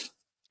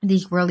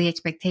 These worldly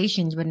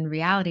expectations, but in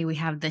reality we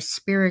have the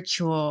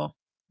spiritual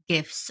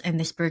gifts and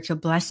the spiritual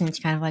blessings,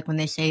 kind of like when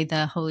they say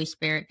the Holy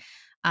Spirit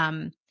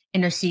um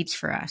intercedes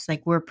for us,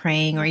 like we're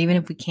praying, or even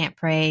if we can't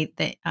pray,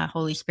 the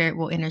Holy Spirit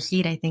will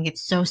intercede. I think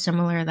it's so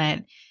similar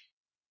that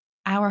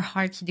our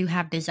hearts do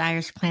have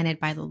desires planted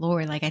by the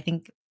Lord. Like I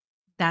think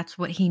that's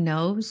what he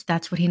knows.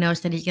 That's what he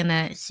knows, that he's going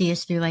to see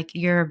us through like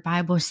your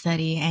Bible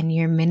study and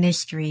your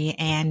ministry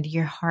and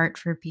your heart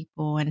for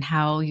people and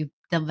how you've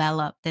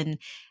developed,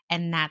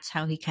 and that's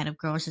how he kind of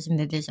grows us in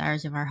the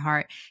desires of our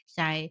heart.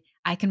 So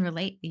I can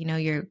relate,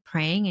 you're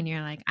praying and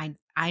you're like,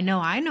 I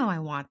know I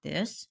want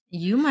this.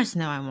 You must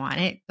know I want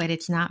it, but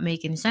it's not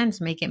making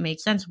sense. Make it make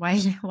sense. Why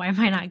am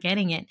I not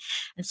getting it?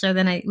 And so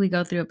then we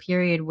go through a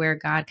period where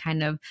God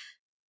kind of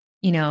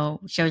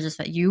shows us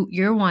that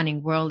you're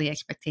wanting worldly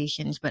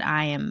expectations, but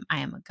I am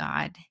a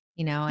God,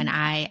 and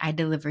mhm, I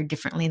deliver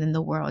differently than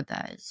the world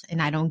does.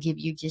 And I don't give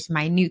you just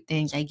minute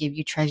things. I give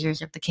you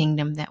treasures of the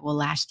kingdom that will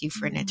last you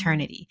for an mhm,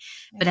 eternity.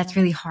 But that's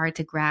yeah, really hard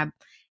to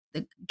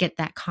get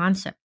that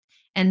concept.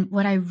 And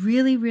what I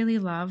really, really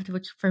loved,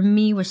 which for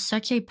me was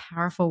such a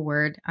powerful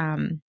word,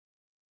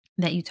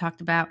 that you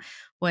talked about,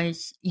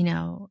 was,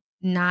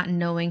 not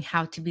knowing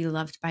how to be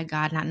loved by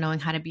God, not knowing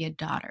how to be a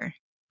daughter,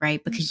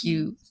 right? Because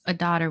mhm, a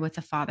daughter with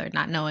a father,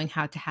 not knowing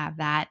how to have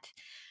that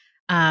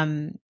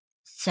um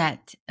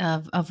set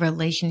of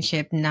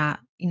relationship, not,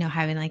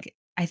 having like,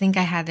 I think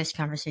I had this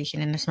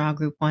conversation in a small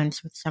group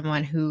once with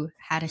someone who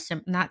had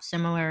not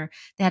similar,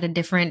 they had a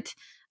different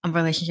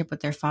relationship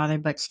with their father,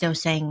 but still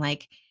saying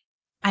like,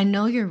 I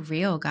know you're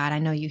real, God. I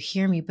know you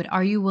hear me, but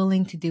are you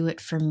willing to do it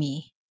for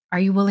me? Are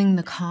you willing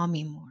to call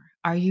me more?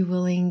 Are you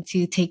willing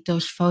to take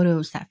those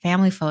photos, that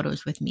family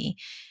photos with me?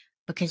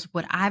 because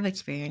what I've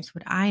experienced,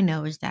 what I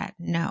know is that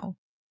no,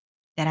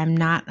 that I'm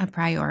not a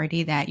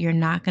priority, that you're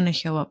not going to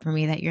show up for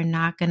me, that you're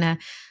not going to,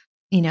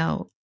 you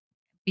know,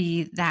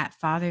 be that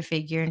father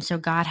figure. And so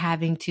God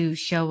having to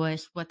show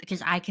us what,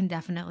 because I can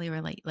definitely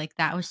relate. Like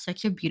that was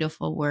such a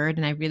beautiful word.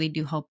 And I really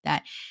do hope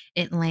that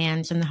it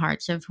lands in the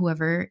hearts of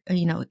whoever,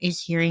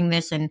 is hearing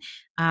this and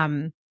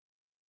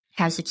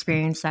has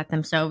experienced that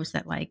themselves,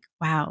 that like,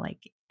 wow,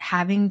 like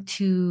having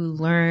to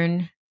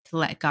learn to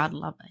let God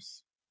love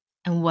us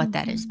and what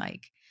that is Mhm.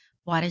 like.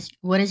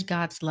 What is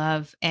God's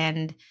love?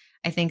 And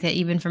I think that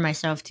even for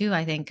myself too,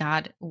 I think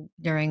God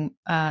during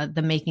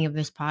the making of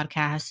this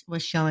podcast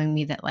was showing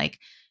me that like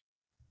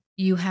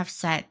you have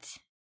set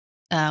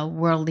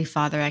worldly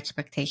father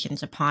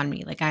expectations upon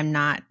me. Like I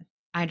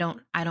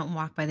don't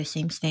walk by the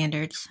same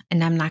standards,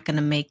 and I'm not going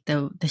to make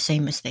the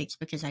same mistakes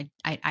because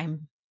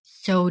I'm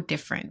so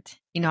different.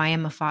 I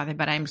am a father,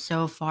 but I'm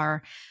so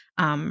far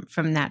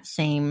from that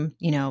same,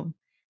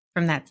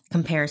 from that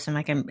comparison.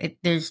 Like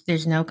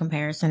there's no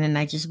comparison. And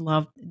I just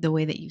loved the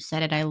way that you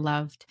said it. I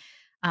loved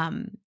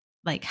um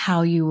like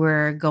how you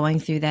were going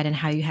through that and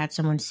how you had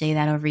someone say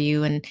that over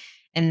you,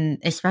 and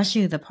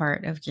especially the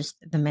part of just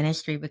the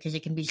ministry, because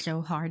it can be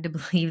so hard to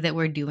believe that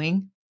we're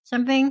doing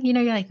something.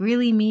 You're like,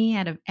 really, me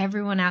out of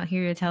everyone out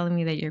here, you're telling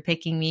me that you're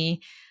picking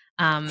me,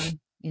 I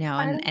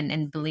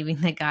and believing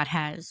that God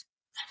has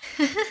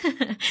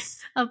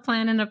a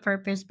plan and a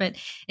purpose. But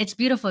it's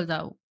beautiful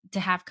though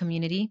to have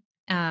community.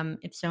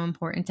 It's so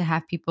important to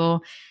have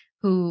people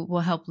who will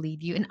help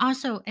lead you. And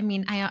also, I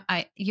mean,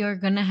 you're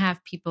gonna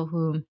have people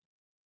who,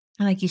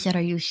 like you said,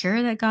 are you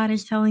sure that God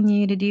is telling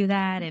you to do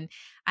that? And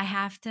I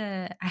have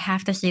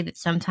to say that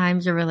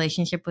sometimes a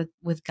relationship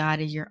with God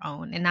is your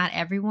own, and not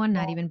everyone,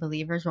 not even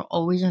believers, will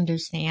always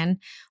understand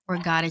where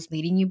God is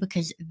leading you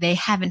because they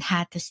haven't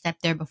had to step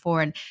there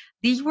before. And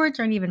these words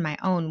aren't even my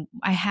own.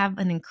 I have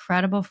an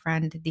incredible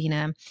friend,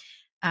 Dina.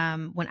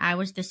 When I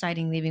was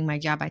deciding leaving my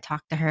job, I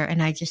talked to her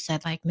and I just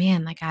said, like,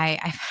 man, like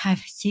I've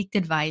seeked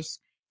advice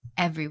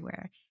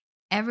everywhere.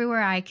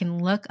 Everywhere I can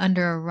look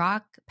under a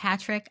rock,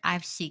 Patrick,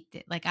 I've seeked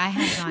it. Like I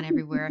have gone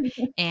everywhere.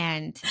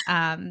 And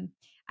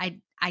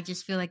I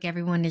just feel like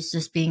everyone is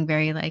just being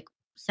very like,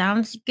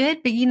 sounds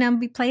good, but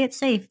we play it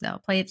safe though.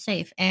 Play it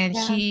safe. And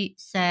yeah. she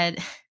said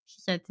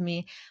to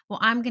me, well,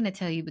 I'm going to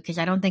tell you because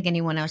I don't think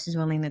anyone else is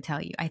willing to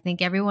tell you. I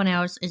think everyone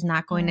else is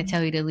not going to Mm,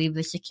 tell you to leave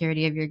the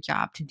security of your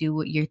job to do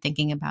what you're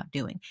thinking about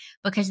doing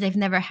because they've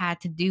never had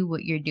to do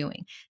what you're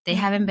doing. They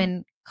haven't mhm,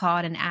 been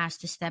called and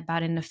asked to step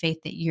out in the faith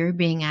that you're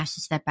being asked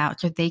to step out.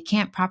 So they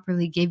can't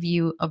properly give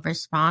you a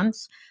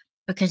response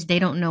because they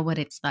don't know what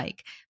it's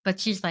like. But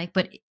she's like,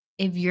 but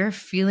if you're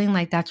feeling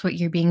like that's what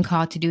you're being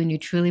called to do and you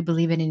truly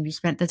believe it and you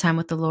spent the time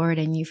with the Lord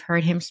and you've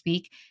heard him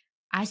speak,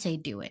 I say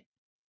do it.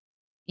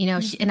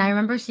 And I mhm.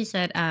 remember she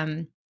said,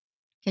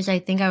 because I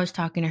think I was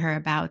talking to her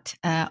about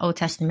Old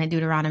Testament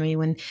Deuteronomy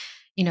when,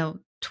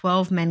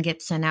 12 men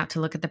get sent out to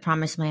look at the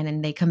promised land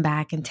and they come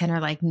back and 10 are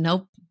like,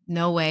 nope,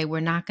 no way. We're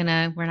not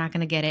gonna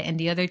get it. And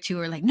the other two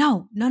are like,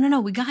 no, no, no,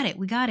 no, we got it.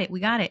 We got it. We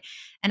got it.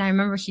 And I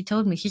remember she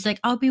told me, she's like,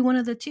 I'll be one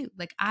of the two.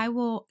 Like I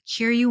will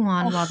cheer you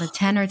on while the Oh,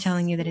 10 are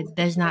telling that's you that so it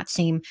does good. not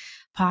seem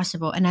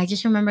possible. And I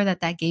just remember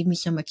that gave me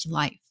so much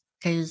life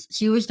because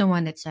she was the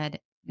one that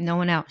said, no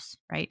one else.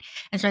 Right.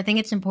 And so I think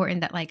it's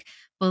important that like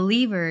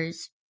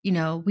believers,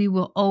 we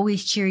will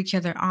always cheer each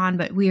other on,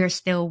 but we are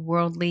still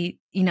worldly,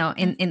 and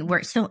Mhm,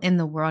 we're still in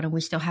the world and we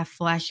still have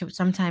flesh. So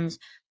sometimes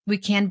we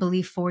can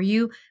believe for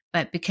you,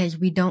 but because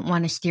we don't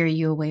want to steer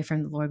you away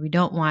from the Lord, we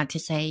don't want to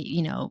say,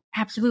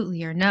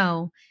 absolutely or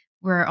no,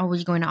 we're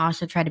always going to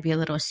also try to be a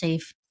little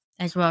safe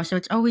as well. So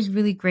it's always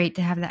really great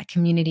to have that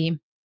community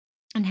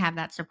and have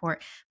that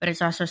support, but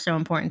it's also so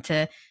important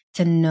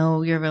to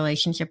know your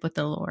relationship with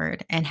the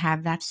Lord and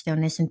have that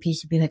stillness and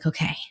peace to be like,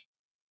 okay,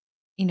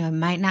 it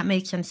might not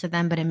make sense to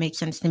them, but it makes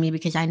sense to me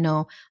because I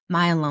know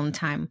my alone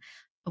time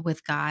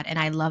with God. And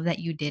I love that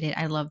you did it.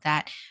 I love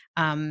that.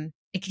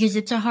 Because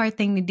it's a hard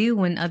thing to do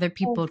when other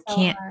people it's so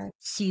can't hard.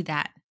 see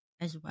that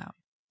as well.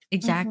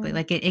 Exactly. Mhm.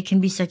 Like it can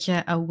be such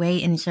a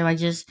weight. And so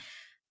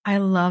I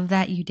love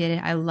that you did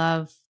it.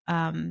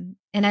 And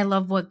I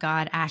love what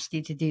God asked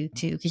you to do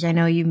too. Cause I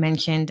know you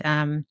mentioned,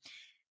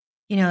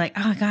 like,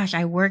 oh gosh,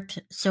 I worked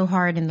so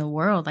hard in the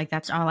world. Like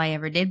that's all I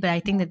ever did. But I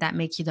think that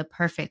makes you the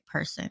perfect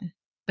person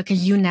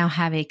because you now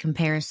have a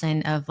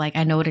comparison of like,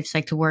 I know what it's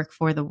like to work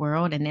for the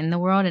world and in the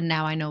world. And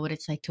now I know what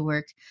it's like to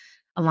work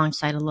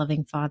alongside a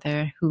loving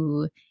father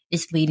who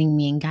is leading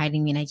me and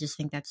guiding me. And I just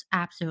think that's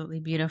absolutely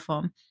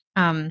beautiful.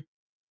 Um,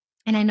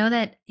 and I know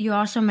that you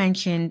also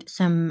mentioned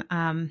some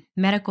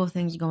medical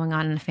things going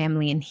on in the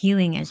family and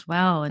healing as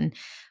well. And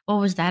what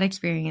was that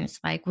experience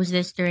like? Was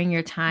this during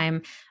your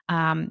time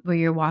where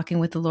you're walking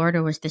with the Lord,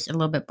 or was this a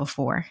little bit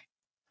before?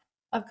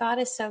 Oh, God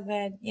is so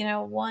good.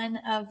 One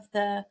of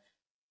the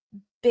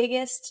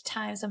biggest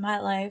times of my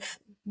life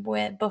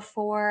when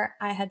before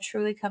I had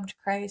truly come to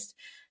Christ,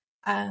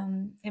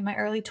 in my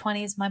early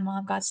 20s, my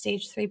mom got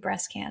stage 3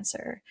 breast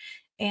cancer.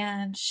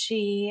 And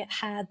she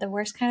had the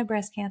worst kind of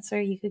breast cancer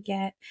you could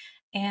get.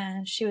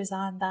 and she was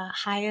on the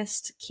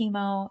highest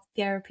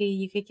chemotherapy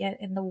you could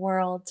get in the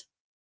world.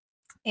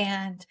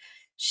 And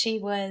she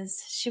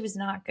was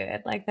not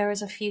good. Like, there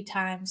was a few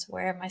times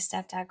where my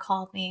stepdad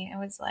called me and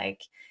was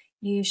like,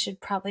 you should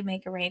probably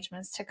make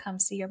arrangements to come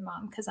see your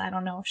mom, because I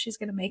don't know if she's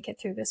going to make it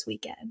through this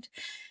weekend.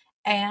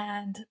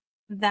 And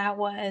that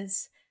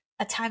was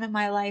a time in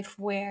my life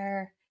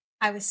where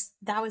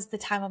that was the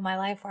time of my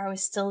life where I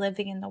was still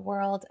living in the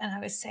world, and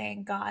I was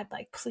saying, God,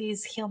 like,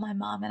 please heal my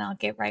mom and I'll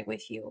get right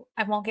with you.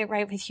 I won't get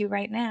right with you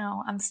right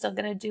now. I'm still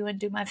going to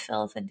do my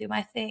filth and do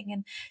my thing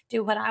and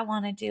do what I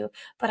want to do,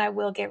 but I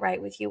will get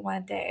right with you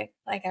one day.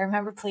 Like, I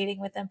remember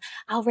pleading with him,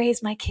 I'll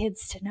raise my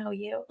kids to know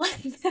you.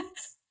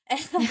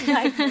 And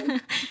like,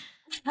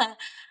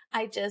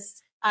 I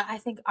just, I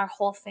think our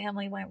whole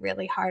family went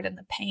really hard in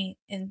the paint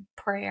in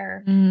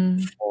prayer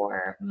Mm.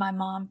 for my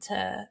mom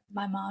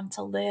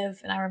to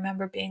live. And I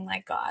remember being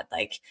like, God,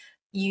 like,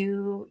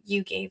 you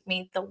gave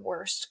me the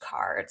worst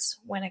cards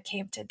when it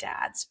came to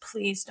dads.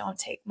 Please don't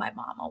take my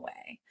mom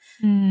away.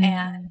 Mm.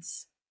 And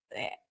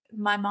eh,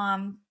 my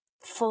mom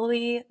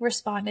fully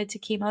responded to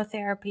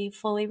chemotherapy,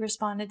 fully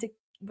responded to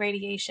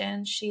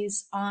radiation.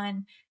 She's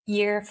on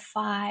year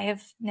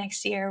 5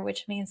 next year,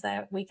 which means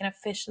that we can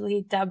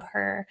officially dub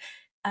her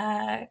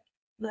uh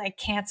like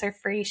cancer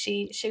free.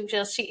 She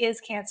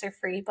is cancer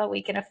free, but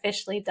we can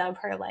officially dub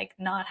her like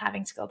not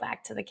having to go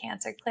back to the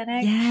cancer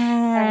clinic.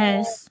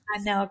 And Yes. I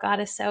know God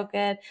is so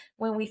good.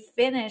 When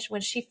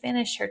she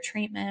finished her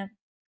treatment,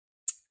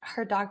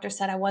 her doctor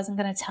said, I wasn't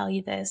going to tell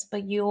you this,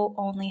 but you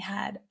only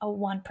had a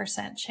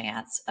 1%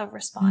 chance of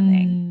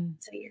responding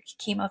Mm. to your Mm.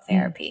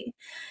 chemotherapy.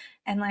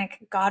 And like,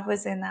 God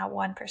was in that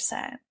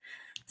 1%. Wow,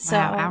 So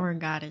our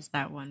God is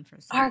that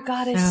 1%. our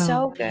God is So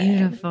so good.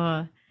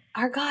 beautiful.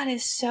 Our God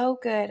is so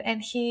good.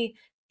 And he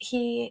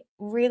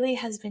really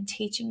has been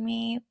teaching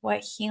me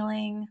what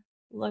healing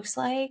looks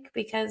like,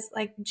 because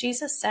like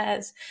Jesus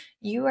says,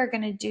 you are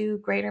going to do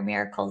greater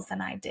miracles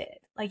than I did.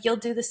 Like, you'll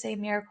do the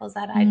same miracles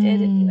that I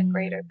did and even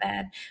greater Mm.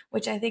 than,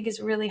 which I think is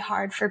really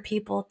hard for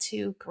people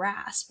to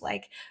grasp.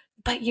 Like,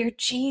 but you're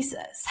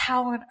Jesus.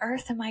 How on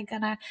earth am I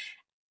going to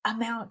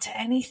amount to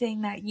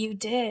anything that you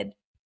did?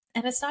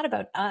 And it's not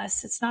about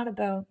us. It's not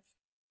about,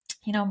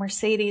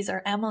 Mercedes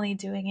or Emily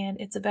doing it.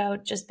 It's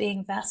about just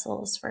being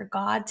vessels for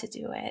God to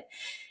do it.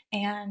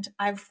 And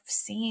I've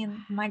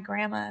seen my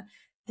grandma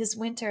this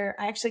winter.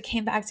 I actually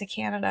came back to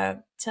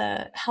Canada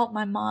to help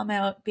my mom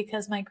out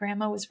because my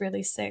grandma was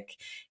really sick.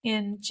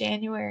 In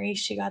January,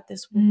 she got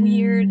this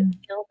weird Mm.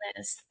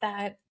 illness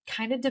that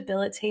kind of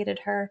debilitated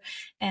her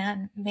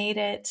and made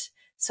it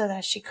so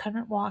that she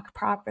couldn't walk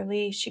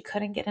properly. She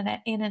couldn't get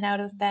in and out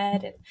of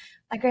bed. And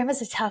my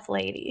grandma's a tough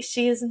lady.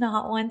 She is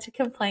not one to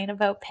complain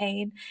about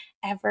pain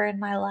ever in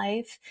my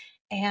life.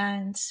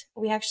 And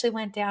we actually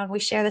went down. We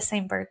share the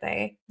same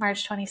birthday,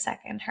 March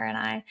 22nd, her and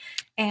I.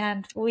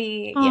 And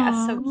yeah,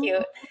 so Aw.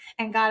 cute.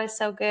 And God is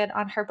so good.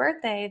 On her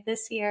birthday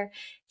this year,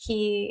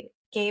 He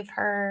gave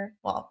her,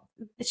 well,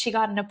 she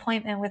got an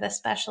appointment with a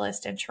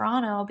specialist in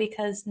Toronto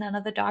because none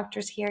of the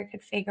doctors here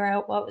could figure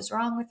out what was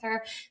wrong with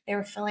her. They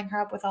were filling her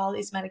up with all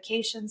these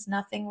medications,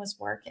 nothing was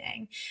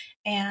working.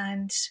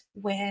 And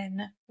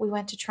when we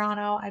went to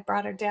Toronto, I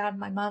brought her down.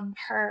 My mom,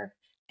 her,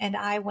 and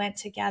I went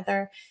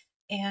together,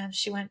 and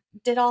she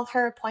did all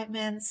her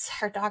appointments.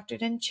 Her doctor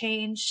didn't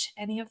change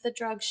any of the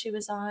drugs she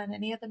was on,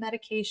 any of the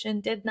medication,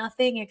 did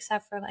nothing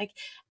except for like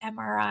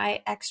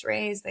MRI,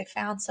 x-rays. They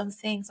found some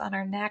things on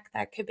her neck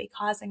that could be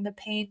causing the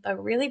pain,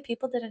 but really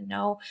people didn't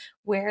know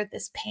where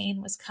this pain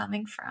was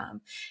coming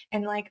from.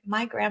 And like,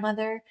 my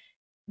grandmother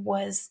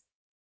was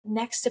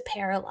next to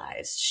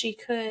paralyzed. She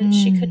could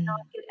Mm.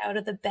 not get out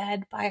of the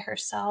bed by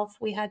herself.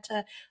 We had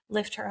to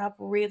lift her up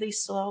really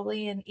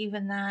slowly, and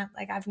even that,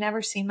 like, I've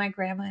never seen my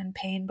grandma in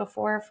pain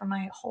before for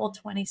my whole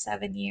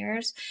 27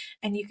 years,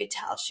 and you could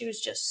tell she was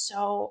just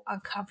so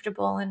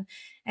uncomfortable. And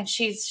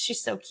she's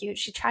so cute.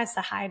 She tries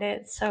to hide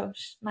it. So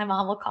my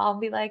mom will call and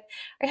be like,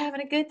 "Are you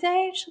having a good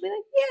day?" And she'll be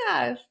like,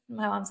 "Yeah."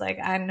 My mom's like,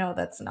 "I know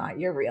that's not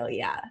your real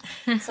yeah."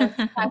 So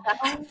she tried to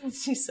hide.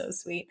 She's so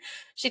sweet.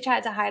 She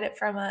tried to hide it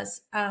from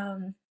us.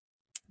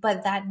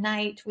 But that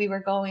night we were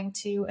going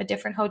to a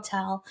different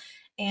hotel,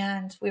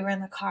 and we were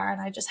in the car,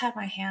 and I just had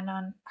my hand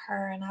on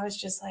her, and I was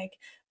just like,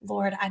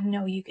 Lord, I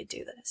know you could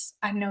do this.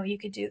 I know you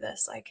could do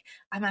this. Like,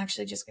 I'm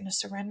actually just going to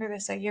surrender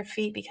this at your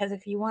feet, because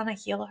if you want to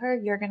heal her,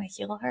 you're going to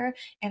heal her.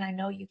 And I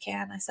know you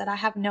can. I said, I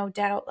have no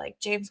doubt, like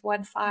James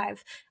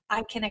 1:5,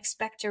 I can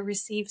expect to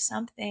receive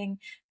something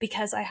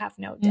because I have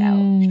no doubt.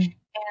 Mm.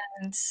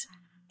 And,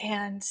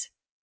 and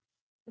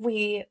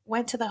we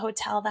went to the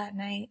hotel that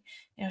night.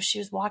 She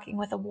was walking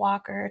with a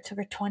walker. It took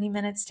her 20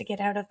 minutes to get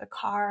out of the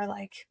car,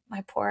 like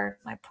my poor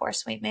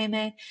sweet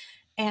Maymay.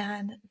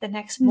 And the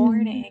next Mm.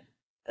 morning,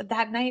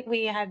 that night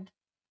we had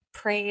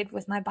prayed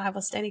with my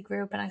Bible study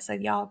group, and I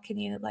said, y'all, can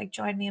you like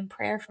join me in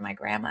prayer for my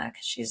grandma,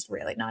 because she's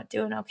really not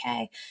doing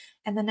okay.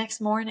 And the next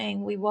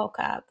morning we woke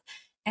up,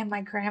 and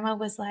my grandma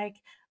was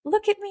like,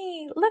 look at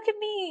me, look at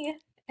me.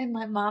 And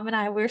my mom and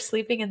I, we were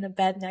sleeping in the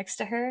bed next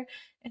to her,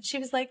 and she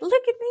was like, look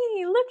at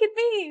me, look at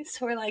me.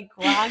 So we're like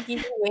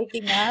groggy,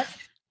 waking up.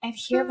 And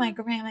here my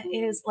grandma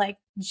is like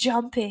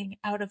jumping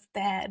out of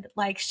bed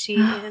like she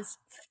is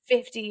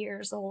 50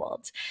 years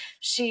old.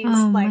 She's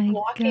Oh like my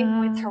walking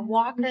with her gosh.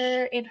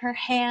 walker in her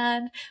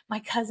hand. My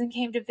cousin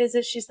came to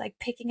visit. She's like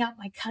picking up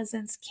my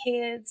cousin's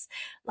kids.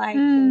 Like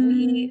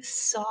we Mm.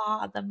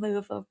 saw the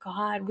move of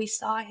God. We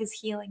saw his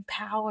healing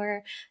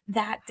power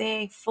that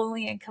day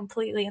fully and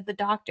completely. And the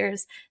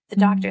doctors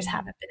Mm.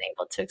 haven't been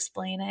able to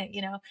explain it.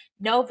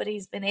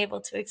 Nobody's been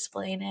able to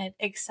explain it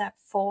except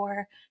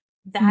for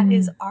that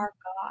is Mm. our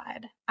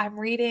God. I'm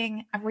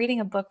reading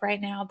a book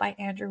right now by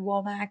Andrew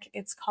Womack.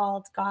 It's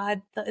called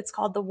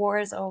The War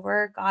is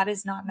Over. God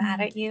is not mad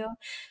Mm. at you.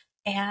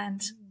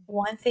 And Mm.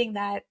 one thing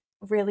that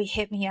really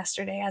hit me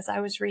yesterday as I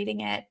was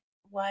reading it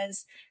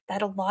was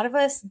that a lot of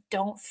us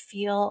don't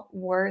feel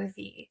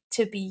worthy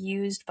to be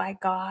used by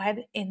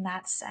God in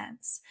that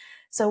sense.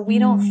 So we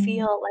don't Mm.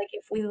 feel like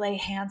if we lay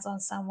hands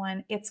on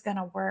someone, it's going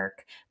to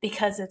work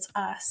because it's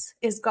us.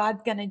 Is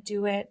God going to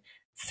do it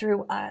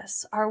through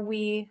us? Are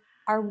we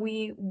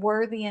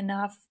worthy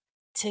enough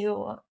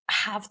to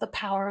have the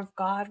power of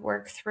God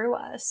work through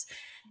us?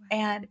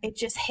 And it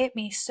just hit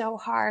me so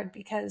hard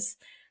because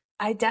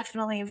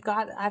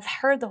I've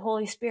heard the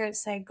Holy Spirit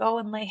say, go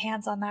and lay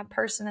hands on that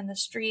person in the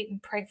street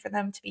and pray for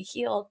them to be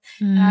healed.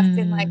 And I've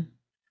been like,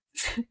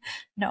 Mm.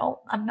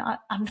 no, I'm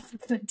not going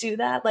to do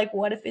that. Like,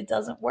 what if it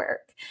doesn't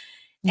work?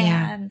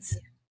 Yeah. And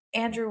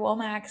Andrew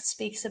Womack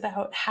speaks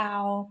about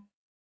how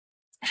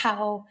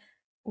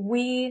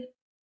we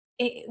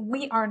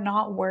we are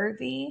not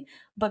worthy,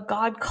 but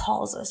God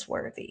calls us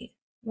worthy.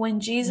 When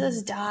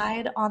Jesus Mm.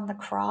 died on the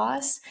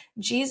cross,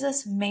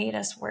 Jesus made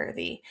us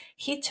worthy.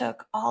 He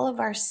took all of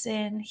our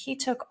sin, He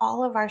took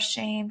all of our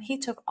shame, He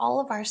took all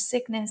of our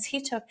sickness,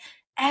 He took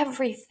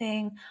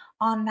everything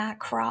on that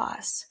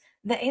cross.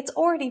 That it's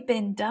already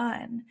been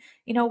done.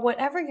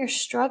 Whatever you're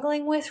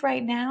struggling with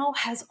right now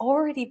has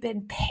already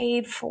been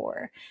paid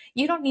for.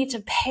 You don't need to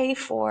pay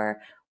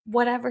for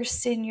whatever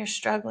sin you're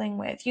struggling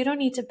with. You don't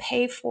need to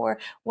pay for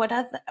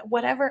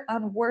whatever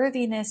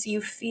unworthiness you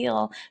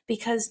feel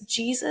because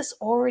Jesus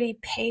already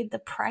paid the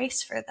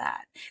price for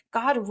that.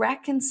 God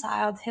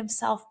reconciled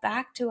himself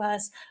back to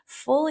us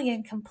fully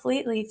and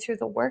completely through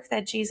the work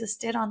that Jesus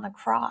did on the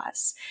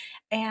cross.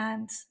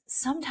 And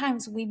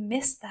sometimes we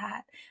miss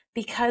that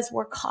because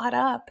we're caught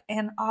up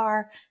in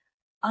our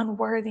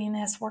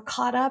unworthiness. We're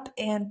caught up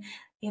in,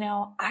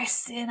 I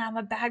sin, I'm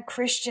a bad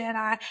Christian,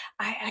 I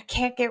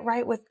can't get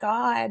right with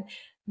God.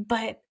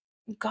 But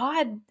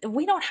God,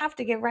 we don't have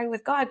to get right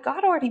with God.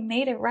 God already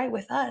made it right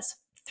with us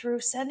through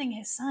sending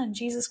his son,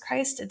 Jesus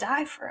Christ, to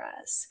die for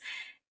us.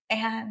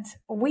 And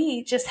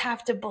we just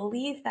have to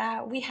believe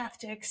that. We have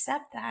to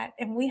accept that.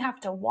 And we have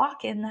to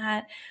walk in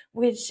that,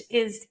 which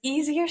is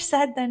easier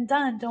said than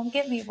done. Don't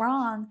get me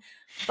wrong.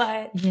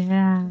 But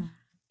Yeah.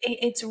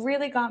 it's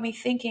really got me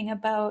thinking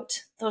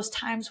about those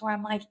times where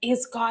I'm like,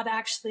 is God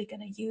actually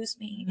going to use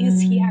me?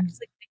 Is he Mm.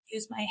 actually going to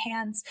use my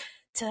hands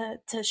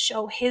to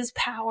show his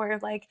power?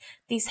 Like,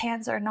 these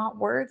hands are not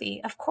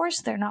worthy. Of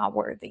course they're not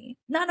worthy.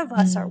 None of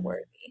us are Mm.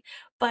 worthy.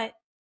 But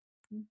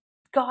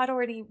God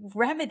already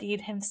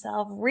remedied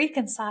himself,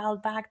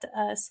 reconciled back to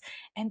us,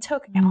 and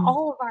took Mm.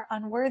 all of our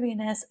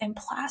unworthiness and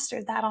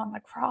plastered that on the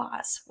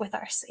cross with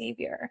our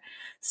Savior.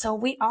 So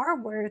we are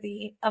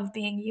worthy of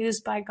being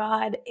used by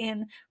God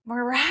in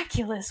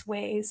miraculous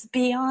ways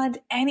beyond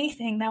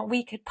anything that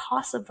we could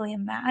possibly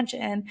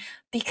imagine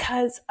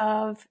because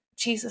of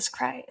Jesus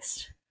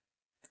Christ.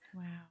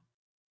 Wow.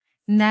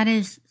 And that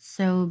is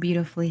so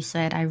beautifully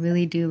said.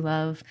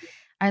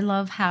 I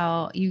love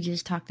how you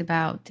just talked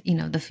about,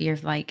 the fear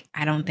of like,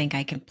 I don't think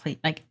I can play,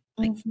 like,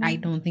 I Mm-hmm.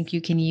 don't think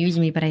you can use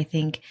me. But I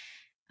think,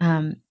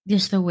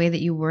 just the way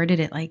that you worded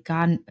it, like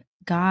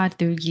God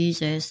through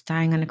Jesus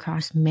dying on the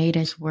cross made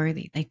us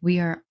worthy. Like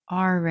we're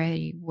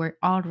already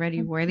worthy.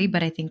 Mm-hmm.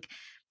 But I think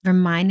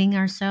reminding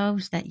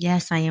ourselves that,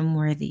 yes, I am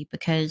worthy,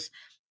 because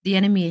the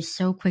enemy is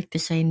so quick to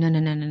say, no, no,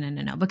 no, no, no,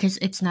 no, no, because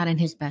it's not in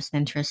his best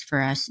interest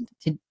for us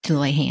to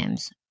lay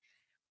hands.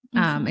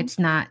 Mm-hmm. It's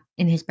not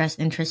in his best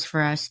interest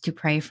for us to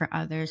pray for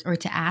others or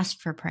to ask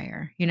for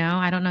prayer.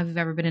 I don't know if you've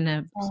ever been in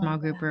a Oh, small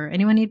group yeah. or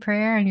anyone need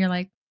prayer and you're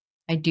like,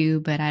 I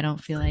do, but I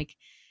don't feel like,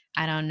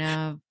 I don't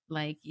know,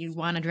 like you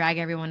want to drag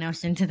everyone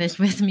else into this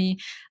with me.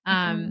 Mm-hmm.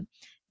 Um,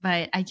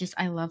 but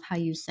I love how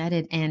you said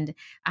it. And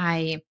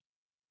I,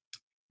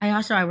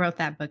 I wrote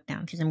that book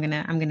down because I'm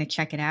gonna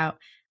check it out.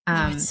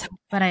 No, it's so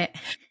But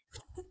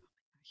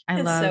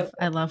it's so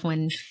I good. love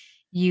when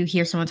you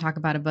hear someone talk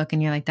about a book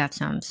and you're like, that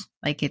sounds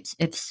like it's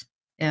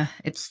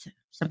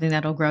something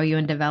that'll grow you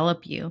and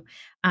develop you.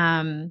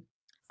 Um,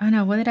 oh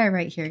no, what did I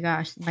write here?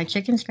 Gosh, my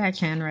chicken scratch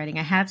handwriting.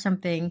 I had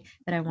something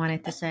that I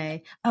wanted to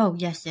say. Oh,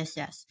 yes, yes,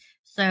 yes.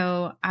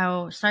 So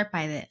I'll start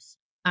by this.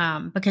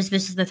 Because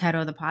this is the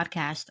title of the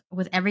podcast.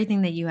 With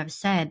everything that you have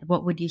said,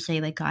 what would you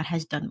say like God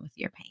has done with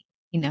your pain?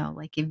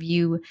 Like if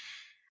you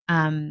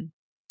um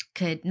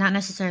could not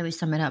necessarily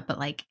sum it up, but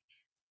like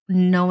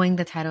knowing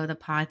the title of the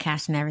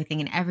podcast and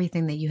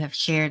everything that you have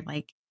shared,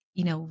 like,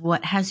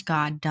 what has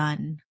God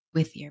done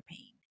with your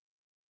pain?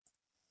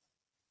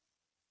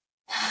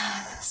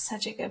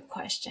 such a good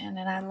question.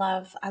 And I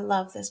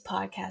love this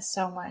podcast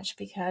so much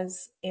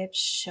because it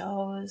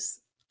shows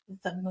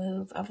the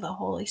move of the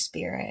Holy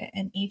Spirit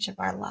in each of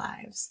our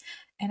lives.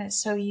 And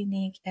it's so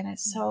unique and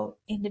it's so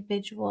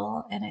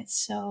individual and it's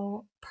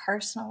so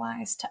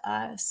personalized to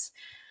us.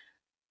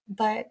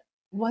 But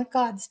what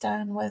God's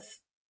done with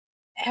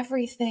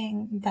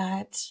everything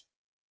that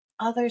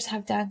others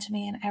have done to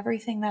me and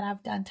everything that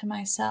I've done to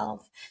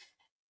myself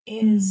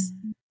is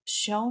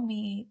show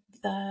me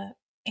the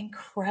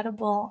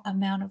incredible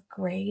amount of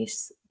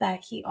grace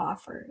that he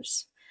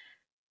offers.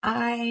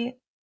 I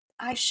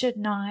I should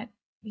not,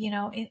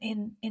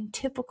 in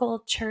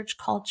typical church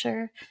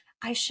culture,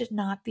 I should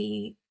not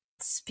be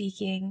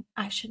speaking.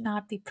 I should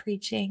not be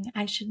preaching.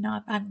 I should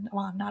not, I'm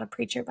not a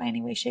preacher by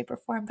any way, shape, or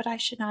form, but I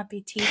should not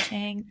be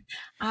teaching.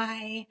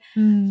 I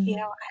Mm.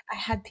 I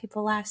had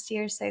people last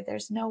year say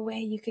there's no way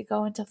you could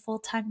go into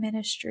full-time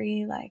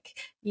ministry. Like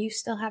you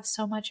still have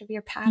so much of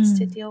your past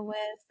to Mm. deal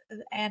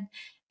with.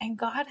 And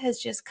God has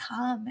just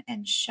come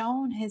and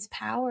shown his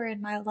power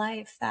in my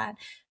life that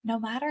no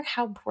matter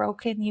how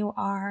broken you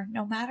are,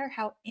 no matter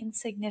how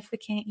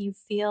insignificant you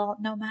feel,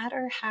 no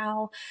matter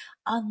how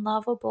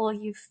unlovable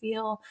you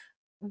feel,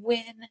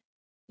 when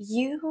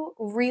you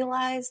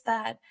realize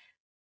that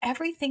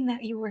everything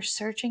that you were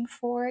searching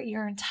for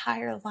your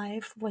entire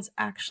life was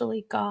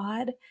actually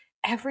God,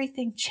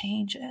 everything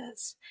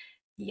changes.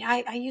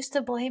 Yeah, I used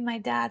to blame my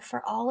dad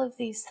for all of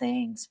these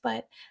things,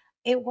 but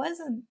it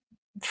wasn't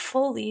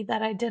fully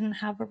that I didn't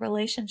have a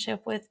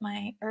relationship with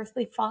my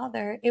earthly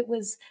father. It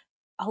was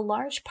a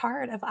large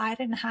part of I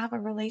didn't have a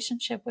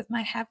relationship with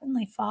my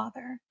heavenly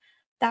father.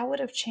 That would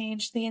have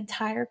changed the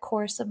entire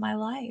course of my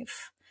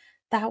life.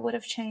 That would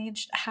have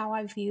changed how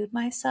I viewed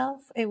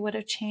myself. It would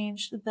have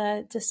changed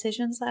the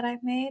decisions that I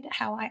made,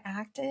 how I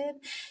acted.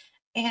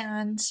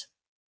 And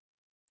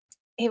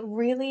it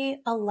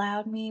really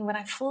allowed me, when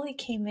I fully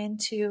came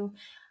into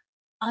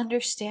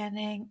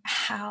understanding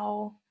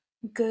how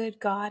good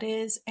God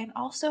is and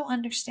also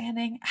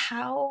understanding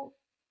how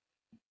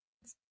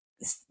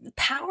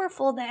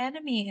powerful the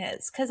enemy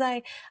is, because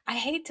I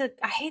hate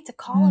to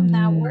call him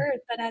that Mm. word,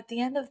 but at the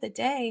end of the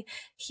day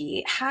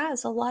he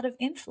has a lot of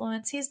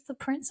influence. He's the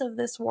prince of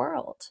this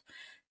world.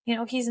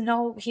 He's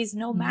no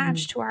Mm.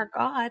 match to our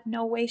God,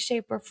 no way,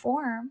 shape, or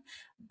form,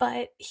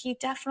 but he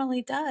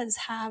definitely does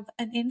have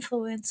an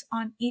influence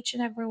on each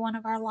and every one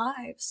of our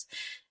lives.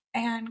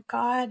 And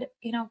God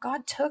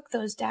took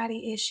those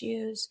daddy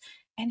issues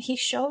and he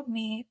showed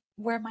me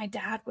where my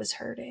dad was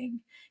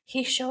hurting.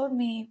 He showed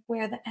me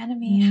where the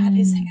enemy had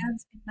his Mm.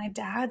 hands in my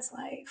dad's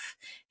life.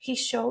 He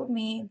showed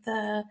me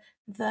the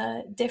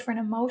different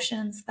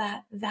emotions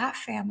that that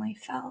family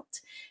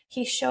felt.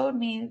 He showed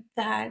me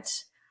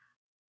that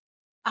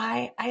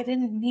I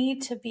didn't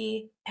need to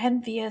be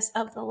envious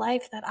of the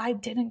life that I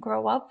didn't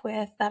grow up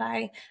with, that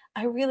I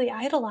really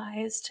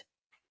idolized,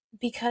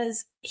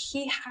 because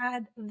he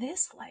had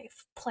this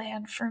life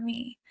planned for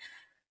me.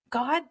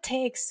 God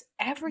takes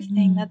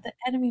everything Mm. that the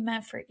enemy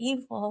meant for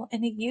evil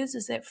and he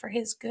uses it for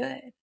his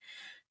good.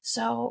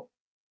 So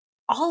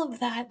all of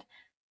that,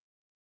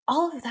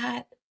 all of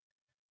that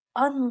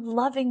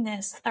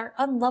unlovingness or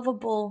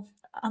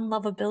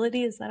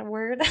unlovability, is that a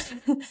word?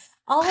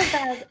 All of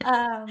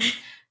that,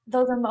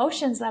 those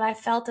emotions that I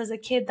felt as a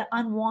kid, the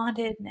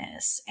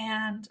unwantedness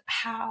and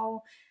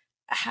how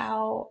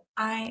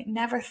I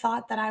never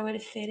thought that I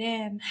would fit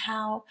in,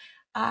 how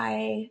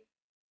I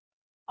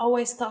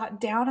always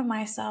thought down on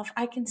myself.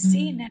 I can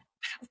see now Mm.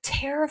 how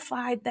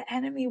terrified the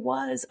enemy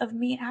was of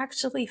me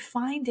actually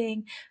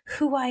finding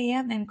who I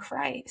am in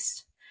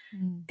Christ.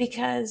 Mm.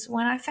 Because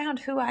when I found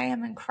who I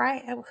am in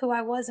Christ, who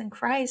I was in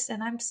Christ,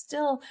 and I'm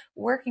still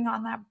working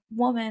on that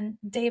woman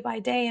day by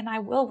day, and I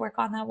will work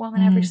on that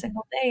woman every Mm.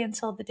 single day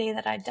until the day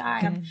that I So die.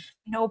 I'm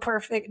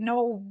good.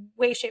 no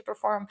way, shape, or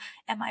form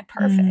am I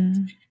perfect.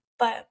 Mm.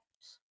 But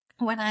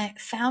when I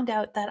found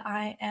out that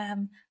I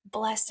am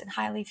blessed and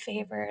highly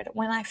favored,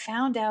 when I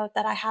found out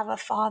that I have a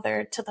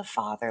father to the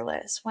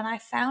fatherless, when I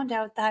found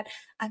out that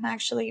I'm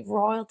actually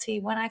royalty,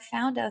 when I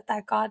found out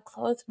that God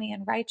clothed me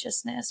in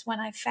righteousness, when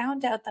I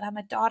found out that I'm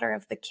a daughter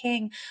of the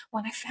King,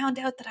 when I found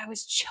out that I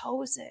was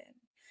chosen,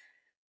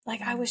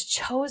 like I was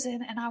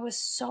chosen and I was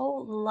so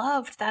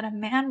loved that a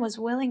man was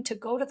willing to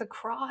go to the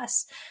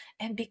cross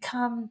and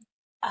become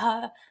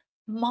a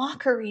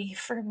mockery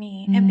for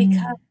me and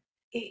become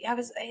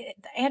Mm.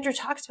 Andrew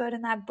talks about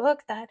in that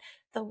book that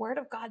the word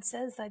of God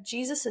says that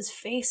Jesus's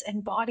face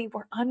and body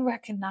were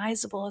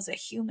unrecognizable as a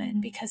human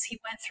Mm. because he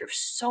went through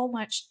so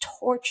much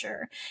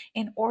torture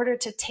in order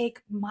to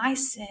take my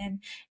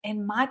sin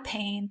and my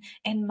pain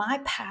and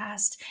my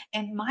past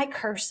and my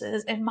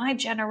curses and my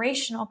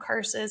generational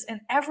curses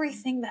and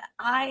everything that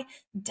I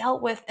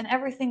dealt with and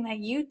everything that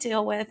you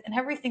deal with and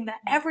everything that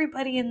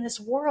everybody in this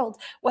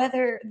world,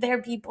 whether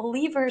there be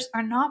believers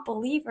or not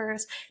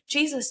believers,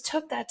 Jesus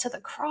took that to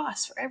the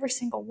cross for every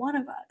single one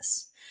of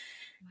us.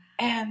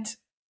 And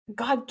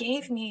God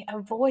gave me a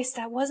voice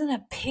that wasn't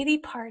a pity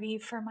party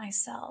for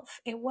myself.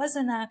 It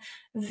wasn't a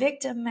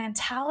victim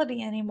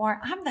mentality anymore.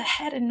 I'm the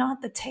head and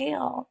not the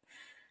tail.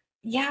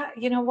 yeah,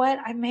 you know what?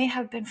 I may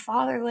have been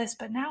fatherless,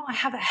 but now I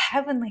have a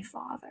heavenly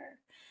father.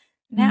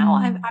 Now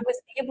I Mm.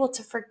 was able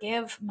to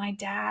forgive my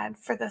dad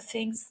for the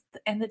things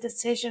and the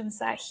decisions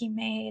that he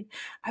made.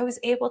 I was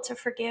able to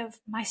forgive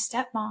my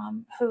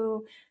stepmom,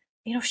 who,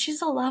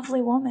 she's a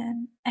lovely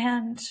woman.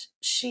 And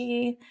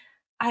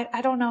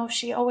I don't know if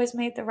she always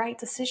made the right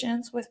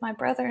decisions with my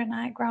brother and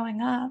I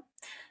growing up,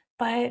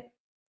 but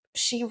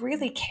she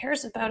really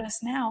cares about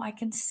us now. I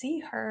can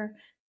see her.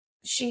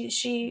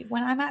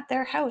 When I'm at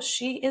their house,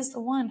 she is the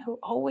one who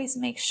always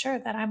makes sure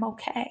that I'm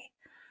okay.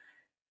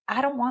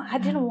 I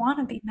didn't Mm. want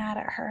to be mad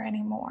at her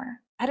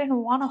anymore. I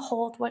didn't want to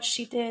hold what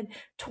she did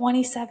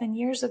 27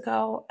 years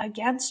ago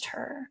against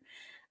her.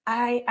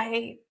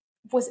 I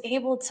was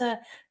able to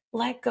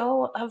let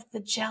go of the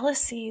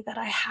jealousy that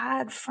I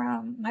had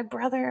from my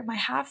brother, my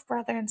half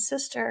brother and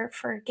sister,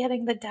 for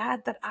getting the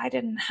dad that I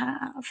didn't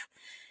have.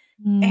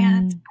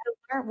 And Mm.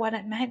 I learned what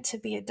it meant to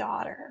be a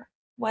daughter,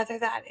 whether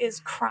that is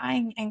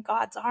crying in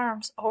God's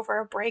arms over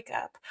a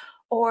breakup,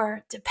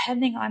 or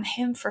depending on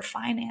him for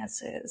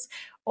finances,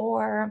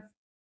 or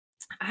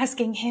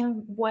asking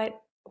him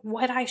what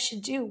I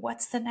should do.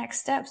 What's the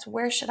next steps?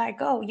 Where should I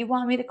go? You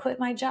want me to quit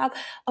my job?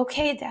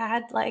 Okay,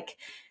 dad, like,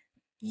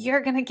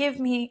 you're going to give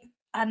me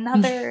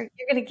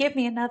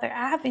another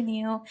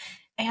avenue.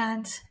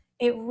 And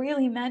it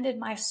really mended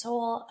my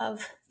soul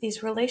of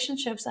these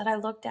relationships that I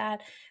looked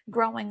at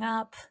growing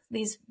up,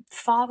 these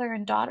father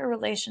and daughter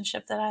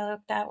relationship that I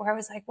looked at, where I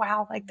was like,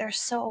 wow, like, they're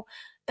so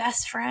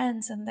best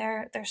friends, and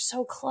they're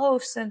so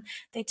close, and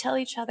they tell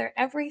each other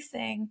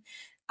everything.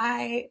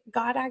 I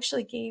God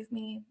actually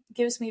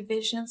gives me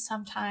visions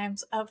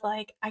sometimes of,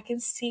 like, I can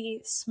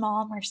see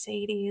small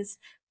Mercedes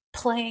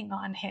playing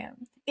on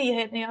him.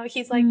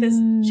 He's like this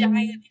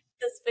giant, Mm.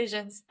 this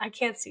visions. I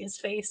can't see his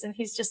face, and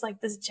he's just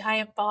like this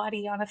giant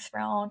body on a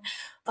throne.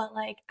 But,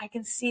 like, I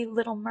can see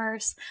little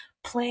Merce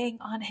playing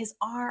on his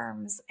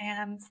arms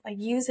and, like,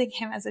 using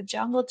him as a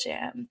jungle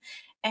gym.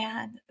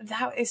 And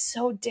that is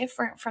so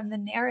different from the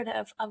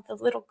narrative of the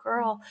little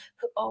girl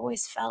who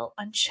always felt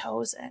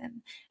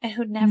unchosen and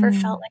who never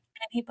felt Mm. like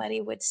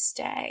anybody would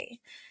stay.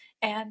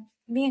 And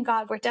me and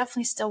God, we're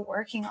definitely still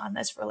working on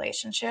this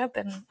relationship.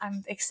 And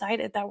I'm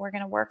excited that we're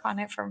going to work on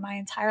it for my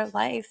entire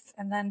life.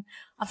 And then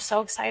I'm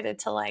so excited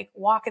to, like,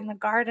 walk in the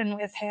garden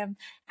with him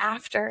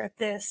after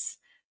this.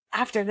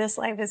 After this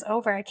life is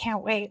over. I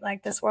can't wait.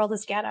 Like, this world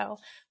is ghetto.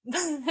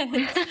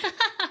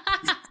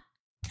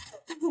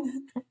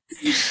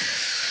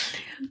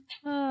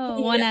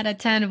 Oh, one Yeah. out of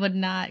 10 would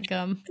not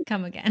come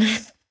again.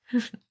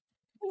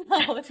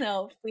 No,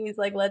 no, please,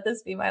 like, let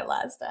this be my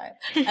last time.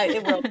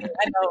 It will be.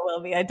 I know it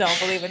will be. I don't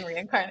believe in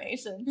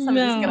reincarnation.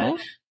 Somebody's gonna. No.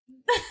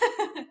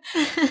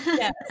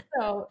 Yeah.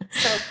 So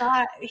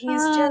God,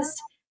 Uh,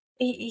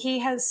 he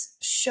has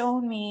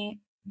shown me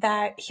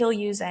that he'll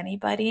use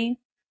anybody.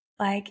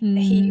 Like,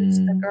 he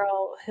used the mm.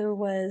 girl who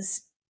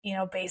was,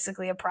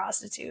 basically a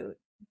prostitute,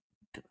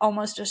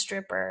 almost a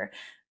stripper,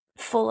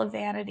 full of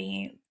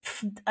vanity,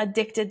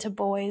 addicted to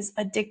boys,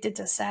 addicted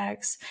to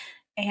sex.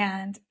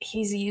 And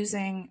he's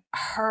using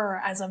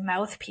her as a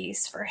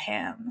mouthpiece for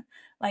him.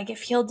 Like,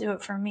 if he'll do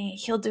it for me,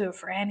 he'll do it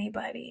for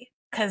anybody.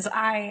 Cause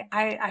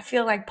I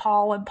feel like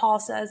Paul, when Paul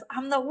says,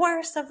 I'm the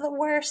worst of the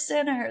worst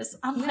sinners.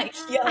 I'm like,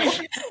 yo,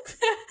 I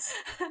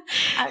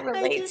I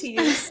relate to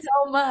just you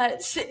so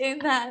much in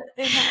that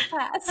I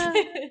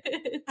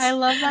passage.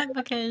 love that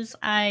because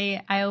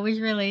I always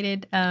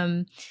related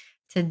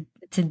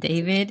to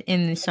David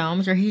in the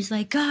Psalms where he's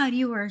like, God,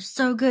 you are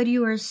so good,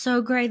 you are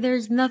so great,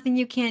 there's nothing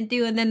you can't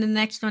do. And then the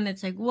next one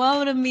it's like,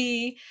 woe to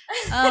me.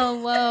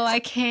 Oh whoa, I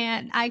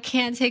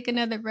can't take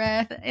another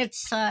breath. It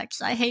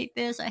sucks. I hate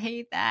this, I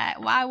hate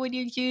that. Why would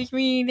you choose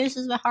me? This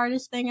is the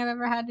hardest thing I've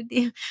ever had to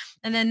do.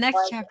 And then next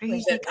I've chapter definitely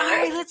he's like, been all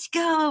right, there. let's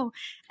go.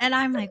 And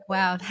I'm like,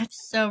 wow,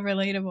 that's so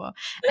relatable.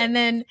 And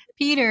then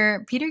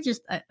Peter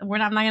just I'm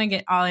not gonna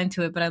get all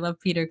into it, but I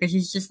love Peter because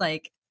he's just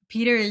like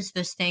Peter is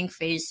the stank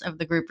face of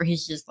the group where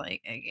he's just like,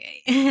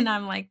 okay. And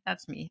I'm like,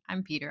 that's me.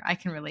 I'm Peter. I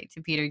can relate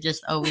to Peter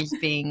just always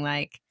being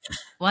like,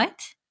 what?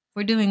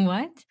 We're doing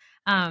what?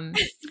 Um,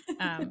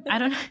 I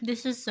don't know.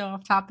 This is so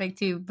off topic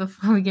too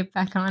before we get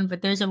back on,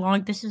 but this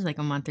is like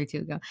a month or two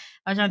ago.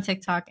 I was on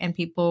TikTok and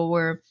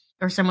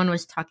someone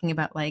was talking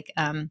about like,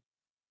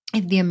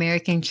 if the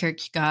American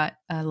church got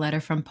a letter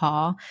from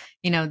Paul,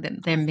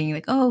 them being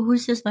like, oh,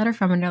 who's this letter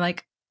from? And they're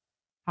like,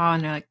 Paul,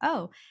 and they're like,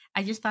 oh,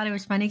 I just thought it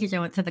was funny because I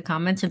went to the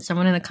comments and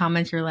someone in the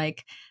comments were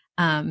like,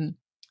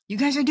 you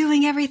guys are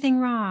doing everything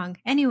wrong.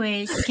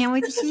 Anyways, can't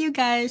wait to see you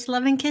guys.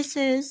 Love and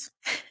kisses.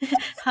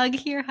 Hug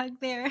here, hug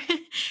there.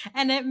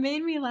 And it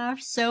made me laugh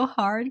so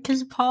hard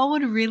because Paul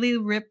would really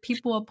rip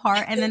people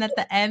apart. And then at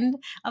the end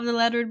of the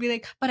letter would be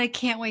like, but I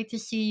can't wait to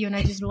see you and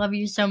I just love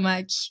you so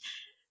much.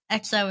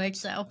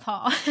 XOXO,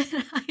 Paul.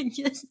 I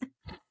just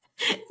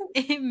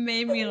it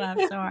made me laugh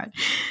so hard.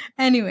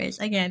 Anyways,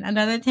 again,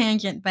 another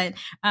tangent, but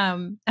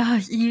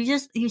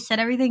you said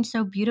everything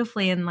so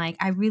beautifully, and like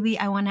I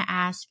want to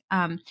ask,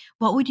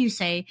 what would you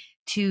say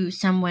to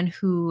someone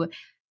who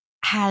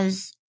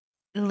has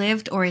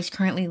lived or is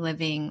currently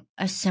living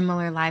a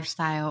similar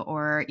lifestyle,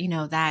 or,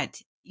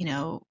 that,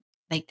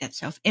 like that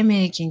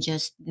self-image and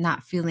just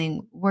not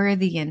feeling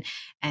worthy,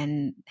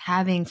 and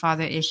having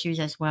father issues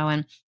as well.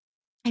 And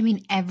I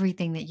mean,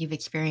 everything that you've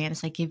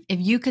experienced, like if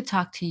you could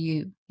talk to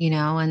you,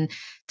 and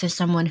to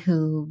someone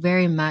who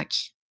very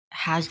much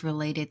has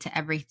related to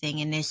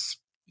everything and is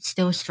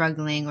still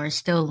struggling or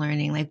still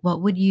learning, like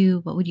what would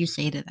you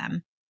say to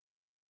them?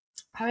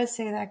 I would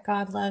say that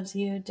God loves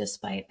you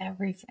despite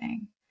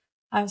everything.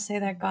 I would say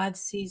that God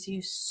sees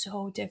you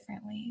so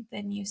differently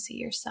than you see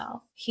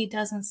yourself. He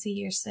doesn't see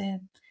your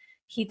sin.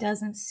 He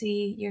doesn't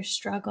see your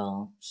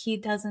struggle. He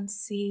doesn't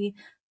see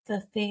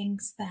the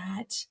things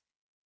that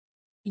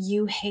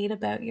you hate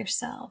about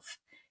yourself.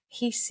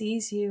 He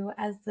sees you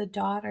as the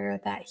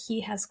daughter that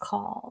he has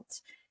called.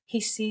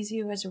 He sees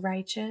you as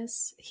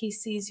righteous. He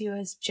sees you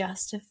as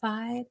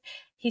justified.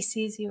 He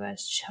sees you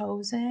as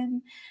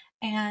chosen.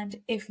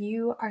 And if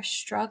you are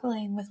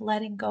struggling with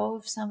letting go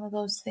of some of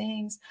those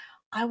things,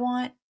 I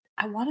want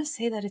I want to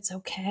say that it's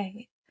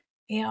okay.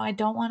 I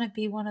don't want to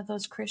be one of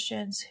those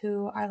Christians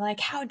who are like,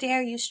 how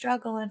dare you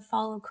struggle and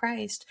follow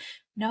Christ?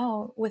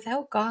 No,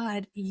 without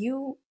God,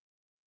 you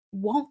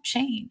won't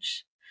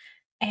change.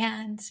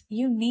 And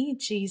you need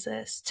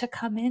Jesus to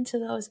come into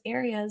those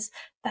areas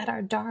that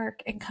are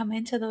dark and come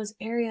into those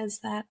areas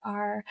that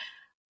are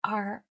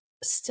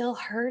still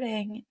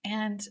hurting.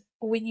 And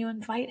when you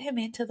invite him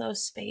into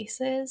those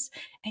spaces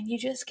and you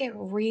just get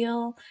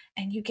real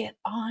and you get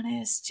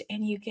honest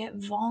and you get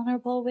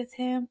vulnerable with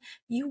him,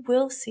 you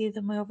will see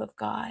the move of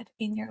God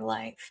in your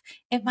life.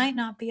 It might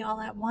not be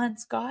all at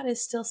once. God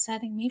is still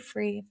setting me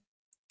free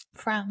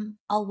from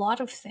a lot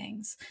of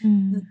things.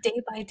 Mm.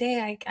 Day by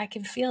day, I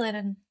can feel it.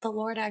 And the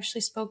Lord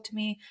actually spoke to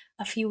me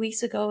a few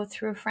weeks ago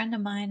through a friend of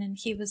mine. And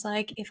he was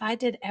like, if I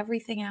did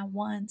everything at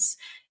once,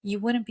 you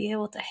wouldn't be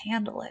able to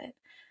handle it.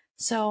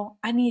 So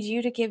I need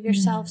you to give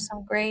yourself Mm.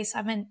 some grace.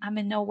 I'm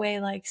in no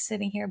way like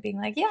sitting here being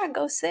like, yeah,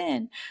 go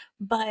sin.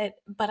 But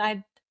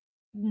I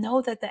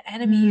know that the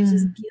enemy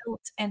uses Mm.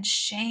 guilt and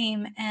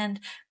shame and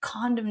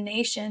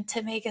condemnation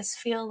to make us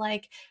feel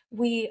like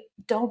we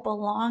don't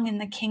belong in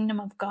the kingdom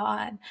of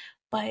God.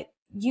 But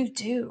you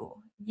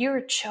do.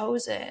 You're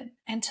chosen.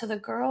 And to the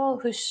girl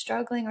who's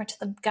struggling, or to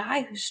the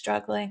guy who's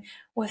struggling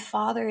with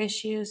father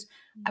issues,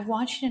 I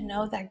want you to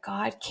know that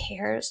God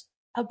cares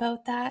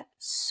about that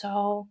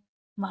so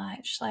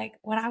much. Like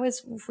when I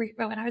was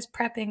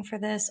prepping for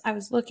this, I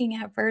was looking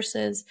at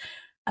verses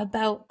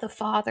about the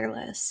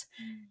fatherless,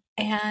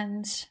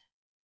 and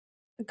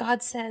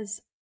God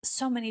says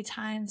so many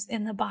times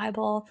in the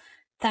Bible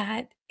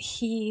that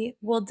he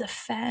will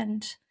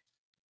defend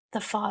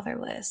the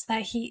fatherless,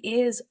 that he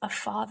is a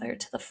father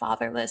to the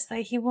fatherless,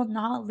 that he will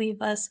not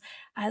leave us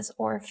as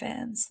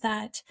orphans,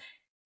 that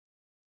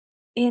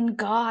in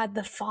God,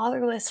 the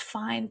fatherless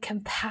find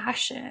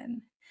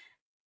compassion,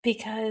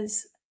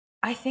 because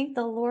I think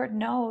the Lord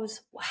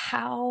knows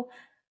how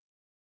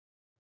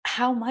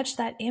much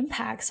that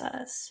impacts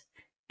us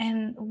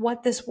and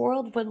what this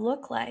world would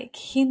look like.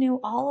 He knew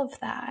all of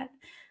that.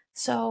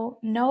 So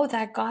know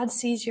that God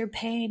sees your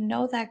pain.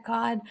 Know that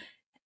God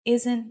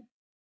isn't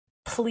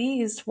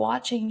pleased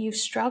watching you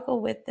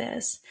struggle with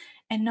this.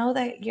 And know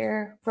that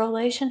your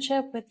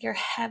relationship with your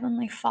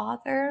Heavenly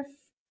Father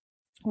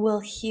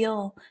will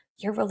heal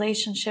your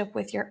relationship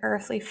with your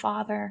earthly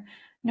father,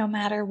 no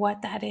matter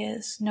what that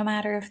is, no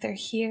matter if they're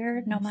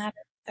here, no Yes. matter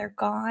if they're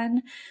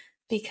gone,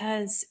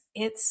 because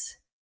it's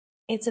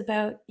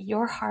about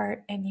your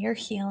heart and your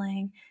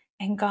healing,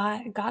 and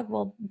God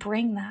will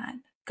bring that.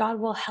 God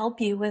will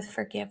help you with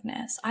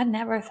forgiveness. I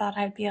never thought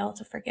I'd be able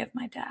to forgive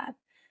my dad.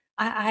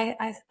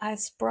 I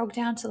broke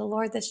down to the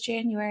Lord this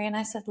January and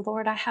I said,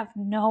 Lord, I have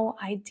no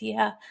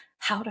idea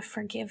how to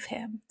forgive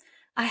him.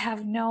 I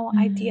have no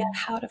idea Mm.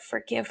 how to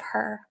forgive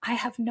her. I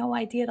have no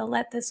idea to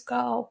let this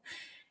go.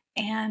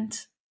 And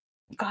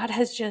God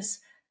has just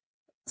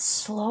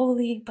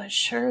slowly but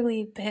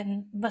surely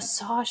been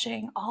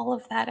massaging all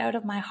of that out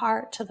of my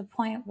heart, to the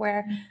point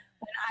where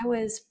when I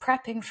was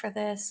prepping for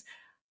this,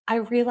 I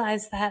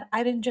realized that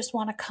I didn't just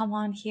want to come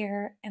on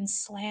here and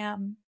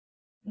slam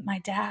my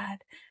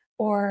dad,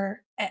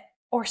 or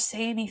or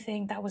say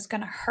anything that was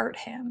going to hurt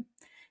him.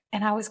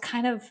 And I was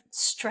kind of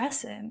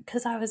stressing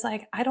because I was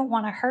like, I don't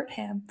want to hurt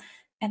him.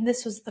 And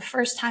this was the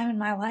first time in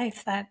my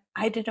life that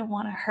I didn't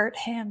want to hurt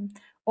him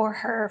or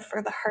her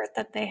for the hurt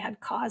that they had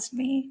caused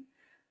me.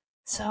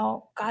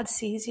 So God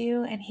sees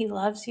you and he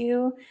loves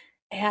you,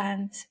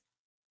 and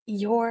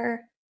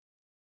your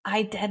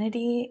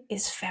identity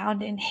is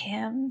found in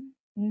him,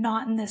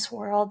 not in this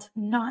world,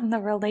 not in the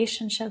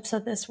relationships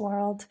of this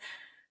world,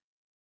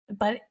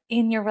 but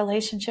in your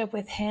relationship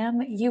with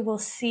him, you will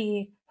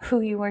see who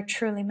you are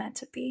truly meant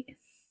to be.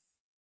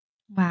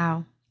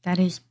 Wow, that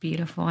is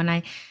beautiful. And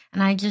I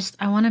want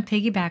to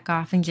piggyback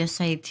off and just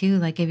say too,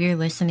 like if you're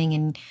listening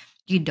and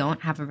you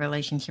don't have a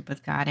relationship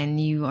with God and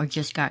you are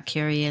just got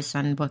curious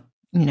on what,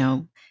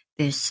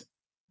 this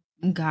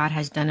God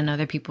has done in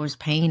other people's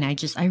pain,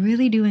 I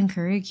really do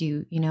encourage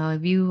you,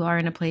 if you are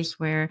in a place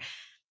where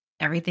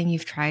everything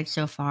you've tried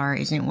so far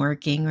isn't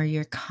working, or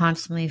you're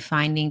constantly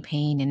finding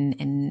pain,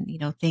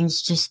 and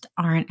things just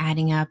aren't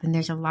adding up, and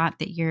there's a lot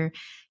that you're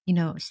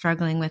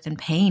struggling with, and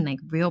pain, like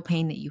real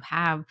pain that you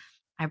have,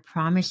 I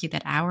promise you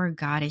that our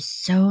God is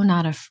so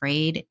not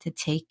afraid to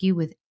take you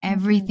with Mhm.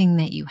 everything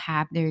that you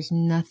have. There's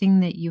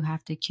nothing that you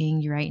have to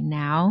change right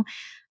now,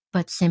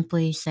 but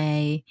simply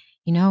say,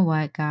 you know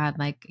what, God,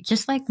 like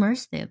just like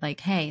Merce did, like,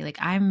 hey, like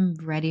I'm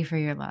ready for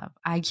your love.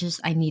 I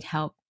need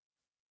help.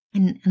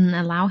 And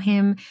allow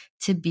him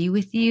to be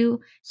with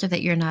you so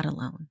that you're not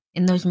alone.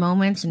 In those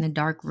moments in the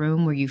dark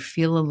room where you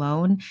feel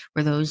alone,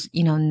 where those,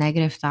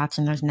 negative thoughts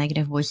and those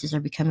negative voices are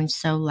becoming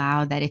so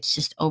loud that it's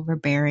just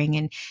overbearing,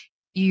 and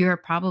you're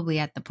probably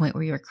at the point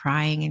where you're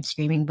crying and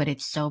screaming, but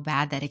it's so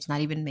bad that it's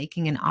not even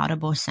making an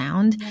audible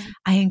sound. Yeah.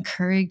 I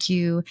encourage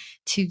you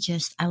to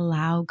just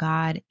allow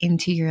God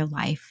into your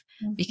life,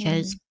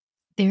 because Mhm.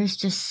 there's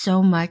just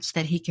so much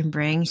that he can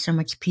bring, so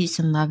much peace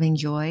and love and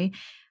joy.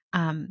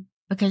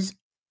 Because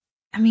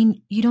I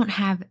mean, you don't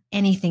have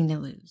anything to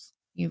lose.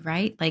 You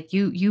right? Like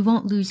you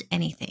won't lose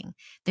anything.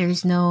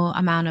 There's no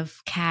amount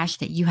of cash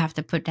that you have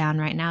to put down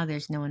right now.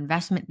 There's no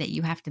investment that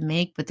you have to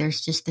make, but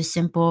there's just the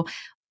simple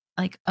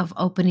like of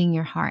opening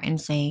your heart and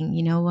saying,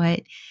 "You know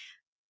what?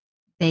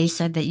 They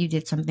said that you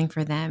did something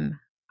for them.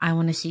 I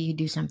want to see you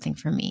do something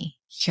for me.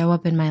 Show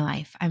up in my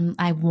life.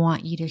 I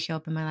want you to show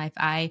up in my life.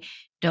 I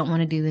don't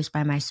want to do this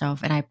by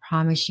myself, and I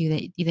promise you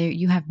that either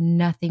you have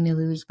nothing to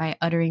lose by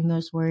uttering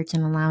those words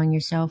and allowing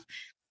yourself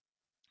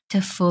to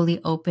fully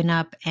open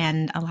up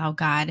and allow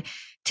God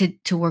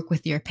to work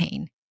with your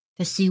pain,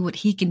 to see what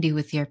He can do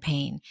with your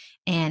pain.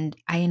 And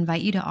I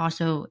invite you to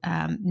also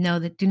know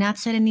that do not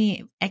set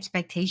any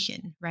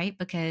expectation, right?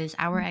 Because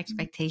our Mhm.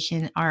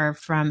 expectation are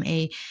from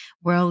a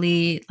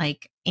worldly,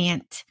 like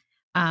ant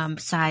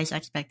size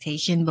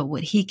expectation, but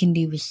what He can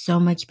do is so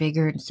much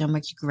bigger and so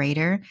much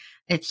greater.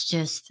 It's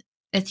just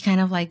it's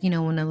kind of like,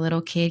 when a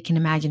little kid can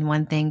imagine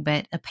one thing,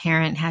 but a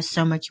parent has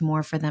so much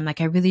more for them. Like,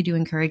 I really do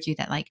encourage you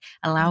that, like,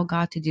 allow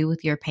God to do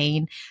with your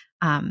pain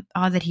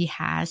all that He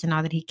has and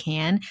all that He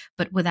can,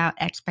 but without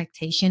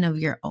expectation of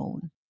your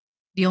own.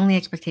 The only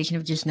expectation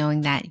of just knowing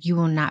that you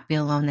will not be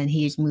alone, and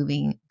He is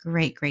moving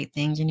great, great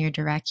things in your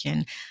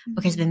direction.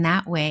 Because Mhm. then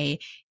that way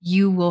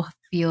you will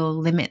feel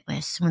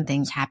limitless when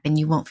things happen.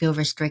 You won't feel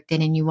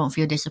restricted, and you won't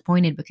feel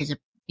disappointed because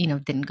it,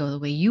 didn't go the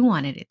way you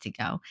wanted it to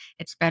go.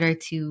 It's better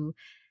to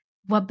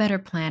what better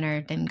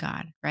planner than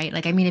God, right?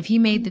 Like, I mean, if he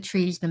made the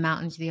trees, the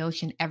mountains, the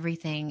ocean,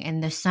 everything,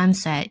 and the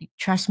sunset,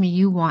 trust me,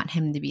 you want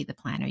him to be the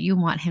planner. You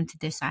want him to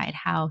decide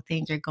how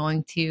things are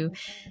going to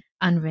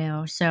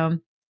unveil. So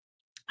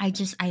I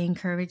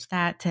encourage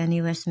that to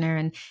any listener.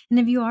 And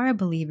if you are a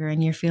believer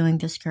and you're feeling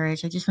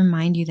discouraged, I just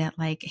remind you that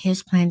like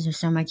his plans are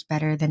so much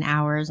better than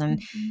ours. And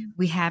Mhm.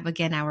 we have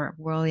again our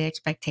worldly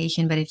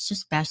expectation, but it's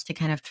just best to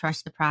kind of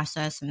trust the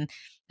process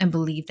and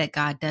believe that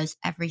God does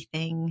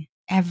everything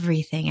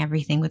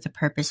with a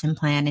purpose and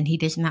plan. And he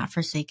does not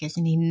forsake us,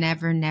 and he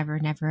never, never,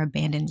 never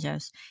abandons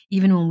us.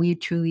 Even when we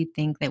truly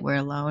think that we're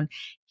alone,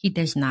 he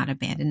does not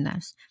abandon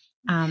us.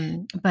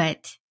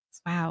 But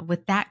wow,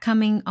 with that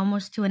coming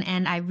almost to an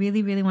end, I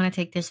really, really want to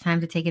take this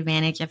time to take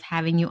advantage of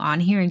having you on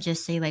here and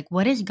just say, like,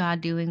 what is God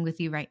doing with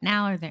you right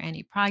now? Are there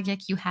any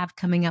projects you have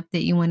coming up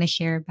that you want to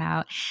share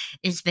about?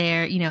 Is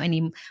there,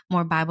 any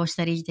more Bible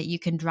studies that you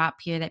can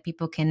drop here that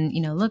people can,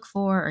 look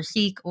for or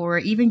seek, or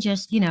even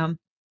just,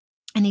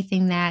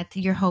 anything that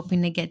you're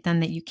hoping to get done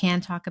that you can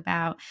talk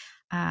about?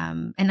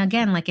 And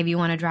again, like if you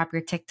want to drop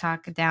your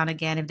TikTok down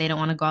again, if they don't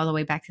want to go all the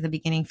way back to the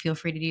beginning, feel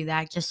free to do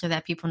that, just so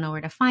that people know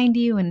where to find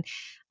you, and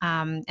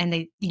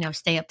they,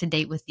 stay up to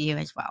date with you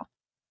as well.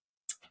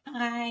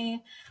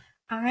 I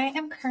I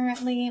am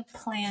currently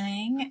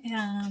planning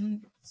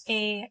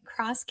a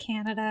cross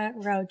Canada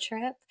road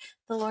trip.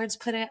 The Lord's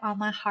put it on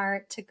my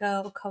heart to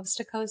go coast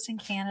to coast in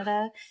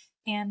Canada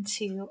and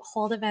to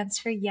hold events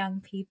for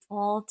young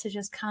people to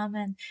just come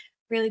and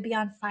really be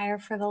on fire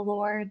for the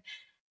Lord.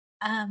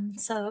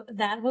 So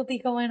that will be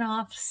going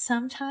off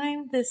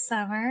sometime this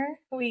summer.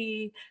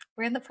 We're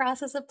in the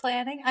process of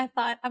planning. I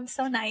thought I'm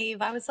so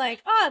naive. I was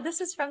like, "Oh, this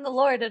is from the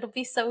Lord. It'll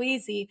be so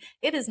easy."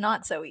 It is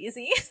not so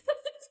easy.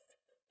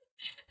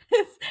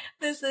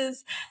 this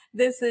is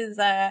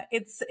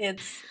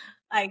it's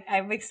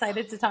I'm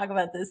excited to talk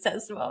about this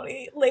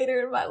testimony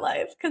later in my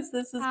life because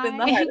this has been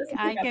the I hardest thing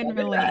I I've can ever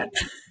done. relate.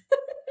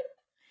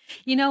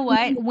 You know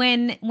what?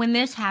 When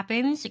this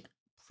happens,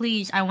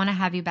 please, I want to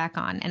have you back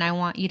on, and I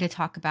want you to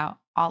talk about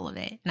all of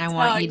it, and I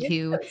want Oh, you you're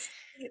to so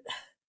sweet.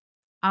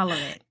 all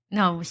of it.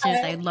 No,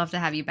 seriously, I, I'd love to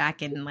have you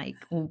back, and like,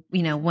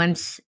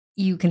 once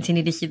you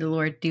continue to see the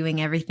Lord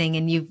doing everything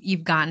and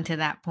you've gotten to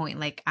that point,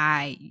 like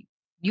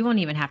you won't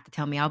even have to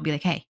tell me. I'll be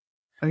like, "Hey,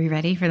 are you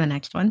ready for the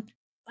next one?"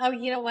 oh,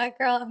 you know what,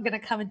 girl? I'm gonna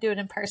come and do it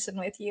in person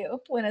with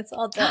you when it's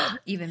all done.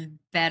 Even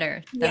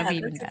better. That would Yeah, be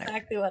even that's better.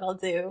 exactly what I'll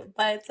do.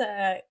 But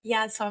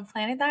yeah, so I'm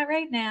planning that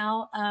right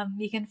now.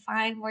 You can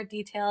find more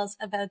details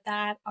about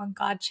that on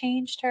God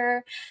Changed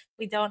Her.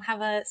 We don't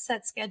have a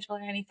set schedule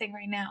or anything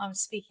right now. I'm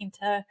speaking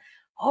to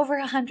over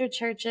 100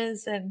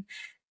 churches, and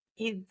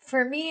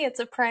for me, it's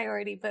a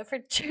priority, but for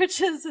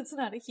churches, it's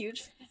not a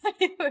huge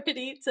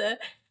priority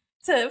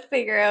to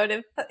figure out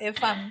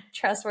if I'm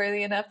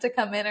trustworthy enough to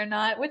come in or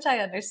not, which I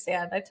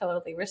understand. I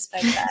totally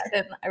respect that,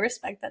 and I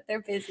respect that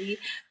they're busy.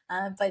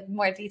 But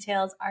more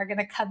details are going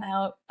to come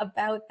out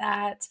about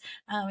that.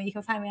 You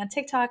can find me on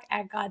TikTok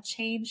at God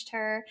Changed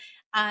Her.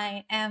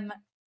 I am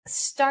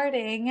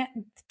starting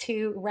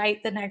to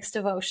write the next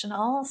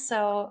devotional.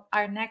 So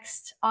our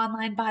next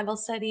online Bible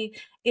study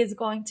is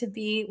going to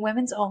be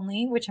women's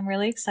only, which I'm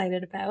really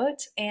excited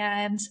about.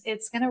 And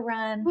it's going to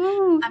run,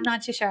 I'm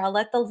not too sure. I'll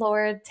let the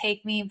Lord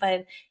take me,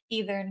 but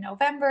either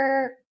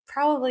November,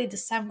 probably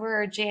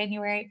December or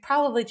January,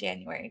 probably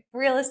January.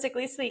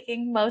 Realistically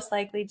speaking, most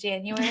likely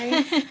January.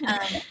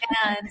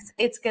 And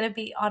it's going to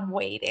be on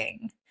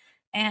waiting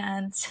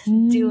and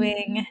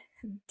doing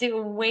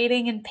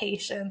waiting and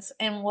patience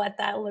and what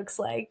that looks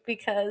like,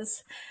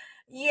 because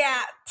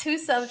two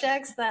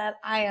subjects that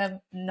I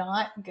am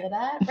not good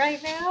at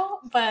right now,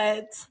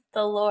 but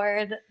the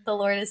Lord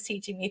is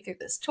teaching me through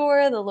this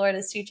tour. The Lord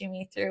is teaching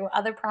me through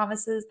other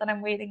promises that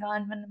I'm waiting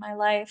on in my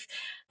life.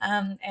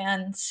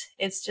 And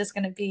it's just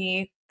going to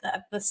be,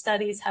 the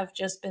studies have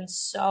just been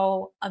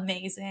so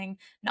amazing,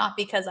 not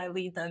because I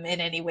lead them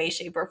in any way,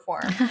 shape, or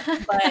form,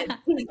 but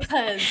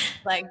because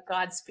like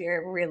God's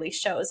Spirit really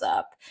shows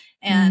up.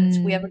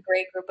 And we have a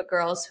great group of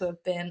girls who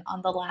have been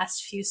on the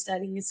last few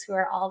studies who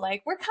are all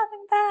like, we're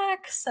coming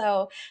back.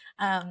 So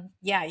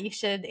you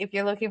should, if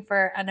you're looking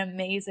for an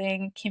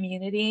amazing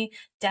community,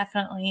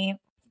 definitely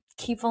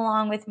keep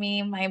along with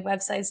me. My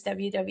website's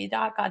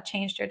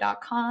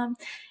www.godchangedher.com.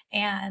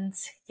 And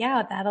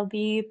that'll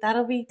be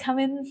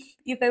coming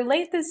either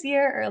late this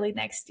year or early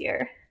next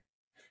year.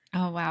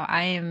 Oh, wow.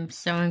 I am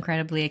so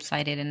incredibly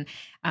excited.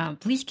 And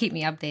please keep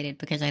me updated,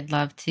 because I'd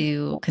love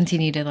to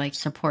continue to like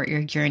support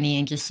your journey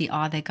and just see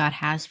all that God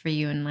has for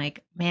you. And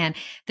like, man,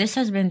 this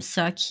has been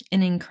such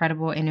an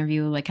incredible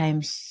interview. Like, I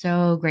am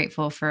so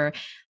grateful for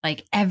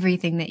like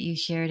everything that you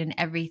shared and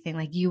everything.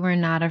 Like, you were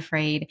not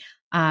afraid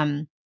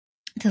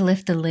to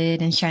lift the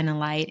lid and shine a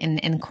light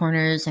in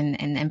corners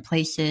and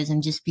places,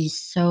 and just be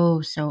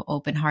so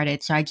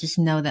open-hearted. So I just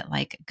know that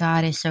like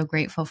God is so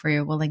grateful for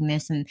your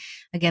willingness. And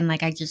again,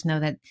 like, I just know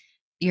that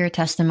your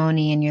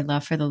testimony and your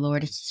love for the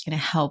Lord is just going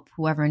to help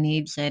whoever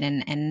needs it.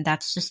 And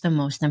that's just the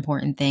most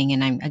important thing.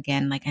 And I'm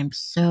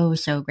so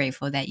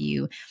grateful that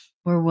you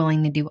were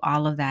willing to do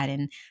all of that.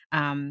 And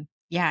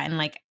and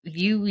like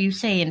you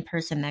say in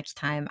person next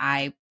time,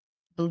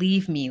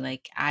 believe me,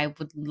 like I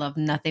would love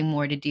nothing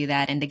more to do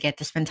that and to get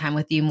to spend time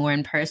with you more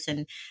in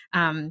person.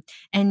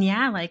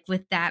 Like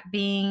with that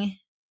being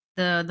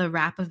the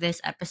wrap of this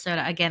episode,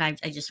 again, I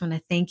just want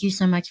to thank you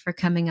so much for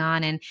coming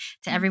on. And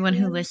to everyone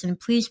who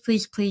listened, please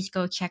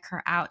go check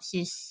her out.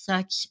 She is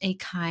such a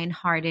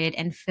kind-hearted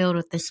and filled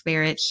with the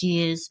Spirit.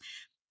 She is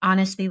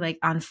honestly like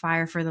on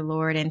fire for the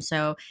Lord. And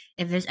so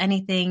if there's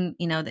anything,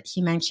 that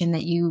she mentioned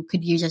that you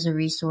could use as a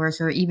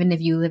resource, or even if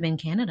you live in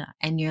Canada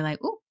and you're like,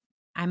 oh,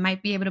 I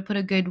might be able to put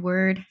a good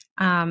word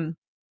for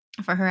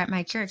her at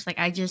my church. Like,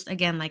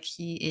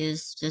 she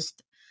is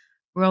just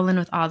rolling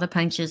with all the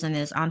punches and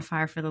is on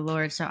fire for the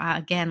Lord. So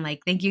again,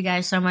 like, thank you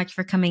guys so much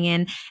for coming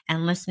in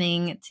and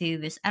listening to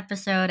this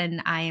episode.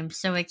 And I am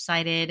so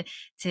excited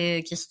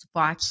to just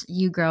watch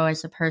you grow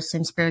as a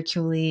person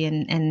spiritually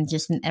and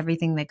just in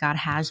everything that God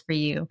has for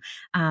you.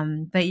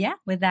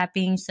 With that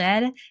being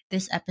said,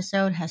 this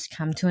episode has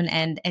come to an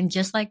end. And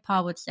just like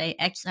Paul would say,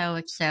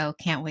 XOXO,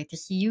 can't wait to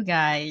see you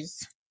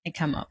guys and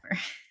come over.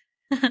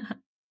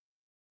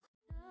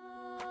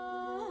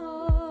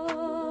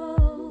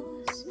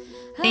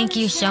 Thank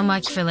you so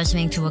much for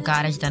listening to What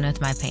God Has Done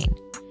With My Pain.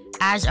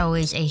 As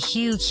always, a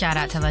huge shout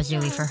out to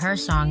Lazuli for her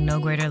song No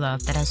Greater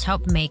Love that has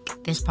helped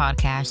make this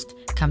podcast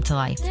come to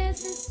life.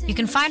 You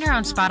can find her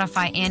on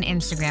Spotify and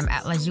Instagram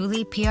at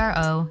Lazuli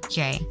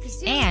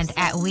PROJ and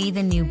at We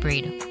The New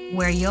Breed,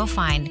 where you'll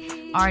find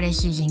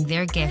artists using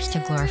their gifts to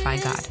glorify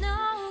God.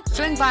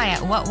 Swing by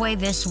at What Way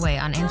This Way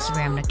on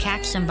Instagram to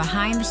catch some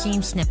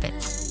behind-the-scenes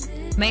snippets.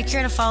 Make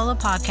sure to follow the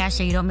podcast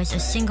so you don't miss a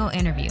single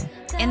interview.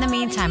 In the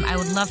meantime, I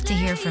would love to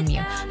hear from you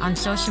on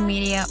social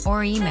media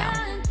or email.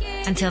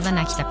 Until the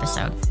next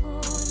episode.